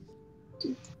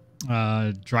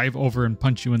 Drive over and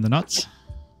punch you in the nuts.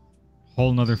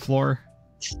 Whole nother floor.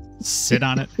 Sit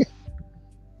on it.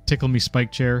 Tickle me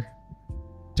spike chair.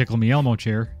 Tickle me Elmo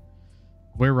chair.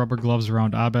 Wear rubber gloves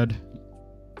around Abed.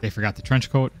 They forgot the trench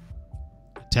coat.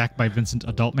 Attack by Vincent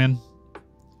Adultman.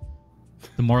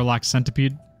 The Morlock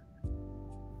centipede.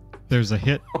 There's a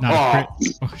hit, not a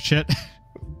crit. Oh shit.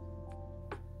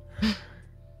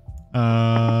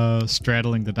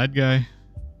 Straddling the dead guy.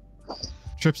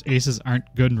 Trips aces aren't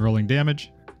good in rolling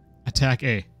damage. Attack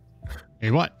A.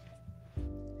 A what?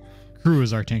 Crew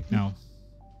is our tank now.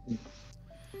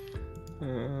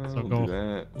 So go. Do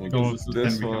that. We'll go- go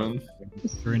this one.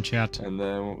 If you're in chat. And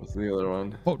then what was the other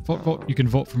one? Vote, vote, vote. You can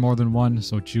vote for more than one,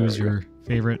 so choose your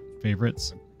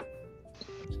favorites.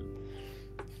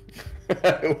 I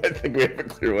think we have a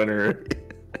clear winner already.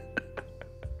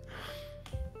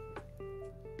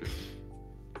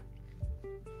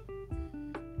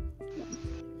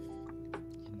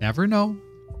 Never know.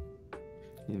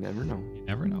 You never know. You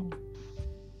never know.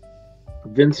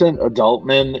 Vincent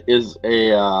Adultman is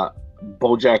a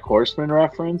BoJack Horseman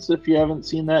reference. If you haven't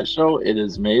seen that show, it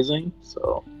is amazing.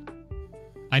 So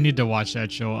I need to watch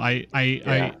that show.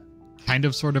 I kind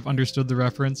of sort of understood the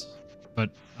reference,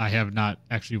 but I have not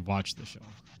actually watched the show.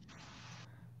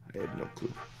 I had no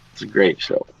clue. it's a great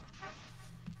show.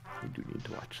 We do need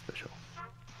to watch the show.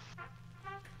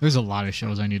 There's a lot of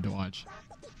shows I need to watch.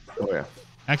 Oh yeah.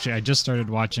 Actually, I just started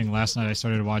watching last night. I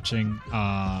started watching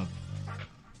on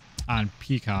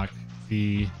Peacock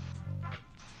the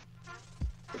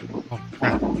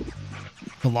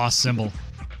Lost Symbol.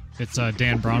 It's a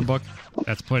Dan Brown book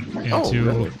that's put into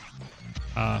really?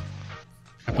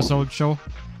 episode show.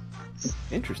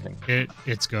 Interesting.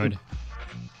 It's good.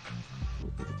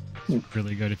 It's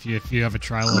really good. If you have a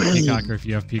trial of Peacock or if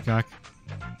you have Peacock.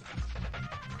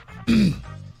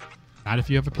 Not if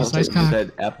you have a pea-sized You cock.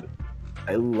 said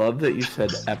I love that you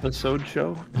said episode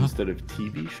show instead of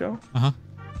TV show. Uh-huh.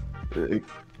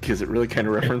 Because it really kind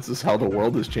of references how the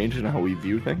world has changed and how we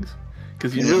view things.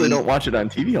 Because you really don't watch it on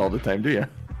TV all the time, do you?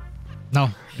 No,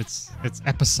 it's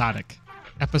episodic.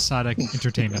 Episodic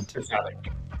entertainment.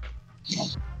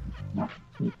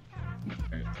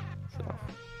 So.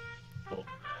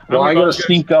 Well, I gotta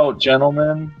sneak out,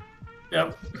 gentlemen.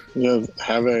 Yep. You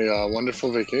have a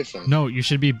wonderful vacation. No, you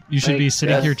should be Thanks, sitting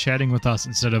yes. here chatting with us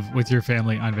instead of with your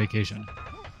family on vacation.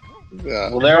 Yeah,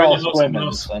 Well, they're all Enjoy the swimming,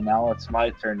 most. so now it's my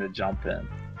turn to jump in.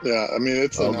 yeah. I mean,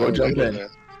 it's Oh, an go hour jump later in. there.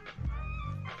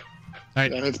 All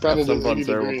right, And it's probably some fun, 80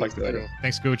 sir. We'll degrees, talk to you later. too.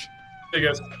 thanks, Gooch. Hey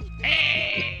guys.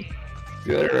 See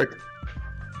you later, Rick.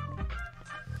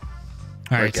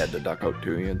 All Rick right. had to duck out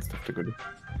too. He had stuff to go do.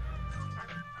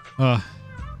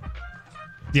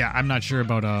 Yeah, I'm not sure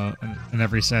about an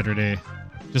every Saturday,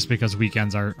 just because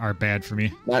weekends are bad for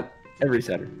me. Not every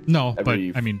Saturday. No,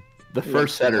 Every- but I mean, The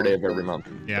first Saturday of every month.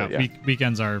 yeah, But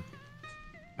weekends are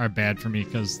bad for me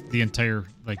because the entire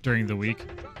during the week,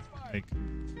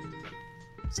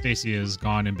 Stacy is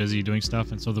gone and busy doing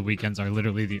stuff, and so the weekends are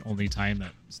literally the only time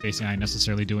that Stacy and I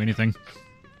necessarily do anything.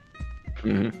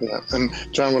 Mhm. Yeah, and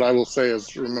John, what I will say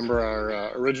is, remember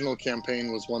our original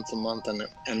campaign was once a month,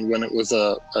 and when it was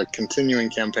a continuing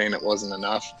campaign, it wasn't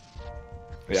enough.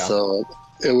 Yeah. So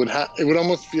it would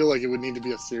almost feel like it would need to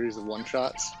be a series of one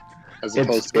shots as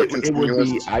opposed to a It would continuous.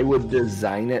 be. I would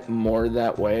design it more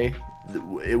that way.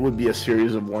 It would be a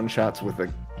series of one shots with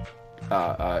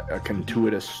a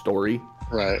gratuitous story.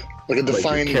 Right, like a Like the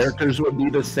defined characters would be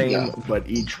the same, Yeah. but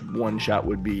each one shot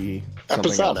would be something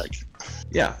episodic. else.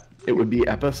 Yeah, it would be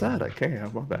episodic. Hey, how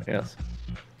about that? Yes.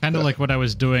 Kind of like what I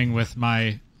was doing with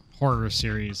my horror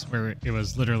series, where it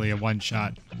was literally a one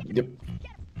shot, Yep.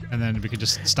 and then we could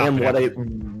just stop. And it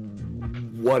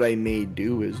what I may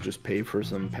do is just pay for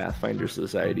some Pathfinder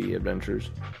Society adventures,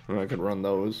 and I could run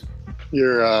those.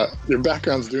 Your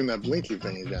background's doing that blinky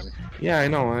thing again. Yeah, I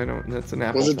know. That's an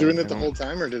Apple. Was it doing thing, it the I know. whole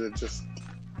time, or did it just?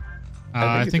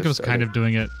 I think it was just kind started. of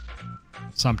doing it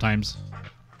sometimes.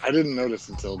 I didn't notice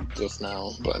until just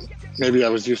now, but maybe I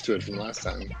was used to it from last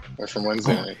time or from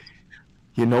Wednesday night.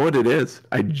 You know what it is?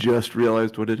 I just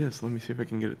realized what it is. Let me see if I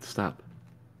can get it to stop.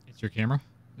 It's your camera.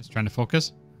 Just trying to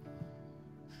focus.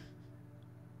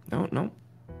 No.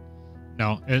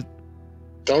 No,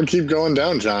 Don't keep going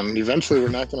down, John. Eventually, we're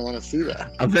not going to want to see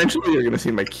that. Eventually, you're going to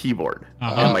see my keyboard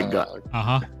and my gut.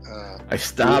 I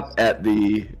stop at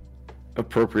the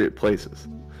appropriate places.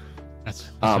 That's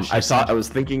I was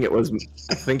thinking it was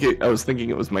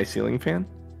my ceiling fan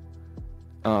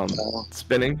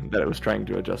spinning that I was trying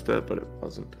to adjust it, but it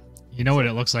wasn't. You know what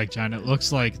it looks like, John? It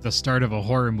looks like the start of a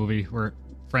horror movie where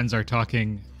friends are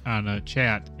talking on a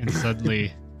chat and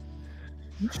suddenly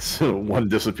So one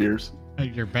disappears.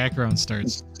 your background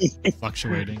starts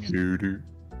fluctuating.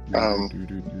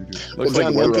 Looks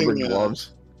like War Rubber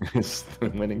Gloves is the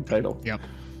winning title. Yep.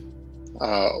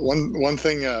 One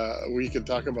thing we could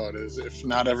talk about is if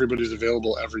not everybody's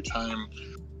available every time,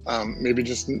 maybe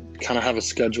just kind of have a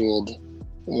scheduled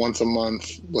once a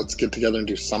month. Let's get together and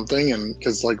do something, and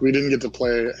because like we didn't get to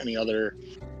play any other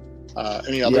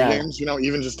games,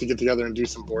 even just to get together and do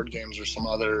some board games or some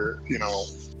other kind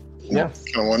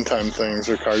of one-time things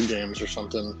or card games or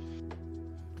something.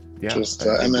 Yeah. Just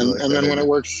and then when it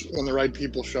works, when the right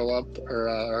people show up or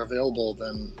are available,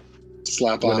 then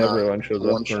slap on everyone shows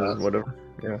up shot. or whatever.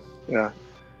 Yeah.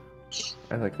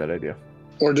 I like that idea.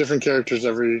 Or different characters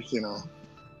every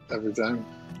time.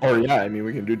 Or we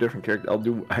can do different characters.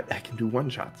 I can do one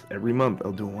shots every month.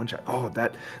 I'll do a one shot. Oh,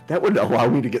 that would allow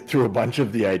me to get through a bunch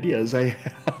of the ideas I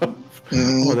have.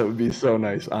 Oh, that would be so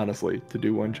nice, honestly, to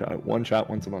do one shot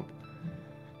once a month.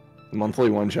 Monthly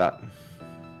one shot.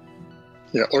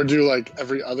 Yeah, or do like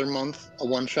every other month a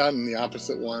one shot, and the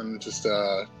opposite one just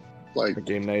like a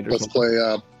game night or let's something.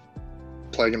 play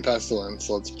Plague and Pestilence.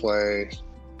 Let's play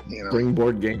Bring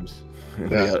board games.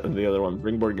 Yeah. The other one.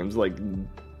 Bring board games.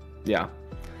 Yeah.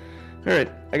 All right,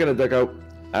 I gotta duck out.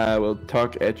 We'll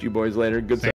talk at you boys later. Good.